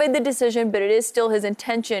he hasn't made the decision, but it is still his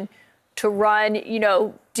intention to run. You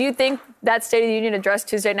know, do you think that State of the Union address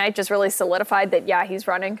Tuesday night just really solidified that, yeah, he's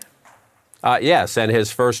running? Yes, and his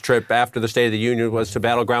first trip after the State of the Union was to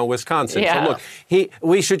battleground Wisconsin. Yeah. So look,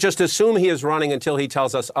 we should just assume he is running until he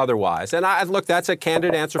tells us otherwise. And look, that's a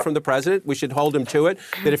candid answer from the president. We should hold him to it,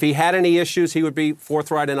 that if he had any issues, he would be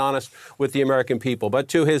forthright and honest with the American people. But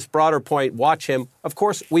to his broader point, watch him. Of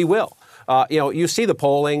course, we will. You see the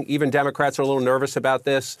polling. Even Democrats are a little nervous about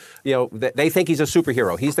this. They think he's a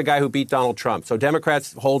superhero. He's the guy who beat Donald Trump. So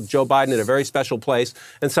Democrats hold Joe Biden in a very special place.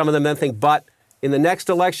 And some of them then think, but in the next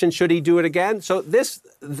election, should he do it again? So this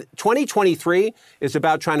 2023 is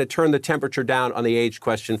about trying to turn the temperature down on the age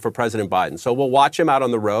question for President Biden. So we'll watch him out on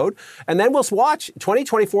the road. And then we'll watch.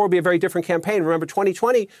 2024 will be a very different campaign. Remember,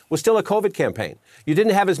 2020 was still a COVID campaign. You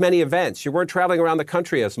didn't have as many events. You weren't traveling around the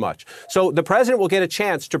country as much. So the president will get a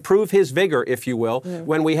chance to prove his vigor, if you will,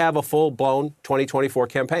 when we have a full-blown 2024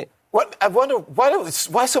 campaign. I wonder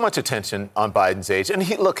why so much attention on Biden's age? And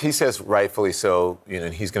he says rightfully so.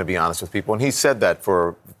 He's going to be honest with people, and he's said that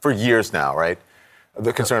for years now, right?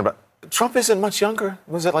 The concern about Trump isn't much younger.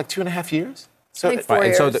 Was it like 2.5 years? So, I think 4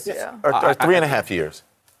 years. or 3.5 years.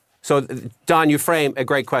 So, Don, you frame a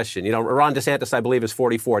great question. Ron DeSantis, I believe, is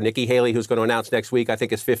 44. Nikki Haley, who's going to announce next week, I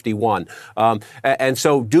think is 51. And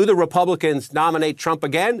so do the Republicans nominate Trump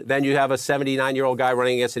again? Then you have a 79-year-old guy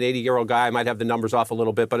running against an 80-year-old guy. I might have the numbers off a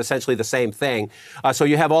little bit, but essentially the same thing. So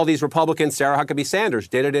you have all these Republicans. Sarah Huckabee Sanders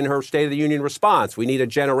did it in her State of the Union response. We need a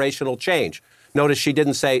generational change. Notice she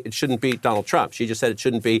didn't say it shouldn't be Donald Trump. She just said it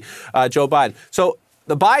shouldn't be Joe Biden. So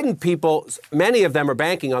the Biden people, many of them are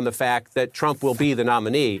banking on the fact that Trump will be the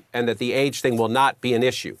nominee and that the age thing will not be an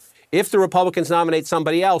issue. If the Republicans nominate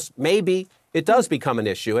somebody else, maybe it does become an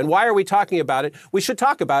issue. And why are we talking about it? We should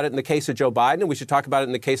talk about it in the case of Joe Biden, and we should talk about it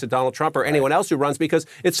in the case of Donald Trump or anyone else who runs, because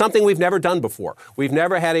it's something we've never done before. We've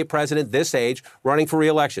never had a president this age running for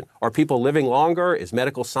re-election. Are people living longer? Is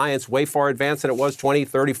medical science way far advanced than it was 20,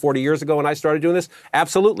 30, 40 years ago when I started doing this?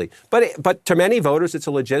 Absolutely. But to many voters, it's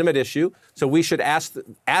a legitimate issue. So we should ask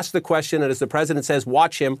the question, and as the president says,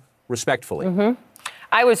 watch him respectfully. Mm-hmm.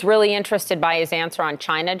 I was really interested by his answer on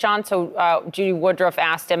China, John. So Judy Woodruff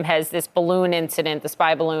asked him, has this balloon incident, the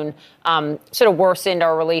spy balloon, sort of worsened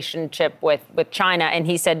our relationship with China? And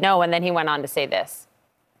he said no. And then he went on to say this.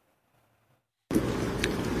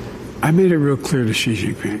 I made it real clear to Xi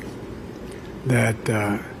Jinping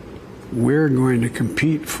that we're going to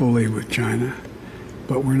compete fully with China,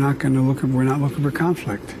 but we're not looking for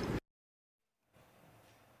conflict.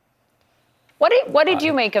 What did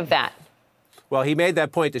you make of that? Well, he made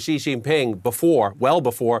that point to Xi Jinping well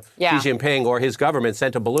before Xi Jinping or his government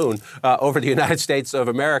sent a balloon over the United States of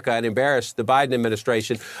America and embarrassed the Biden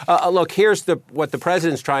administration. Look, here's what the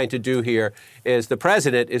president's trying to do here is the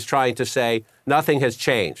president is trying to say nothing has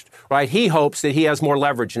changed, right? He hopes that he has more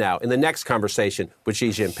leverage now in the next conversation with Xi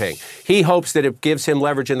Jinping. He hopes that it gives him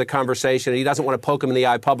leverage in the conversation, and he doesn't want to poke him in the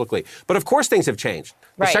eye publicly. But of course things have changed.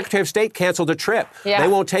 The Secretary of State canceled a trip. They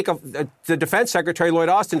won't take the Defense Secretary, Lloyd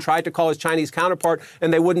Austin, tried to call his Chinese counterpart,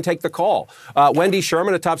 and they wouldn't take the call. Wendy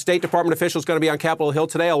Sherman, a top State Department official, is going to be on Capitol Hill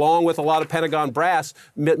today, along with a lot of Pentagon brass,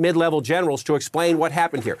 mid-level generals, to explain what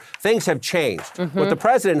happened here. Things have changed. Mm-hmm. What the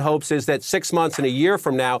president hopes is that 6 months and a year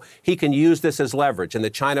from now, he can use this as leverage, and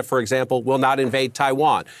that China, for example, will not invade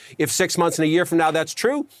Taiwan. If 6 months and a year from now that's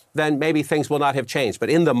true, then maybe things will not have changed.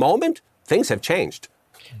 But in the moment, things have changed.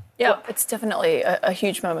 Yeah, it's definitely a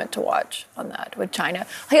huge moment to watch on that with China.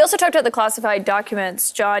 He also talked about the classified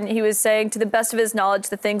documents, John. He was saying, to the best of his knowledge,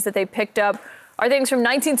 the things that they picked up are things from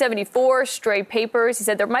 1974, stray papers. He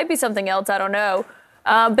said there might be something else, I don't know.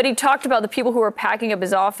 But he talked about the people who were packing up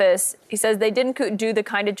his office. He says they didn't do the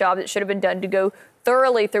kind of job that should have been done to go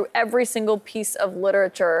thoroughly through every single piece of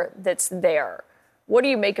literature that's there. What do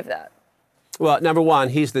you make of that? Well, number one,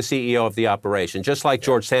 he's the CEO of the operation. Just like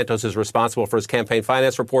George Santos is responsible for his campaign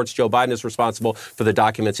finance reports, Joe Biden is responsible for the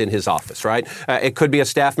documents in his office, right? It could be a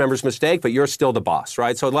staff member's mistake, but you're still the boss,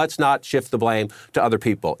 right? So let's not shift the blame to other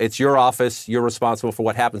people. It's your office. You're responsible for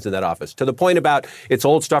what happens in that office. To the point about it's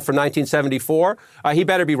old stuff from 1974, he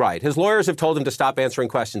better be right. His lawyers have told him to stop answering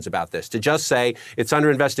questions about this, to just say it's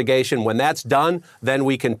under investigation. When that's done, then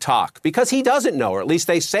we can talk. Because he doesn't know, or at least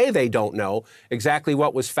they say they don't know, exactly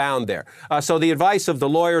what was found there. So the advice of the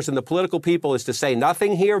lawyers and the political people is to say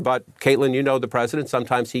nothing here. But, Caitlin, you know the president.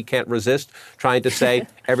 Sometimes he can't resist trying to say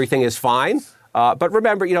everything is fine. But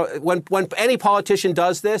remember, when any politician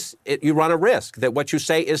does this, you run a risk that what you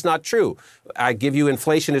say is not true. I give you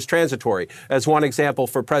inflation is transitory as one example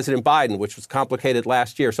for President Biden, which was complicated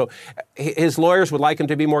last year. So his lawyers would like him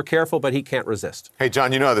to be more careful, but he can't resist. Hey,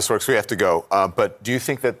 John, you know how this works. We have to go. But do you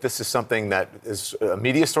think that this is something that is a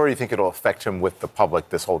media story? Or do you think it'll affect him with the public,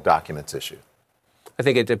 this whole documents issue? I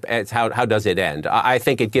think it's how does it end? I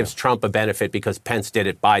think it gives Trump a benefit because Pence did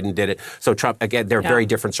it, Biden did it. So Trump, again, they're very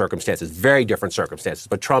different circumstances.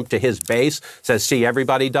 But Trump, to his base, says, see,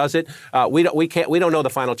 everybody does it. We don't know the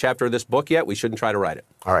final chapter of this book yet. We shouldn't try to write it.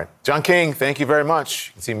 All right. John King, thank you very much.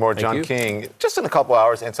 You can see more John King just in a couple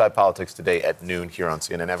hours, Inside Politics today at noon here on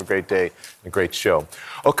CNN. Have a great day and a great show.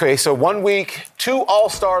 Okay, so 1 week, 2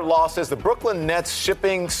 all-star losses. The Brooklyn Nets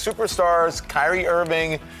shipping superstars Kyrie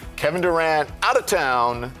Irving, Kevin Durant out of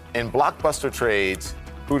town in blockbuster trades.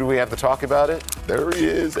 Who do we have to talk about it? There he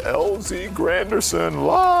is, LZ Granderson,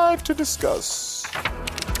 live to discuss.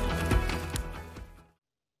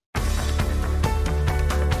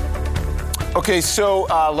 Okay, so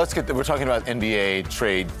we're talking about NBA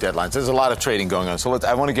trade deadlines. There's a lot of trading going on, so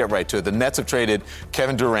I want to get right to it. The Nets have traded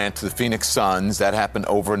Kevin Durant to the Phoenix Suns. That happened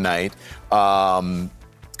overnight.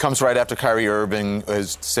 Comes right after Kyrie Irving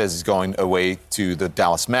says he's going away to the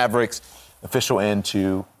Dallas Mavericks. Official end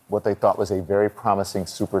to what they thought was a very promising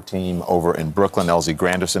super team over in Brooklyn. LZ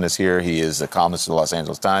Granderson is here. He is a columnist of the Los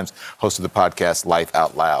Angeles Times, host of the podcast Life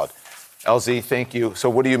Out Loud. LZ, thank you. So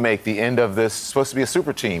what do you make the end of this? Supposed to be a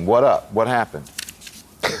super team. What up? What happened?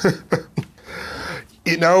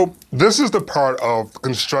 This is the part of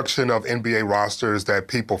construction of NBA rosters that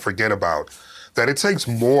people forget about. That it takes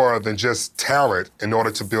more than just talent in order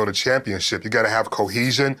to build a championship. You got to have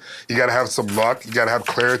cohesion. You got to have some luck. You got to have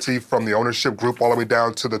clarity from the ownership group all the way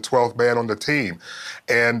down to the 12th man on the team.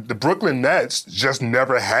 And the Brooklyn Nets just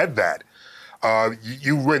never had that.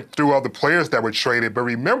 You went through all the players that were traded, but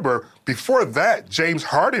remember, before that, James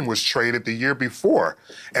Harden was traded the year before.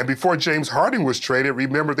 And before James Harden was traded,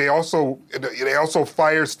 remember, they also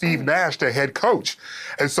fired Steve Nash, their head coach.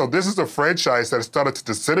 And so this is a franchise that started to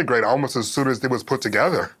disintegrate almost as soon as it was put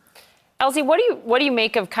together. Elsie, what do you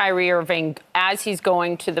make of Kyrie Irving as he's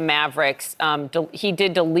going to the Mavericks? He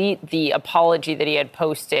did delete the apology that he had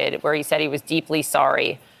posted where he said he was deeply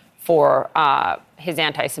sorry for his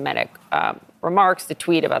anti-Semitic remarks, the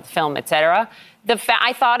tweet about the film, et cetera.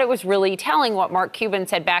 I thought it was really telling what Mark Cuban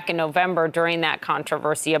said back in November during that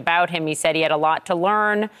controversy about him. He said he had a lot to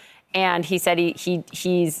learn, and he said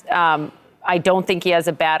he's I don't think he has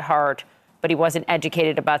a bad heart, but he wasn't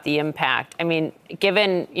educated about the impact. I mean,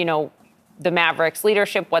 given, the Mavericks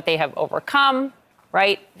leadership, what they have overcome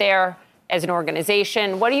right there as an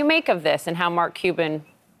organization, what do you make of this and how Mark Cuban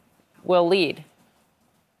will lead?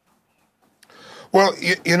 Well,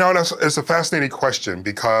 it's a fascinating question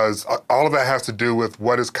because all of that has to do with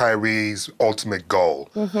what is Kyrie's ultimate goal,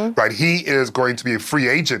 right? He is going to be a free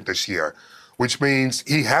agent this year, which means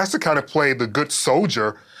he has to kind of play the good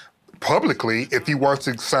soldier publicly if he wants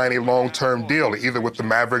to sign a long-term deal, either with the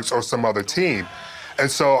Mavericks or some other team.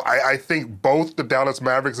 And so I think both the Dallas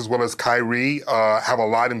Mavericks as well as Kyrie have a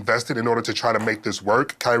lot invested in order to try to make this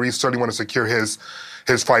work. Kyrie certainly want to secure his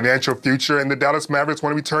financial future, and the Dallas Mavericks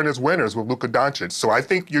want to return as winners with Luka Doncic. So I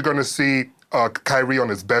think you're going to see Kyrie on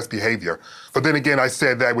his best behavior. But then again, I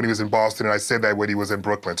said that when he was in Boston, and I said that when he was in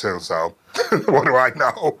Brooklyn, too. So what do I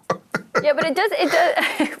know? Yeah, but it does.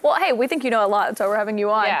 Well, hey, we think you know a lot, so we're having you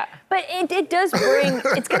on. Yeah. But it does bring,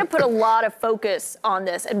 it's going to put a lot of focus on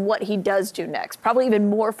this and what he does do next. Probably even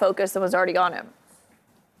more focus than was already on him.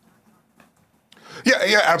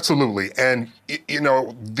 Yeah, absolutely. And,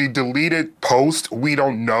 the deleted post, we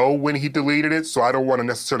don't know when he deleted it, so I don't want to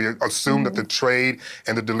necessarily assume that the trade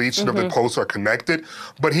and the deletion of the post are connected.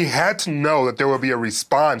 But he had to know that there would be a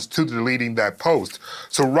response to deleting that post.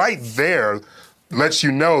 So right there lets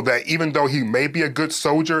you know that even though he may be a good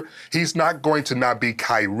soldier, he's not going to not be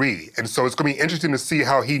Kyrie. And so it's going to be interesting to see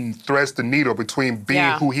how he threads the needle between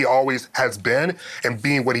being who he always has been and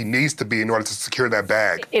being what he needs to be in order to secure that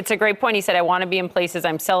bag. It's a great point. He said, I want to be in places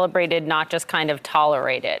I'm celebrated, not just kind of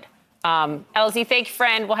tolerated. LZ, thank you,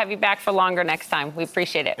 friend. We'll have you back for longer next time. We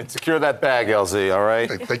appreciate it. And secure that bag, LZ, all right?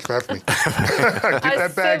 Hey, thank you for having me. Get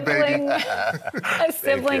that bag, baby. A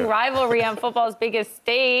sibling rivalry on football's biggest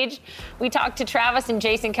stage. We talked to Travis and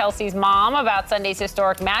Jason Kelce's mom about Sunday's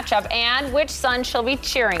historic matchup and which son she'll be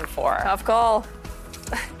cheering for. Tough call.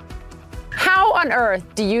 How on earth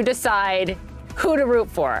do you decide who to root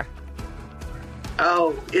for?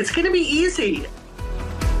 Oh, it's going to be easy.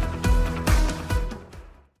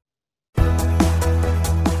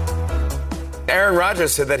 Aaron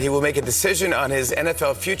Rodgers said that he will make a decision on his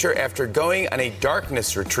NFL future after going on a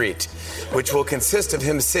darkness retreat, which will consist of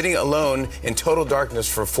him sitting alone in total darkness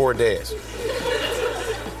for 4 days.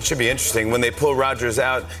 It should be interesting when they pull Rodgers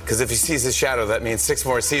out, because if he sees his shadow, that means 6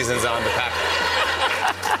 more seasons on the Packers.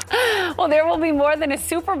 Well, there will be more than a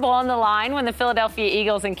Super Bowl on the line when the Philadelphia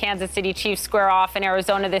Eagles and Kansas City Chiefs square off in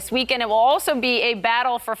Arizona this weekend. It will also be a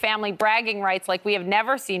battle for family bragging rights like we have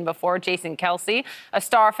never seen before. Jason Kelce, a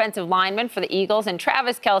star offensive lineman for the Eagles, and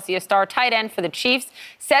Travis Kelce, a star tight end for the Chiefs,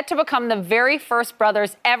 set to become the very first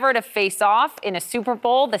brothers ever to face off in a Super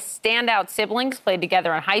Bowl. The standout siblings played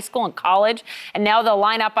together in high school and college, and now they'll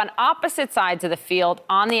line up on opposite sides of the field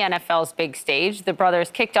on the NFL's big stage. The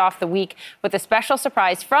brothers kicked off the week with a special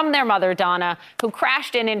surprise from their mother, Donna, who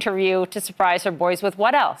crashed an interview to surprise her boys with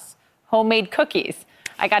what else? Homemade cookies.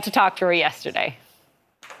 I got to talk to her yesterday.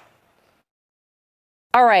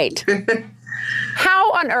 All right.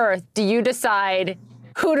 How on earth do you decide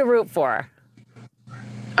who to root for?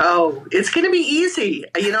 Oh, it's going to be easy.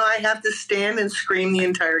 You know, I have to stand and scream the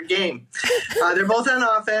entire game. They're both on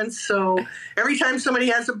offense, so every time somebody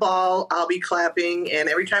has a ball, I'll be clapping, and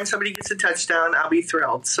every time somebody gets a touchdown, I'll be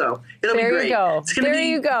thrilled. So it'll be great. There you go. It's going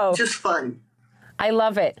to be just fun. I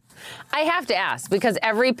love it. I have to ask, because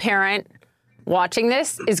every parent watching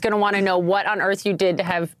this is going to want to know what on earth you did to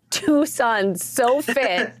have 2 sons so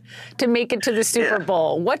fit to make it to the Super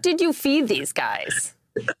Bowl. What did you feed these guys?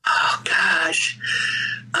 Oh, gosh.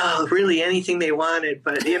 Oh, really anything they wanted,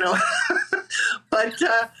 but, you know, but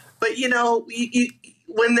you know,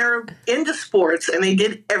 when they're into sports and they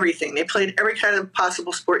did everything, they played every kind of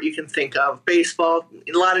possible sport you can think of, baseball,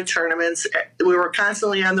 a lot of tournaments. We were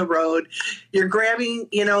constantly on the road. You're grabbing,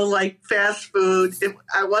 you know, like fast food.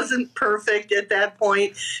 I wasn't perfect at that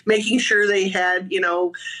point, making sure they had, you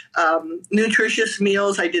know, nutritious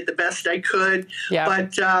meals. I did the best I could,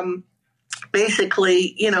 but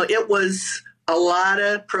basically, you know, it was a lot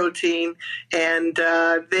of protein, and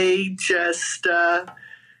they just,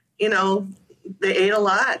 you know, they ate a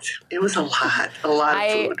lot. It was a lot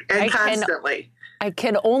of food, and constantly. I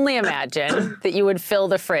can only imagine that you would fill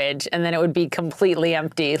the fridge and then it would be completely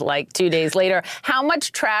empty like 2 days later. How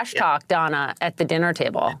much trash talk, Donna, at the dinner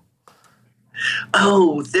table?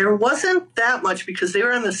 Oh, there wasn't that much because they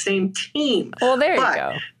were on the same team. Well, there you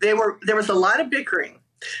go. There was a lot of bickering.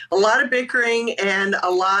 And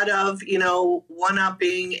a lot of, you know,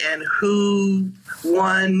 one-upping and who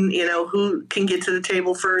won, you know, who can get to the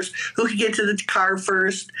table first, who can get to the car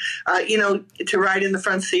first, you know, to ride in the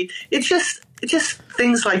front seat. It's just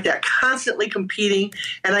things like that, constantly competing.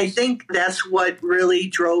 And I think that's what really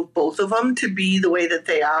drove both of them to be the way that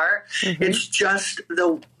they are. Mm-hmm. It's just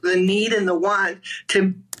the need and the want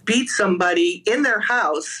to beat somebody in their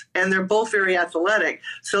house, and they're both very athletic.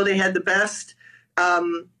 So they had the best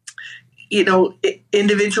you know,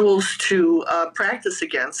 individuals to practice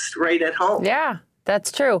against right at home. Yeah,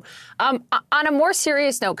 that's true. On a more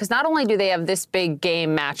serious note, because not only do they have this big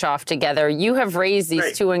game match off together, you have raised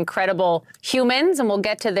these 2 incredible humans, and we'll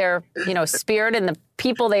get to their, you know, spirit and the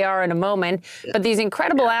people they are in a moment. But these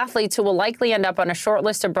incredible athletes who will likely end up on a short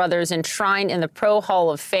list of brothers enshrined in the Pro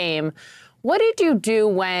Hall of Fame. What did you do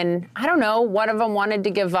when, I don't know, one of them wanted to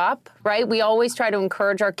give up, right? We always try to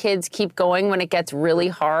encourage our kids keep going when it gets really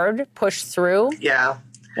hard, push through. Yeah.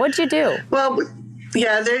 What'd you do? Well,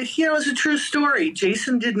 yeah, here was a true story.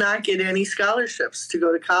 Jason did not get any scholarships to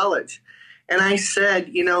go to college. And I said,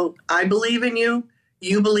 you know, I believe in you.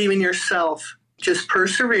 You believe in yourself. Just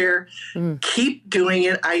persevere. Keep doing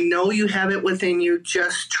it. I know you have it within you.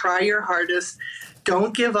 Just try your hardest.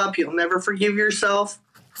 Don't give up. You'll never forgive yourself.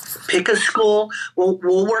 Pick a school.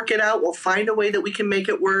 We'll work it out. We'll find a way that we can make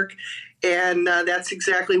it work. And that's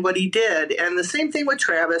exactly what he did. And the same thing with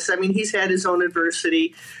Travis. I mean, he's had his own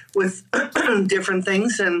adversity with different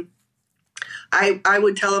things. And I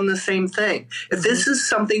would tell him the same thing. If this is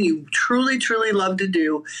something you truly, truly love to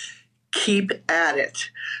do, keep at it.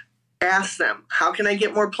 Ask them, how can I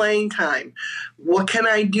get more playing time? What can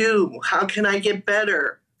I do? How can I get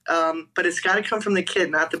better? But it's got to come from the kid,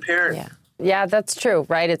 not the parent. Yeah. Yeah, that's true,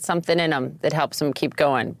 right? It's something in them that helps them keep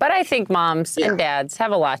going. But I think moms and dads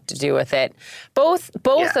have a lot to do with it. Both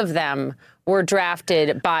of them were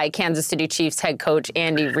drafted by Kansas City Chiefs head coach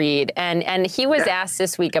Andy Reid. And he was asked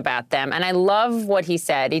this week about them. And I love what he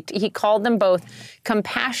said. He called them both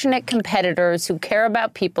compassionate competitors who care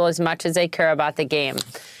about people as much as they care about the game.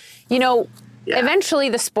 You know, eventually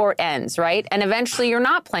the sport ends, right? And eventually you're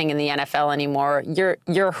not playing in the NFL anymore.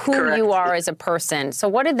 You're who you are as a person. So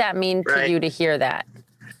what did that mean to you to hear that?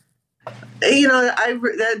 You know,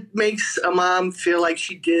 that makes a mom feel like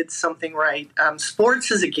she did something right. Sports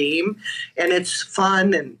is a game, and it's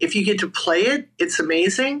fun, and if you get to play it, it's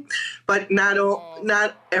amazing. But not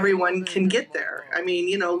everyone can get there. I mean,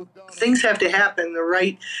 you know, things have to happen the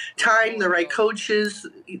right time, the right coaches.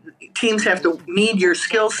 Teams have to need your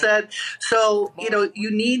skill set. So, you know, you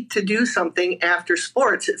need to do something after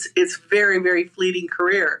sports. It's very, very fleeting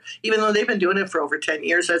career. Even though they've been doing it for over 10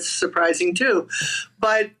 years, that's surprising too.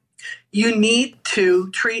 But you need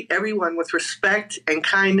to treat everyone with respect and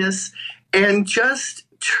kindness, and just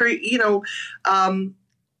treat,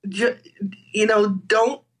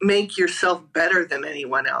 don't make yourself better than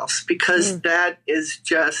anyone else, because that is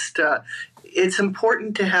just, it's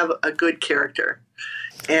important to have a good character,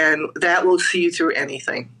 and that will see you through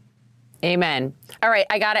anything. Amen. All right,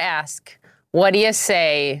 I got to ask, what do you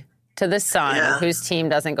say to the son whose team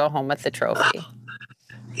doesn't go home with the trophy?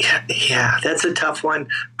 Yeah, that's a tough one.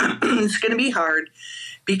 It's going to be hard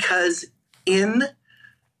because when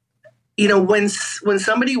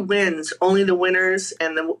somebody wins, only the winners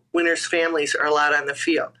and the winners' families are allowed on the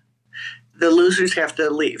field. The losers have to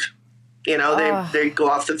leave. You know, they go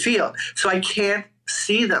off the field. So I can't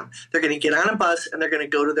see them. They're going to get on a bus and they're going to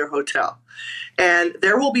go to their hotel. And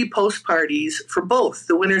there will be post parties for both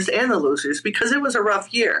the winners and the losers, because it was a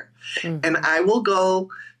rough year. Mm-hmm. And I will go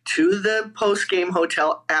to the post-game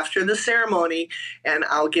hotel after the ceremony, and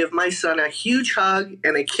I'll give my son a huge hug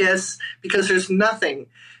and a kiss, because there's nothing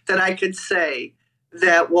that I could say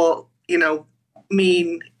that will,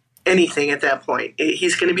 mean anything at that point.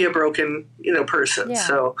 He's going to be a broken, person. Yeah.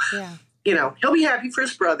 So, he'll be happy for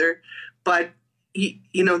his brother, but,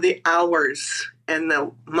 the hours and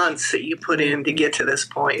the months that you put in to get to this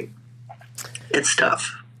point, it's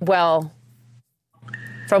tough. Well,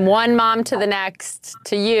 from one mom to the next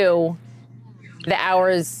to you, the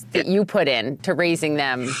hours that you put in to raising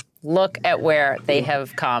them, look at where they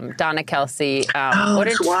have come. Donna Kelsey, what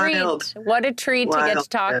a treat. Wild. What a treat to get to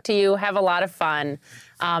talk to you, have a lot of fun.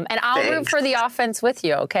 And I'll root for the offense with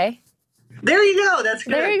you, okay? There you go. That's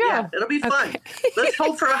good. There you go. Yeah, it'll be fun. Okay. Let's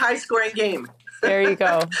hope for a high-scoring game. There you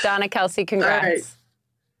go. Donna Kelsey, congrats.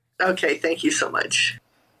 All right. Okay, thank you so much.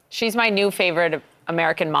 She's my new favorite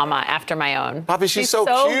American mama after my own. Bobby, she's so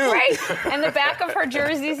cute. Great. And the back of her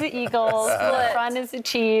jersey is the Eagles, the front is the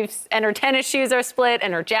Chiefs, and her tennis shoes are split,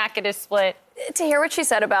 and her jacket is split. To hear what she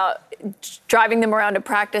said about driving them around to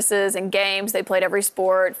practices and games, they played every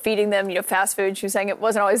sport, feeding them, fast food. She was saying it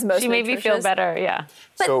wasn't always the most nutritious. She made me feel better, yeah.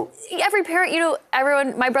 But every parent,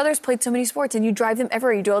 everyone, my brother's played so many sports, and you drive them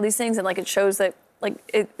everywhere. You do all these things, and it shows that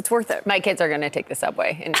it's worth it. My kids are going to take the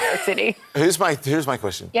subway in New York City. Here's my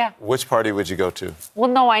question. Yeah. Which party would you go to?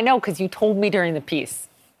 Well, no, I know, because you told me during the piece.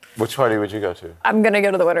 Which party would you go to? I'm going to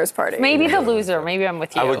go to the winner's party. Maybe the loser. Maybe I'm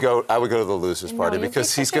with you. I would go to the loser's party,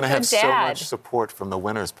 because he's going to have so much support from the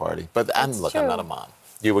winner's party. But I'm not a mom.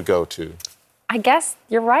 You would go to? I guess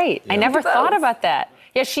you're right. Yeah. I never thought about that.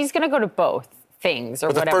 Yeah, she's going to go to both things or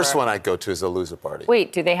but whatever. The first one I'd go to is a loser party.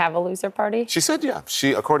 Wait, do they have a loser party? She said yeah.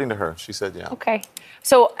 According to her, she said yeah. Okay.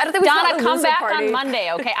 So, I don't think Donna, come back on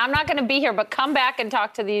Monday, okay? I'm not going to be here, but come back and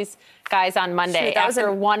talk to these guys on Monday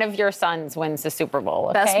after one of your sons wins the Super Bowl,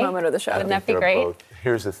 okay? Best moment of the show. Wouldn't that be great?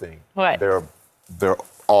 Here's the thing. What? They're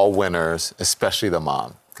all winners, especially the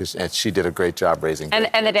mom, and she did a great job raising kids.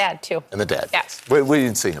 And the dad, too. And the dad. Yes. We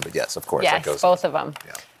didn't see him, but yes, of course. Yes, both of them.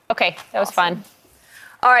 Yeah. Okay, that was fun.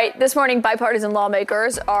 All right, this morning, bipartisan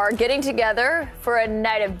lawmakers are getting together for a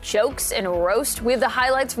night of jokes and roast. We have the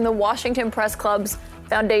highlights from the Washington Press Club's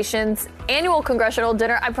Foundation's annual congressional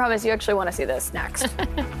dinner. I promise you actually want to see this next.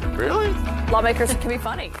 Really? Lawmakers can be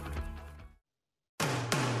funny.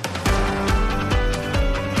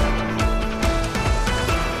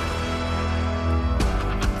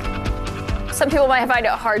 Some people might find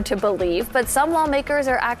it hard to believe, but some lawmakers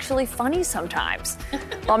are actually funny sometimes.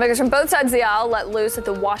 Lawmakers from both sides of the aisle let loose at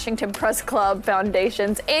the Washington Press Club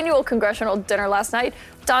Foundation's annual congressional dinner last night.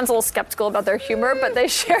 Don's a little skeptical about their humor, but they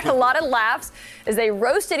shared a lot of laughs as they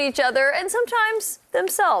roasted each other and sometimes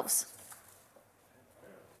themselves.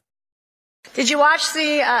 Did you watch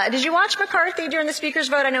McCarthy during the Speaker's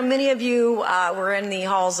vote? I know many of you were in the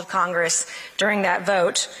halls of Congress during that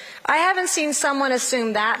vote. I haven't seen someone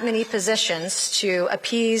assume that many positions to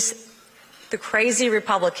appease the crazy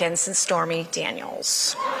Republicans since Stormy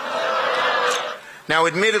Daniels. Now,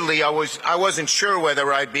 admittedly, I wasn't sure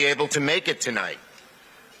whether I'd be able to make it tonight.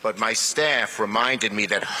 But my staff reminded me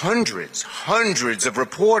that hundreds of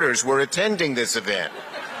reporters were attending this event.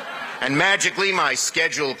 And magically, my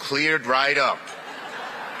schedule cleared right up.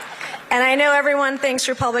 And I know everyone thinks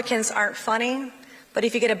Republicans aren't funny, but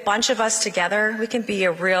if you get a bunch of us together, we can be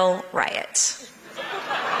a real riot.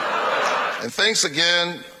 And thanks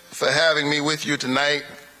again for having me with you tonight.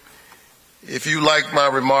 If you liked my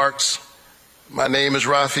remarks, my name is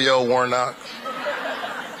Raphael Warnock.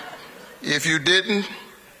 If you didn't,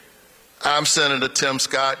 I'm Senator Tim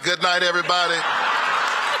Scott. Good night, everybody.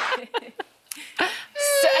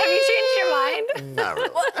 Have you changed your mind? Not really.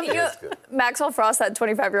 Well, Maxwell Frost, that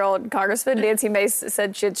 25-year-old congressman, Nancy Mace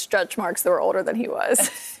said she had stretch marks that were older than he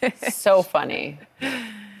was. So funny.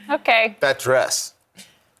 Okay. That dress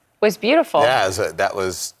was beautiful. Yeah, that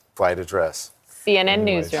was quite a dress. CNN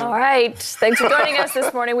Newsroom. All right. Thanks for joining us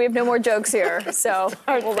this morning. We have no more jokes here, so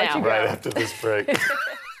we'll let you go. Right after this break.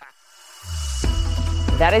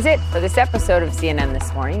 That is it for this episode of CNN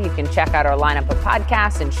This Morning. You can check out our lineup of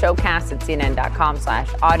podcasts and showcasts at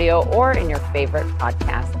cnn.com/audio or in your favorite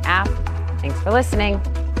podcast app. Thanks for listening.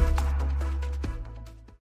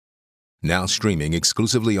 Now streaming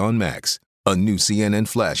exclusively on Max, a new CNN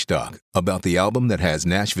Flash doc about the album that has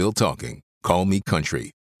Nashville talking, Call Me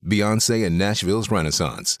Country. Beyoncé and Nashville's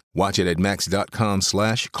Renaissance. Watch it at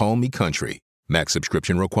max.com/callmecountry. Max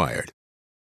subscription required.